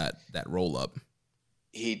on that roll up.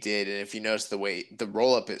 He did, and if you notice the way the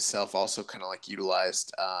roll up itself also kind of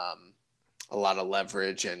utilized a lot of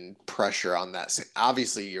leverage and pressure on that.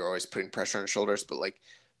 Obviously, you're always putting pressure on shoulders, but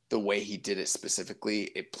the way he did it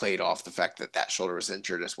specifically, it played off the fact that shoulder was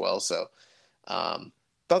injured as well. So,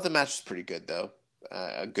 thought the match was pretty good though.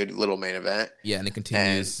 A good little main event. Yeah, and it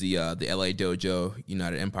continues the LA Dojo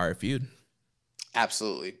United Empire feud.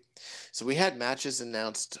 Absolutely. So we had matches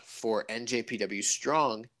announced for NJPW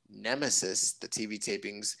Strong Nemesis, the TV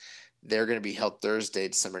tapings. They're going to be held Thursday,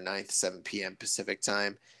 December 9th, 7 p.m. Pacific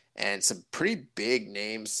time. And some pretty big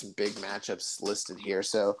names, some big matchups listed here.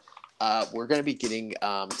 So we're going to be getting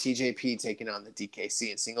TJP taking on the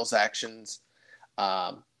DKC in singles action.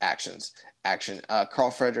 Carl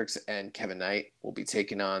Fredericks and Kevin Knight will be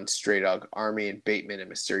taking on Stray Dog Army and Bateman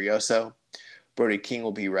and Mysterioso. Brody King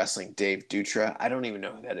will be wrestling Dave Dutra. I don't even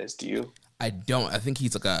know who that is. Do you? I don't. I think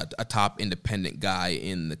he's a top independent guy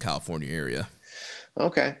in the California area.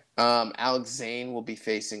 Okay. Alex Zane will be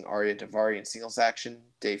facing Arya Davari in singles action.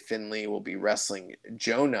 Dave Finley will be wrestling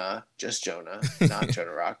Jonah, just Jonah, not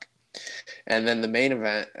Jonah Rock. And then the main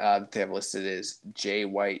event that they have listed is Jay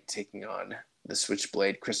White taking on the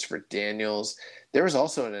Switchblade Christopher Daniels. There was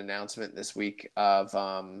also an announcement this week of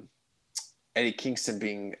Eddie Kingston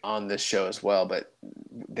being on this show as well, but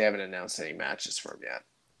they haven't announced any matches for him yet.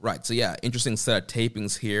 Right. So yeah, interesting set of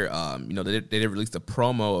tapings here. They did release a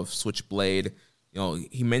promo of Switchblade.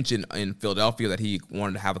 He mentioned in Philadelphia that he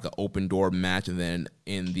wanted to have an open door match, and then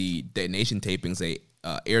in the Nation tapings, they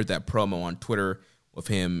aired that promo on Twitter with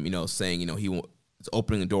him, saying, he's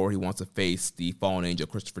opening the door. He wants to face the Fallen Angel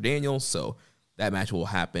Christopher Daniels. So that match will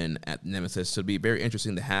happen at Nemesis. So it'll be very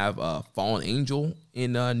interesting to have Fallen Angel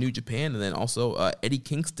in New Japan, and then also Eddie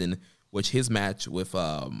Kingston, which his match with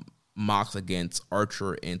Mox against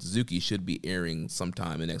Archer and Suzuki should be airing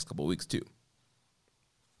sometime in the next couple of weeks too.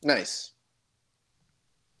 Nice.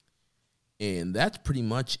 And that's pretty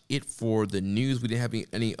much it for the news. We didn't have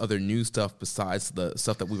any other news stuff besides the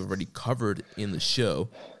stuff that we've already covered in the show.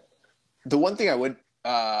 The one thing I would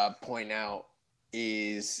point out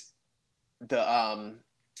is the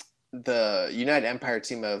United Empire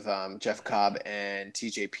team of Jeff Cobb and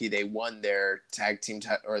TJP. They won their tag team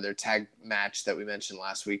or their tag match that we mentioned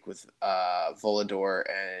last week with Volador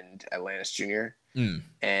and Atlantis Jr.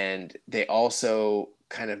 And they also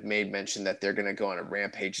kind of made mention that they're going to go on a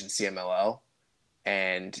rampage in CMLL.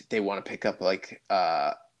 and they want to pick up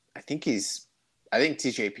I think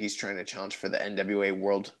TJP's trying to challenge for the NWA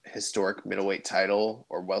World Historic Middleweight title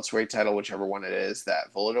or welterweight title, whichever one it is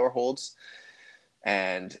that Volador holds.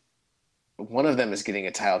 And one of them is getting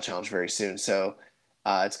a title challenge very soon. So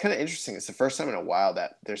it's kind of interesting. It's the first time in a while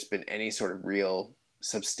that there's been any sort of real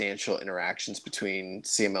substantial interactions between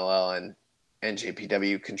CMLL and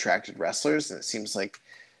NJPW contracted wrestlers. And it seems like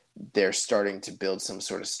they're starting to build some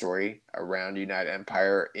sort of story around United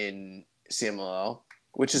Empire in CMLL,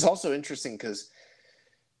 which is also interesting because,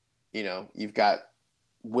 you've got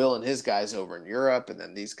Will and his guys over in Europe, and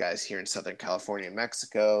then these guys here in Southern California and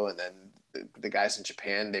Mexico, and then the guys in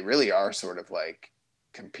Japan. They really are sort of like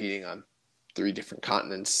competing on 3 different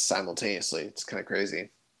continents simultaneously. It's kind of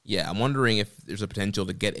crazy. Yeah, I'm wondering if there's a potential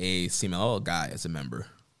to get a CMLL guy as a member.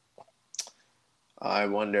 I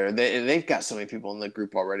wonder. They've got so many people in the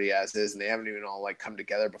group already as is, and they haven't even all come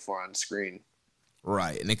together before on screen.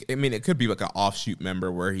 Right, and it could be like an offshoot member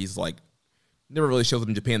where he's never really shows up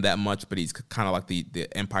in Japan that much, but he's kind of like the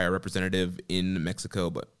Empire representative in Mexico,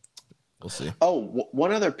 but we'll see. Oh,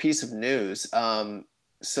 one other piece of news.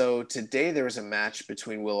 So today there was a match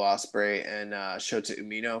between Will Ospreay and Shota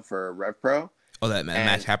Umino for Rev Pro. Oh, that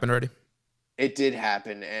match happened already? It did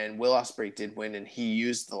happen, and Will Ospreay did win, and he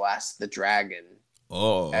used the Dragon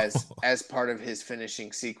as part of his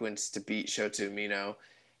finishing sequence to beat Shota Umino.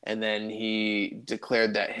 And then he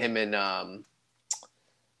declared that him and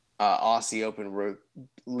Aussie Open were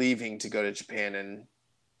leaving to go to Japan, and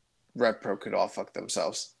Rev Pro could all fuck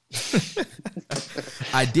themselves.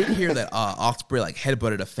 I did hear that Ospreay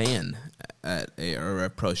headbutted a fan at a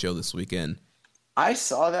Rev Pro show this weekend. I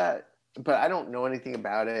saw that, but I don't know anything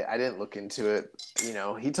about it. I didn't look into it.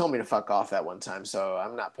 He told me to fuck off that one time, so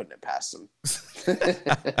I'm not putting it past him.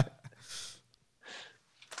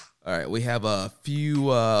 All right, we have a few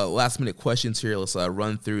last-minute questions here. Let's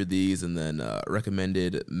run through these and then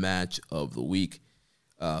recommended match of the week.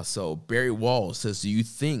 So Barry Wall says, do you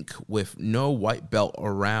think with no white belt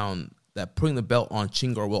around that putting the belt on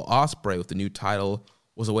Shingo or Will Ospreay with the new title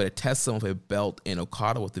was a way to test them with a belt, and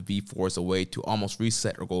Okada with the V4 is a way to almost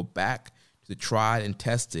reset or go back to the tried and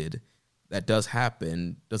tested? That does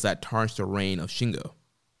happen. Does that tarnish the reign of Shingo?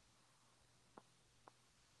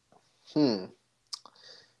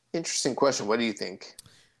 Interesting question. What do you think?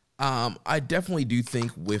 I definitely do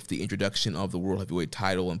think with the introduction of the World Heavyweight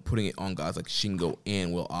title and putting it on guys like Shingo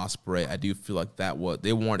and Will Ospreay, I do feel like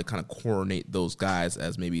they wanted to kind of coordinate those guys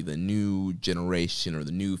as maybe the new generation or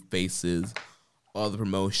the new faces of the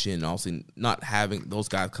promotion. Also, not having those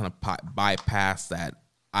guys kind of bypass that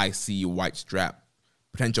IC white strap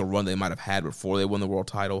potential run they might have had before they won the world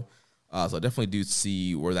title. So I definitely do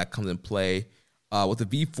see where that comes in play. With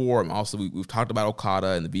the V4, we've talked about Okada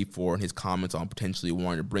and the V4 and his comments on potentially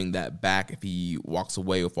wanting to bring that back if he walks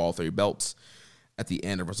away with all 3 belts at the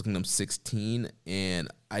end of Wrestle Kingdom 16. And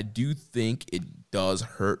I do think it does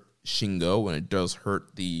hurt Shingo, and it does hurt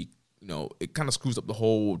it kind of screws up the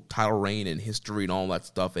whole title reign and history and all that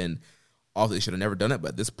stuff. And also, they should have never done it. But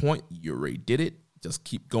at this point, you already did it. Just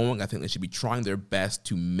keep going. I think they should be trying their best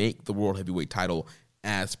to make the World Heavyweight title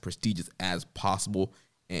as prestigious as possible.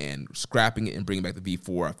 And scrapping it and bringing back the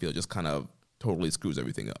V4, I feel just kind of totally screws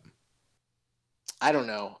everything up. I don't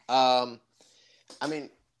know. I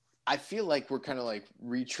feel like we're kind of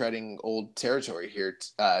retreading old territory here,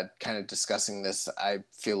 kind of discussing this. I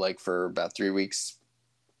feel like for about 3 weeks,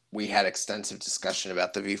 we had extensive discussion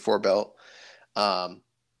about the V4 belt. I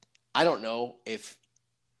don't know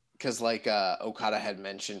because Okada had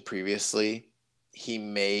mentioned previously, he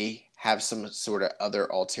may have some sort of other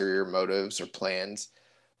ulterior motives or plans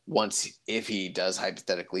if he does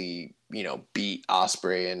hypothetically, beat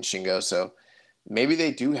Ospreay and Shingo. So maybe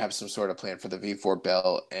they do have some sort of plan for the V4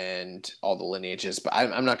 belt and all the lineages, but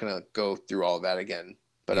I'm not going to go through all of that again.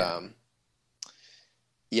 But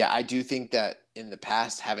I do think that in the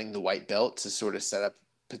past, having the white belt to sort of set up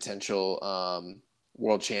potential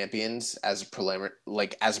world champions as a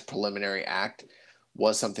preliminary act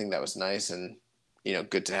was something that was nice and,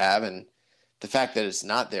 good to have. And the fact that it's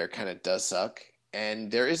not there kind of does suck.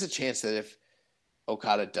 And there is a chance that if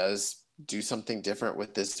Okada does do something different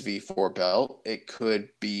with this V4 belt, it could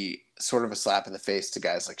be sort of a slap in the face to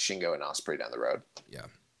guys like Shingo and Ospreay down the road. Yeah.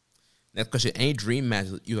 Next question. Any dream match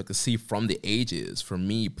that you like to see from the ages? For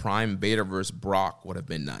me, Prime Vader versus Brock would have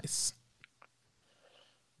been nice.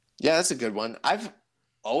 Yeah, that's a good one. I've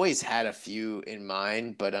always had a few in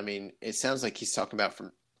mind, but it sounds like he's talking about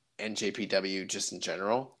from NJPW just in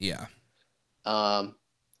general. Yeah.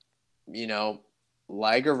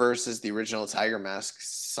 Liger versus the original Tiger Mask,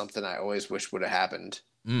 something I always wish would have happened.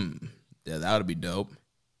 Yeah, that would be dope.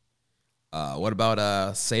 What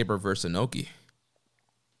about Sabre versus Inoki?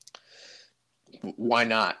 Why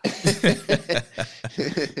not?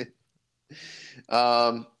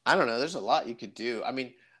 I don't know. There's a lot you could do. I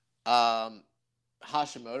mean,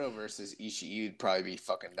 Hashimoto versus Ishii would probably be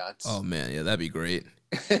fucking nuts. Oh man, yeah, that'd be great.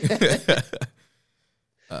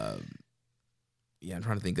 Yeah, I'm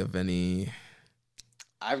trying to think of any.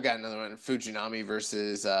 I've got another one: Fujinami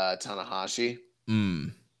versus Tanahashi.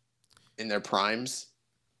 In their primes.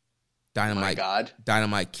 Dynamite. My God.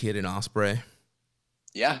 Dynamite Kid and Ospreay.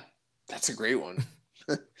 Yeah, that's a great one.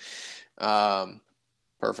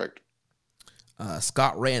 Perfect.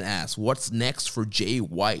 Scott Rand asks, what's next for Jay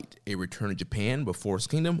White? A return to Japan before his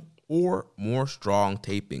Kingdom or more strong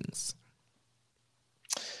tapings?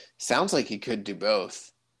 Sounds like he could do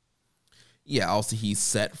both. Yeah, also he's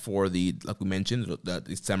set for the, like we mentioned, the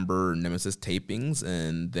December Nemesis tapings,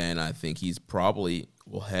 and then I think he's probably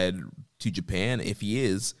will head to Japan. If he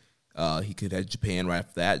is, he could head to Japan right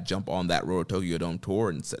after that, jump on that Road to Tokyo Dome tour,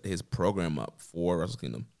 and set his program up for Wrestle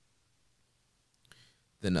Kingdom.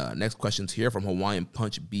 Then next question's here from Hawaiian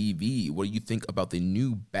Punch BV. What do you think about the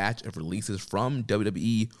new batch of releases from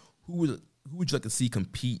WWE? Who would you like to see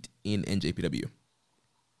compete in NJPW?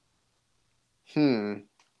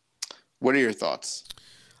 What are your thoughts?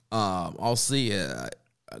 I'll see.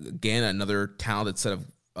 Again, another talented set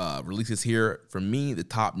of releases here. For me, the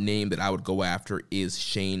top name that I would go after is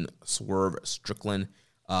Shane Swerve Strickland.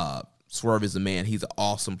 Swerve is the man. He's an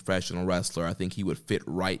awesome professional wrestler. I think he would fit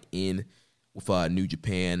right in with New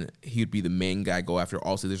Japan. He would be the main guy to go after.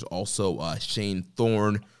 Also, there's also Shane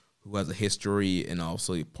Thorne, who has a history and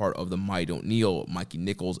also part of the Mighty Don't Kneel, Mikey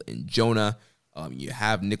Nichols and Jonah. You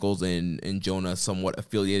have Nichols and Jonah somewhat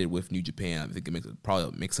affiliated with New Japan. I think it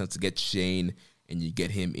probably makes sense to get Shane and you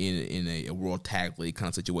get him in a World Tag League kind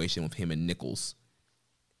of situation with him and Nichols.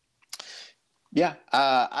 Yeah,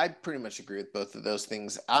 I pretty much agree with both of those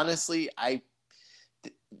things. Honestly,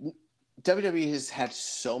 WWE has had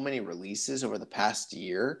so many releases over the past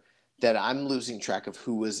year that I'm losing track of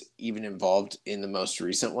who was even involved in the most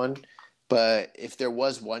recent one. But if there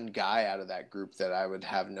was one guy out of that group that I would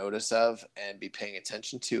have notice of and be paying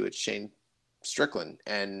attention to, it's Shane Strickland.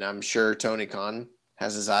 And I'm sure Tony Khan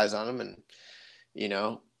has his eyes on him. And, you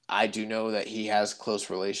know, I do know that he has close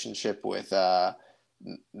relationship with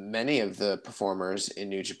many of the performers in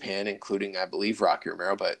New Japan, including, I believe, Rocky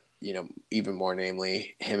Romero, but you know, even more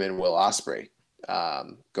namely him and Will Ospreay,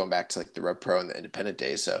 going back to like the Rev Pro and the Independent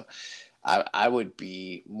days. So I would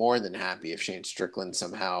be more than happy if Shane Strickland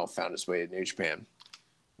somehow found his way to New Japan.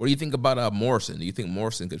 What do you think about Morrison? Do you think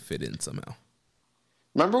Morrison could fit in somehow?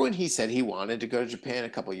 Remember when he said he wanted to go to Japan a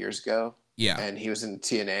couple years ago? Yeah. And he was in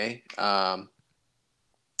TNA. I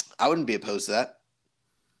wouldn't be opposed to that.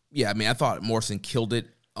 Yeah, I mean, I thought Morrison killed it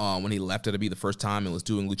when he left WWE the first time and was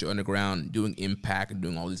doing Lucha Underground, doing Impact, and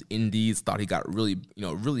doing all these indies. Thought he got really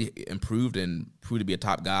improved and proved to be a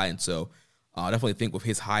top guy. And so I definitely think with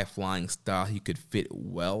his high-flying style, he could fit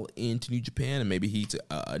well into New Japan, and maybe he's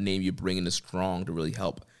a name you bring in as strong to really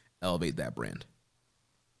help elevate that brand.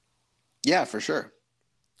 Yeah, for sure.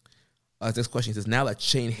 This question says, now that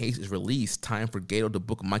Shane Haste is released, time for Gato to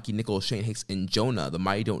book Mikey Nichols, Shane Haste, and Jonah, the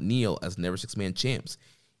Mighty Don't Kneel, as Never Six-Man champs.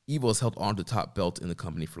 Evil has held on to the top belt in the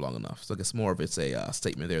company for long enough. So I guess more of it's a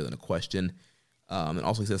statement there than a question. And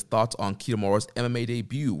also he says, thoughts on Kitamura's MMA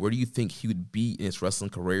debut. Where do you think he would be in his wrestling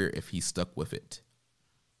career if he stuck with it?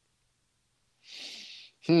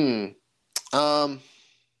 Man, I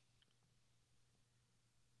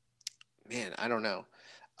don't know.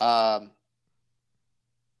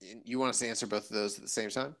 You want us to answer both of those at the same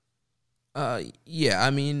time? Yeah, I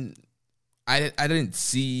mean, I didn't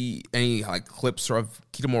see any like clips of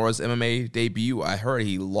Kitamura's MMA debut. I heard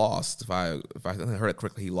he lost. If I heard it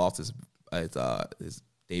correctly, he lost his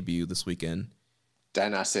debut this weekend. Did I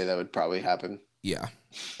not say that would probably happen? Yeah.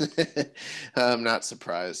 I'm not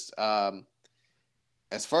surprised.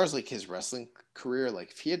 As far as like his wrestling career,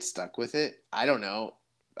 like if he had stuck with it, I don't know.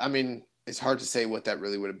 I mean, it's hard to say what that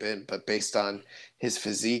really would have been, but based on his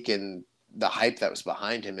physique and the hype that was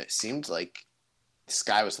behind him, it seemed like the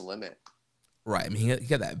sky was the limit. Right. I mean, he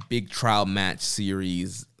had that big trial match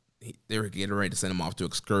series. They were getting ready to send him off to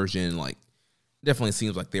Excursion. Like, definitely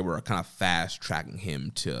seems like they were kind of fast tracking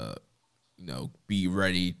him to, be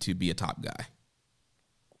ready to be a top guy.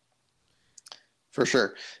 For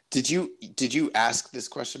sure. Did you ask this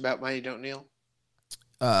question about Mighty Don't Kneel?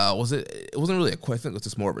 It wasn't really a question. It was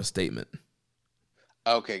just more of a statement.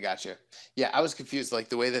 Okay, gotcha. Yeah, I was confused. Like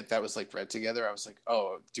the way that was like read together, I was like,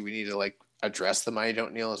 oh, do we need to like address the Mighty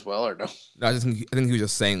Don't Kneel as well, or no? No, I think he was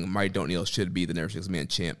just saying Mighty Don't Kneel should be the Never Six-Man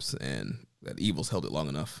champs, and that Evil's held it long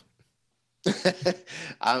enough.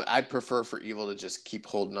 I'd prefer for Evil to just keep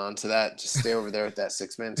holding on to that. Just stay over there with that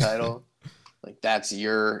 6-man title. Like, that's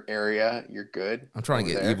your area. You're good. I'm trying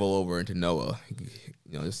to get there. Evil over into Noah.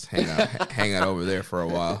 Just hang out over there for a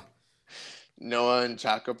while. Noah and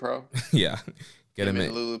Chaco Pro. Yeah, get him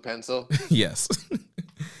in Lulu Pencil. Yes.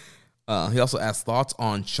 He also asked thoughts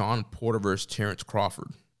on Sean Porter versus Terrence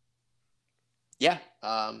Crawford. Yeah,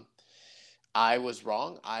 I was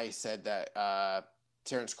wrong. I said that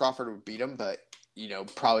Terrence Crawford would beat him, but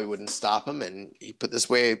probably wouldn't stop him. And he put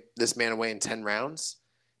this man away in 10 rounds,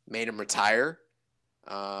 made him retire.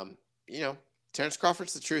 Terrence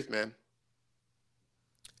Crawford's the truth, man.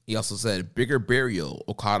 He also said bigger burial: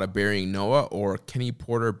 Okada burying Noah or Kenny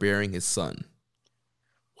Porter burying his son.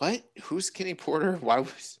 What? Who's Kenny Porter? What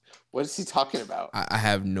is he talking about? I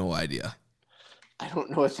have no idea. I don't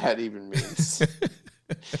know what that even means.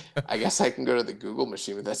 I guess I can go to the Google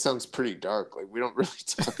machine, but that sounds pretty dark. Like, we don't really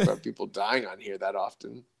talk about people dying on here that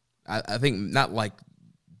often. I think not like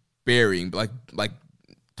burying, but like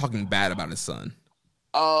talking bad about his son.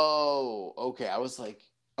 Oh, okay. I was like,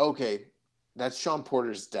 okay, that's Sean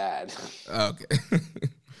Porter's dad. Okay.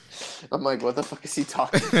 I'm like, what the fuck is he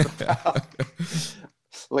talking about?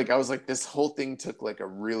 Like, I was like, this whole thing took like a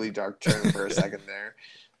really dark turn for a second there.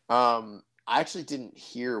 I actually didn't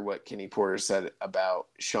hear what Kenny Porter said about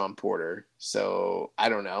Sean Porter, so I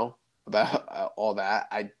don't know about all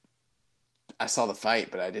that. I saw the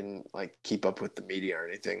fight, but I didn't like keep up with the media or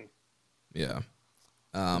anything. Yeah.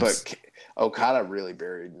 But Okada really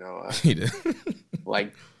buried Noah. He did.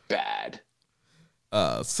 Like, bad.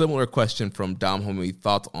 Similar question from Dom Homie.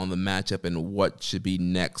 Thoughts on the matchup and what should be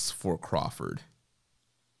next for Crawford?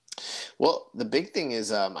 Well, the big thing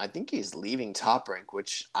is I think he's leaving Top Rank,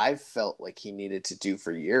 which I've felt like he needed to do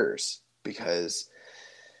for years, because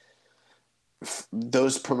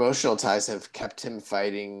those promotional ties have kept him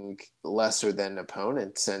fighting lesser than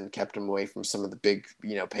opponents and kept him away from some of the big,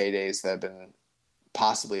 paydays that have been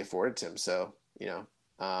possibly afforded to him. So,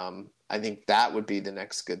 I think that would be the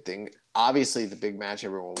next good thing. Obviously, the big match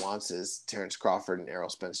everyone wants is Terrence Crawford and Errol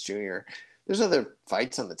Spence Jr. There's other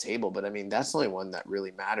fights on the table, but I mean, that's the only one that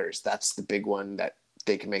really matters. That's the big one that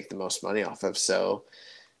they can make the most money off of. So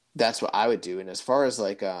that's what I would do. And as far as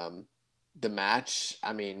like the match,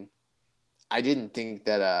 I mean, I didn't think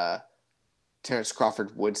that Terrence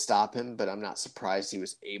Crawford would stop him, but I'm not surprised he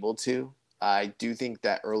was able to. I do think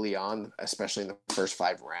that early on, especially in the first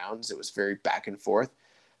 5 rounds, it was very back and forth.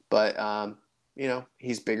 But,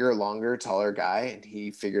 he's bigger, longer, taller guy, and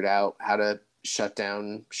he figured out how to shut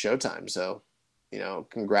down Showtime. So,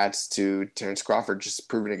 congrats to Terrence Crawford, just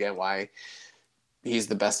proving again why he's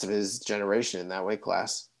the best of his generation in that weight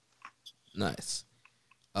class. Nice.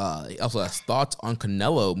 He also has thoughts on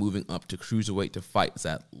Canelo moving up to cruiserweight to fight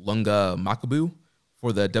at Lunga Makabu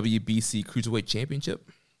for the WBC Cruiserweight Championship.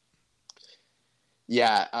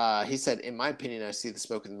 Yeah, he said, in my opinion, I see the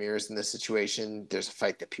smoke and mirrors in this situation. There's a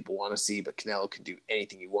fight that people want to see, but Canelo can do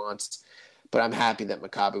anything he wants. But I'm happy that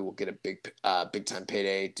Makabu will get a big time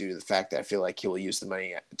payday due to the fact that I feel like he will use the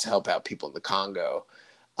money to help out people in the Congo.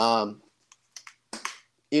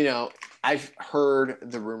 I've heard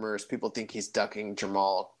the rumors. People think he's ducking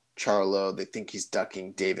Jamal Charlo. They think he's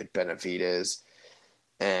ducking David Benavidez.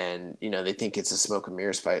 And, they think it's a smoke and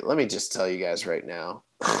mirrors fight. Let me just tell you guys right now.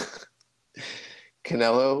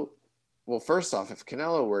 Canelo, well, first off, if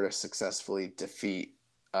Canelo were to successfully defeat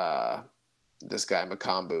this guy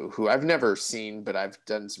Makambu, who I've never seen, but I've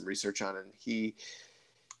done some research on, and he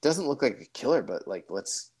doesn't look like a killer, but like,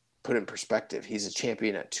 let's put in perspective. He's a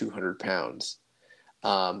champion at 200 pounds.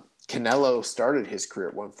 Canelo started his career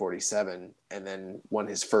at 147 and then won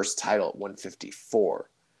his first title at 154.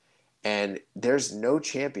 And there's no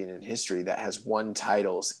champion in history that has won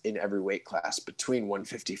titles in every weight class between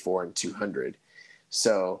 154 and 200.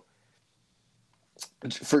 So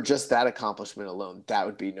for just that accomplishment alone, that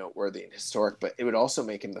would be noteworthy and historic, but it would also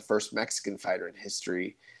make him the first Mexican fighter in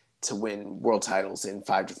history to win world titles in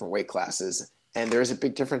 5 different weight classes. And there's a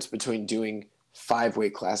big difference between doing 5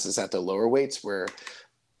 weight classes at the lower weights where,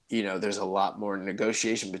 there's a lot more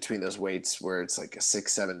negotiation between those weights where it's like a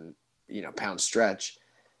 6-7, pound stretch.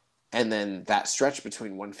 And then that stretch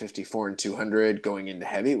between 154 and 200 going into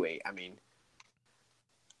heavyweight. I mean,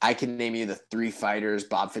 I can name you the 3 fighters,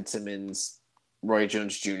 Bob Fitzsimmons, Roy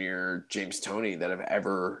Jones Jr., James Toney, that have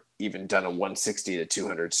ever even done a 160 to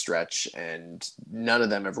 200 stretch, and none of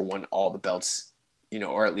them ever won all the belts,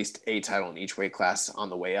 or at least a title in each weight class on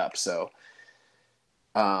the way up. So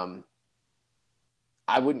I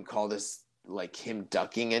wouldn't call this like him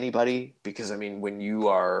ducking anybody, because, I mean, when you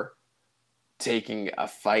are taking a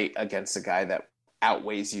fight against a guy that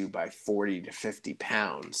outweighs you by 40 to 50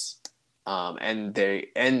 pounds,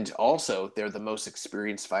 And also they're the most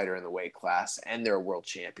experienced fighter in the weight class, and they're a world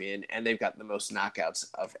champion, and they've got the most knockouts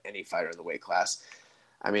of any fighter in the weight class.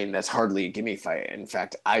 I mean, that's hardly a gimme fight. In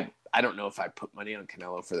fact, I don't know if I put money on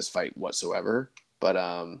Canelo for this fight whatsoever. But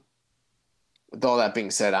with all that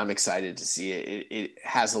being said, I'm excited to see it. It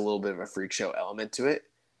has a little bit of a freak show element to it.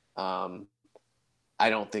 I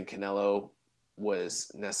don't think Canelo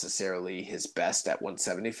was necessarily his best at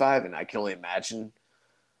 175, and I can only imagine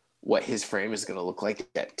what his frame is going to look like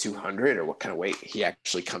at 200 or what kind of weight he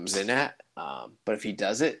actually comes in at. But if he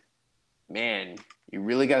does it, man, you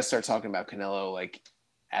really got to start talking about Canelo like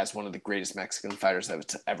as one of the greatest Mexican fighters that have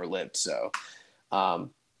ever lived. So I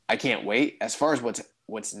can't wait. As far as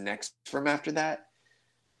what's next for him after that,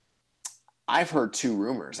 I've heard two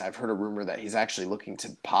rumors. I've heard a rumor that he's actually looking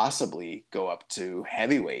to possibly go up to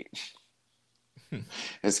heavyweight.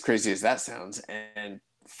 As crazy as that sounds, and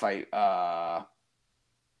fight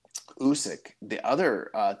Usyk. The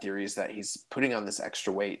other theory is that he's putting on this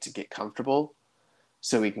extra weight to get comfortable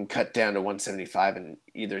so he can cut down to 175 and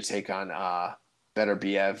either take on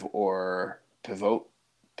Beterbiev or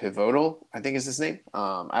Pivotal, I think is his name.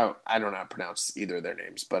 I don't know how to pronounce either of their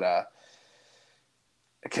names, but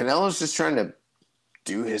Canelo's just trying to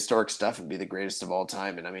do historic stuff and be the greatest of all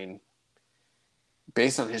time. And I mean,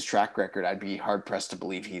 based on his track record, I'd be hard-pressed to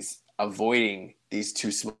believe he's avoiding these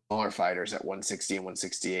two smaller fighters at 160 and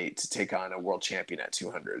 168 to take on a world champion at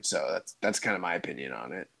 200. So that's kind of my opinion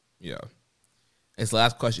on it. Yeah. His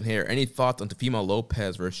last question here. Any thoughts on Teofimo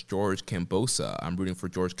Lopez versus George Kambosos? I'm rooting for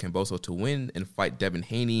George Kambosos to win and fight Devin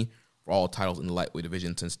Haney for all titles in the lightweight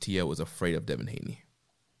division since Tio was afraid of Devin Haney.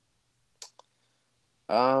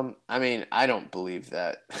 I mean, I don't believe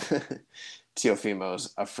that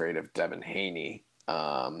Teofimo's afraid of Devin Haney.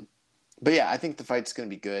 But yeah, I think the fight's going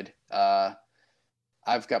to be good.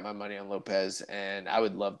 I've got my money on Lopez, and I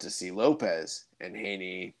would love to see Lopez and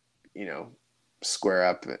Haney, square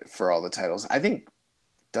up for all the titles. I think,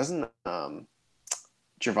 doesn't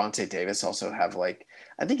Gervonta Davis also have I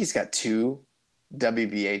think he's got 2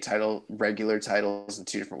 WBA regular titles in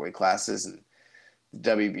 2 different weight classes, and the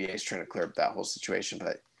WBA is trying to clear up that whole situation.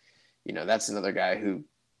 But, that's another guy who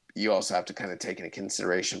you also have to kind of take into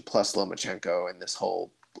consideration, plus Lomachenko and this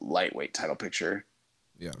whole lightweight title picture.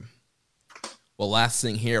 Yeah. Well, last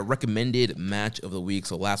thing here, recommended match of the week.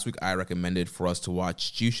 So last week I recommended for us to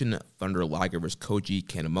watch Jushin Thunder Liger versus Koji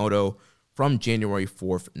Kanemoto from January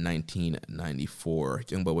 4th, 1994.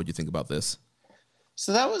 Youngbo, what do you think about this?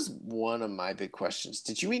 So that was one of my big questions.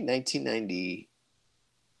 Did you mean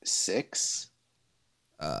 1996?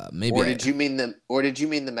 Maybe. Or did you mean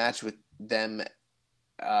the match with them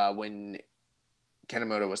when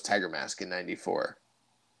Kanemoto was Tiger Mask in 94?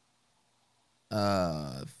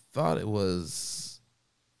 Thought it was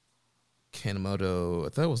Kanemoto. I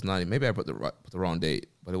thought it was 90. Maybe I put the wrong date,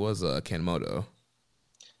 but it was Kanemoto.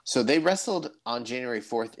 So they wrestled on January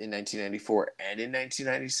 4th in 1994 and in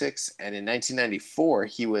 1996. And in 1994,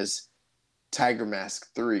 he was Tiger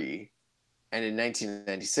Mask 3. And in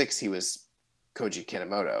 1996, he was Koji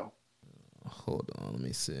Kanemoto. Hold on, let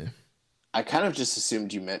me see. I kind of just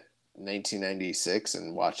assumed you meant 1996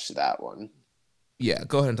 and watched that one. Yeah,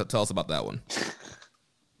 go ahead and tell us about that one.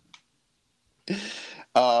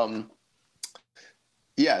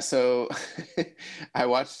 Yeah, so I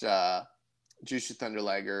watched Jushin Thunder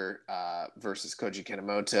Liger versus Koji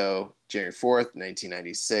Kanemoto January 4th,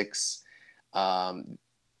 1996. Kanemoto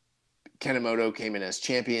came in as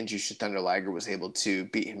champion. Jushin Thunder Liger was able to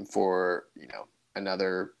beat him for,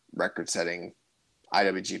 another record-setting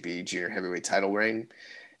IWGP Junior Heavyweight title reign.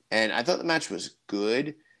 And I thought the match was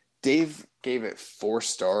good. Dave gave it 4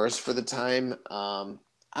 stars for the time. I'm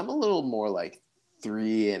a little more like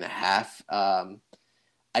 3.5.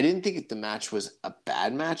 I didn't think the match was a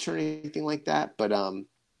bad match or anything like that, but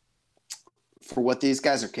for what these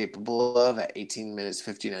guys are capable of at 18 minutes,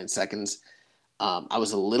 59 seconds, I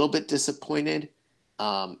was a little bit disappointed.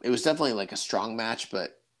 It was definitely like a strong match,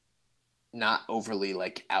 but not overly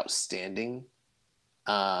outstanding.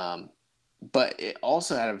 But it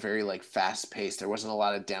also had a very fast pace. There wasn't a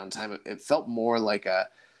lot of downtime. It felt more like a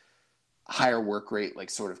higher work rate,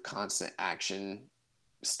 sort of constant action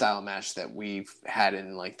style match that we've had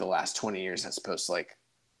in the last 20 years, as opposed to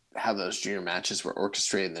how those junior matches were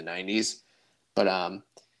orchestrated in the 90s. But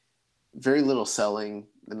very little selling.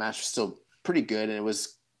 The match was still pretty good, and it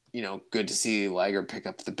was good to see Liger pick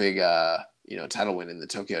up the big title win in the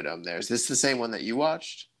Tokyo Dome there. Is this the same one that you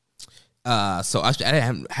watched? So actually,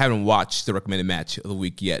 I haven't watched the recommended match of the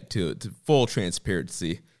week yet. To full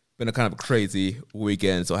transparency, been a kind of a crazy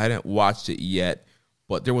weekend, so I hadn't watched it yet.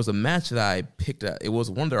 But there was a match that I picked up. It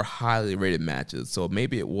was one of their highly rated matches, so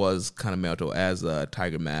maybe it was Kanemoto as a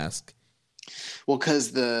Tiger Mask. Well,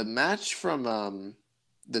 because the match from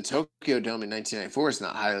the Tokyo Dome in 1994 is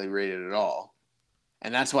not highly rated at all.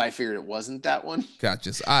 And that's why I figured it wasn't that one.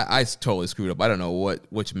 Gotcha. I totally screwed up. I don't know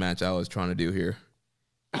which match I was trying to do here.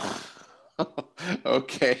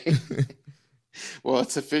 Okay. Well,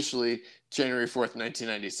 it's officially January 4th,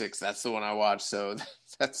 1996. That's the one I watched, so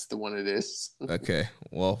that's the one it is. Okay.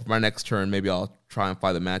 Well, for my next turn, maybe I'll try and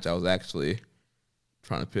find the match I was actually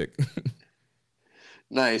trying to pick.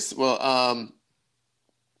 Nice. Well,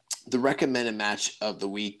 the recommended match of the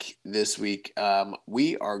week this week,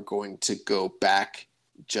 we are going to go back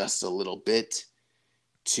just a little bit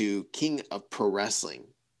to King of Pro Wrestling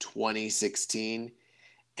 2016.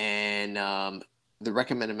 And the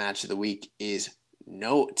recommended match of the week is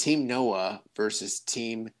Team Noah versus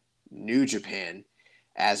Team New Japan,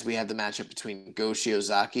 as we have the matchup between Go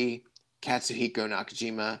Shiozaki, Katsuhiko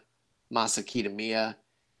Nakajima, Masaki Kitamiya,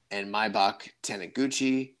 and Maibach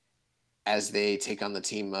Taniguchi, as they take on the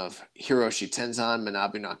team of Hiroshi Tenzan,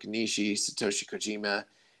 Manabu Nakanishi, Satoshi Kojima,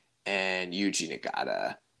 and Yuji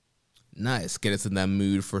Nagata. Nice. Get us in that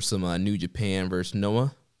mood for some New Japan versus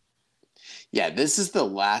Noah. Yeah, this is the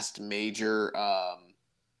last major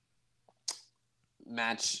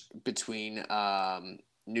match between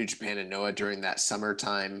New Japan and Noah during that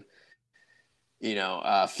summertime,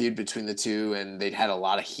 feud between the two, and they'd had a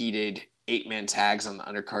lot of heated 8-man tags on the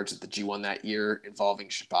undercards at the G1 that year involving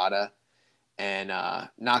Shibata. And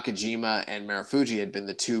Nakajima and Marufuji had been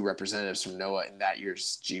the two representatives from Noah in that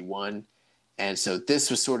year's G1. And so this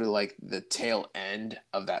was sort of like the tail end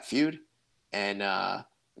of that feud. And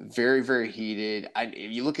very, very heated.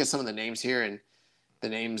 If you look at some of the names here, and the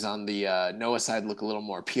names on the Noah side look a little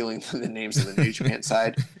more appealing than the names on the New Japan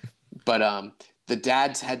side. But the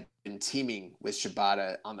dads had been teaming with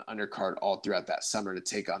Shibata on the undercard all throughout that summer to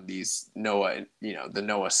take on these Noah, the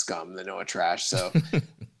Noah scum, the Noah trash. So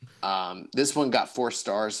this one got 4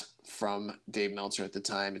 stars from Dave Meltzer at the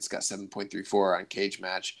time. It's got 7.34 on Cage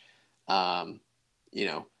Match.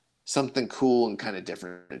 Something cool and kind of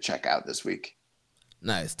different to check out this week.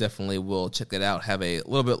 Nice. Definitely will check that out. Have a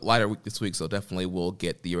little bit lighter week this week, so definitely we'll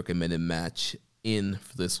get the recommended match in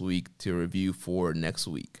for this week to review for next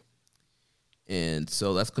week. And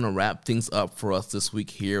so that's going to wrap things up for us this week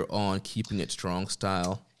here on Keeping It Strong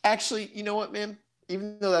Style. Actually, you know what, man?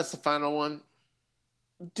 Even though that's the final one,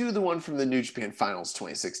 do the one from the New Japan Finals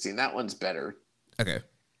 2016. That one's better. Okay.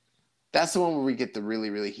 That's the one where we get the really,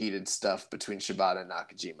 really heated stuff between Shibata and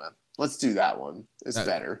Nakajima. Let's do that one. It's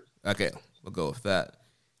better. Okay, we'll go with that.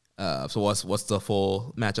 So what's the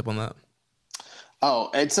full matchup on that?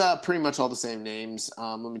 Oh, it's pretty much all the same names.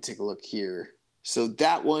 Let me take a look here. So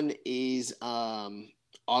that one is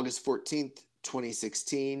August 14th,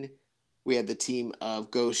 2016. We had the team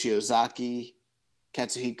of Go Shiozaki,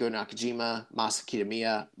 Katsuhiko Nakajima, Masaki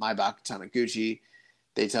Kitamiya, Maibach Taniguchi.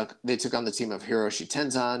 They took on the team of Hiroshi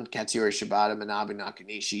Tenzan, Katsuyori Shibata, Manabu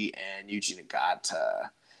Nakanishi, and Yuji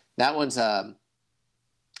Nagata. That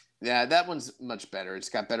one's much better. It's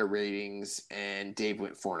got better ratings, and Dave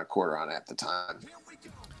went 4 1/4 on it at the time.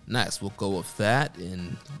 Nice. We'll go with that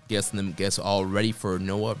and guess all ready for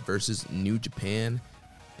Noah versus New Japan.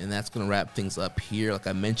 And that's going to wrap things up here. Like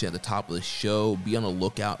I mentioned at the top of the show, be on the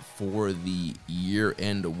lookout for the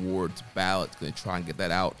year-end awards ballot. Going to try and get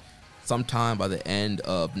that out sometime by the end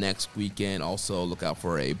of next weekend. Also, look out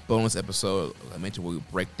for a bonus episode. Like I mentioned, we'll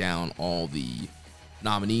break down all the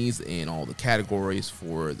nominees and all the categories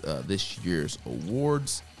for this year's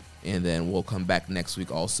awards. And then we'll come back next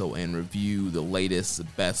week also and review the latest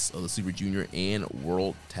best of the Super Junior and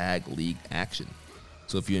World Tag League action.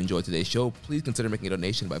 So if you enjoyed today's show, please consider making a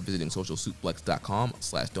donation by visiting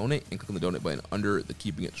socialsuplex.com/donate and clicking the donate button under the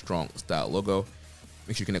Keeping It Strong Style logo.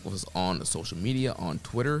 Make sure you connect with us on social media. On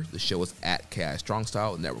Twitter, the show is at KI Strong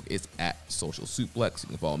Style. The network is at Social Suplex. You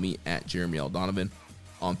can follow me at Jeremy L. Donovan.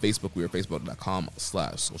 On Facebook, we are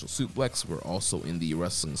facebook.com/Social Suplex. We're also in the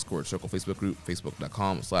Wrestling Squared Circle Facebook group,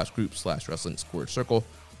 facebook.com/group/Wrestling Squared Circle.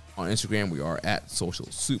 On Instagram, we are at Social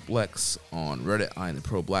Suplex. On Reddit, I am the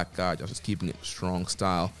Pro Black Guy. Josh is Keeping It Strong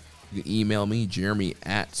Style. You can email me, Jeremy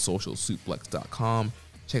at socialsuplex.com.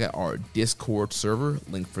 Check out our Discord server.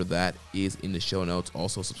 Link for that is in the show notes.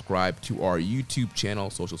 Also, subscribe to our YouTube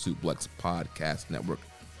channel, Social Suplex Podcast Network,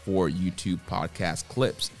 for YouTube podcast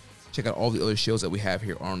clips. Check out all the other shows that we have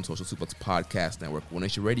here on Social Suplex Podcast Network. One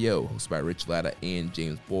Nation Radio, hosted by Rich Latta and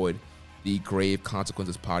James Boyd. The Grave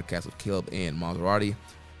Consequences Podcast with Caleb and Maserati.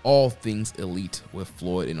 All Things Elite with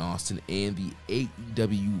Floyd and Austin. And the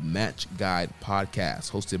AEW Match Guide Podcast,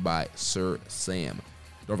 hosted by Sir Sam.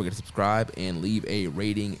 Don't forget to subscribe and leave a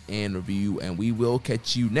rating and review. And we will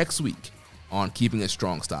catch you next week on Keeping It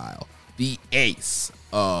Strong Style, the ace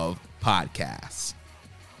of podcasts.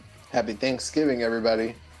 Happy Thanksgiving,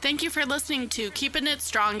 everybody. Thank you for listening to Keepin' It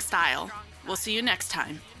Strong Style. We'll see you next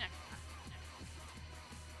time.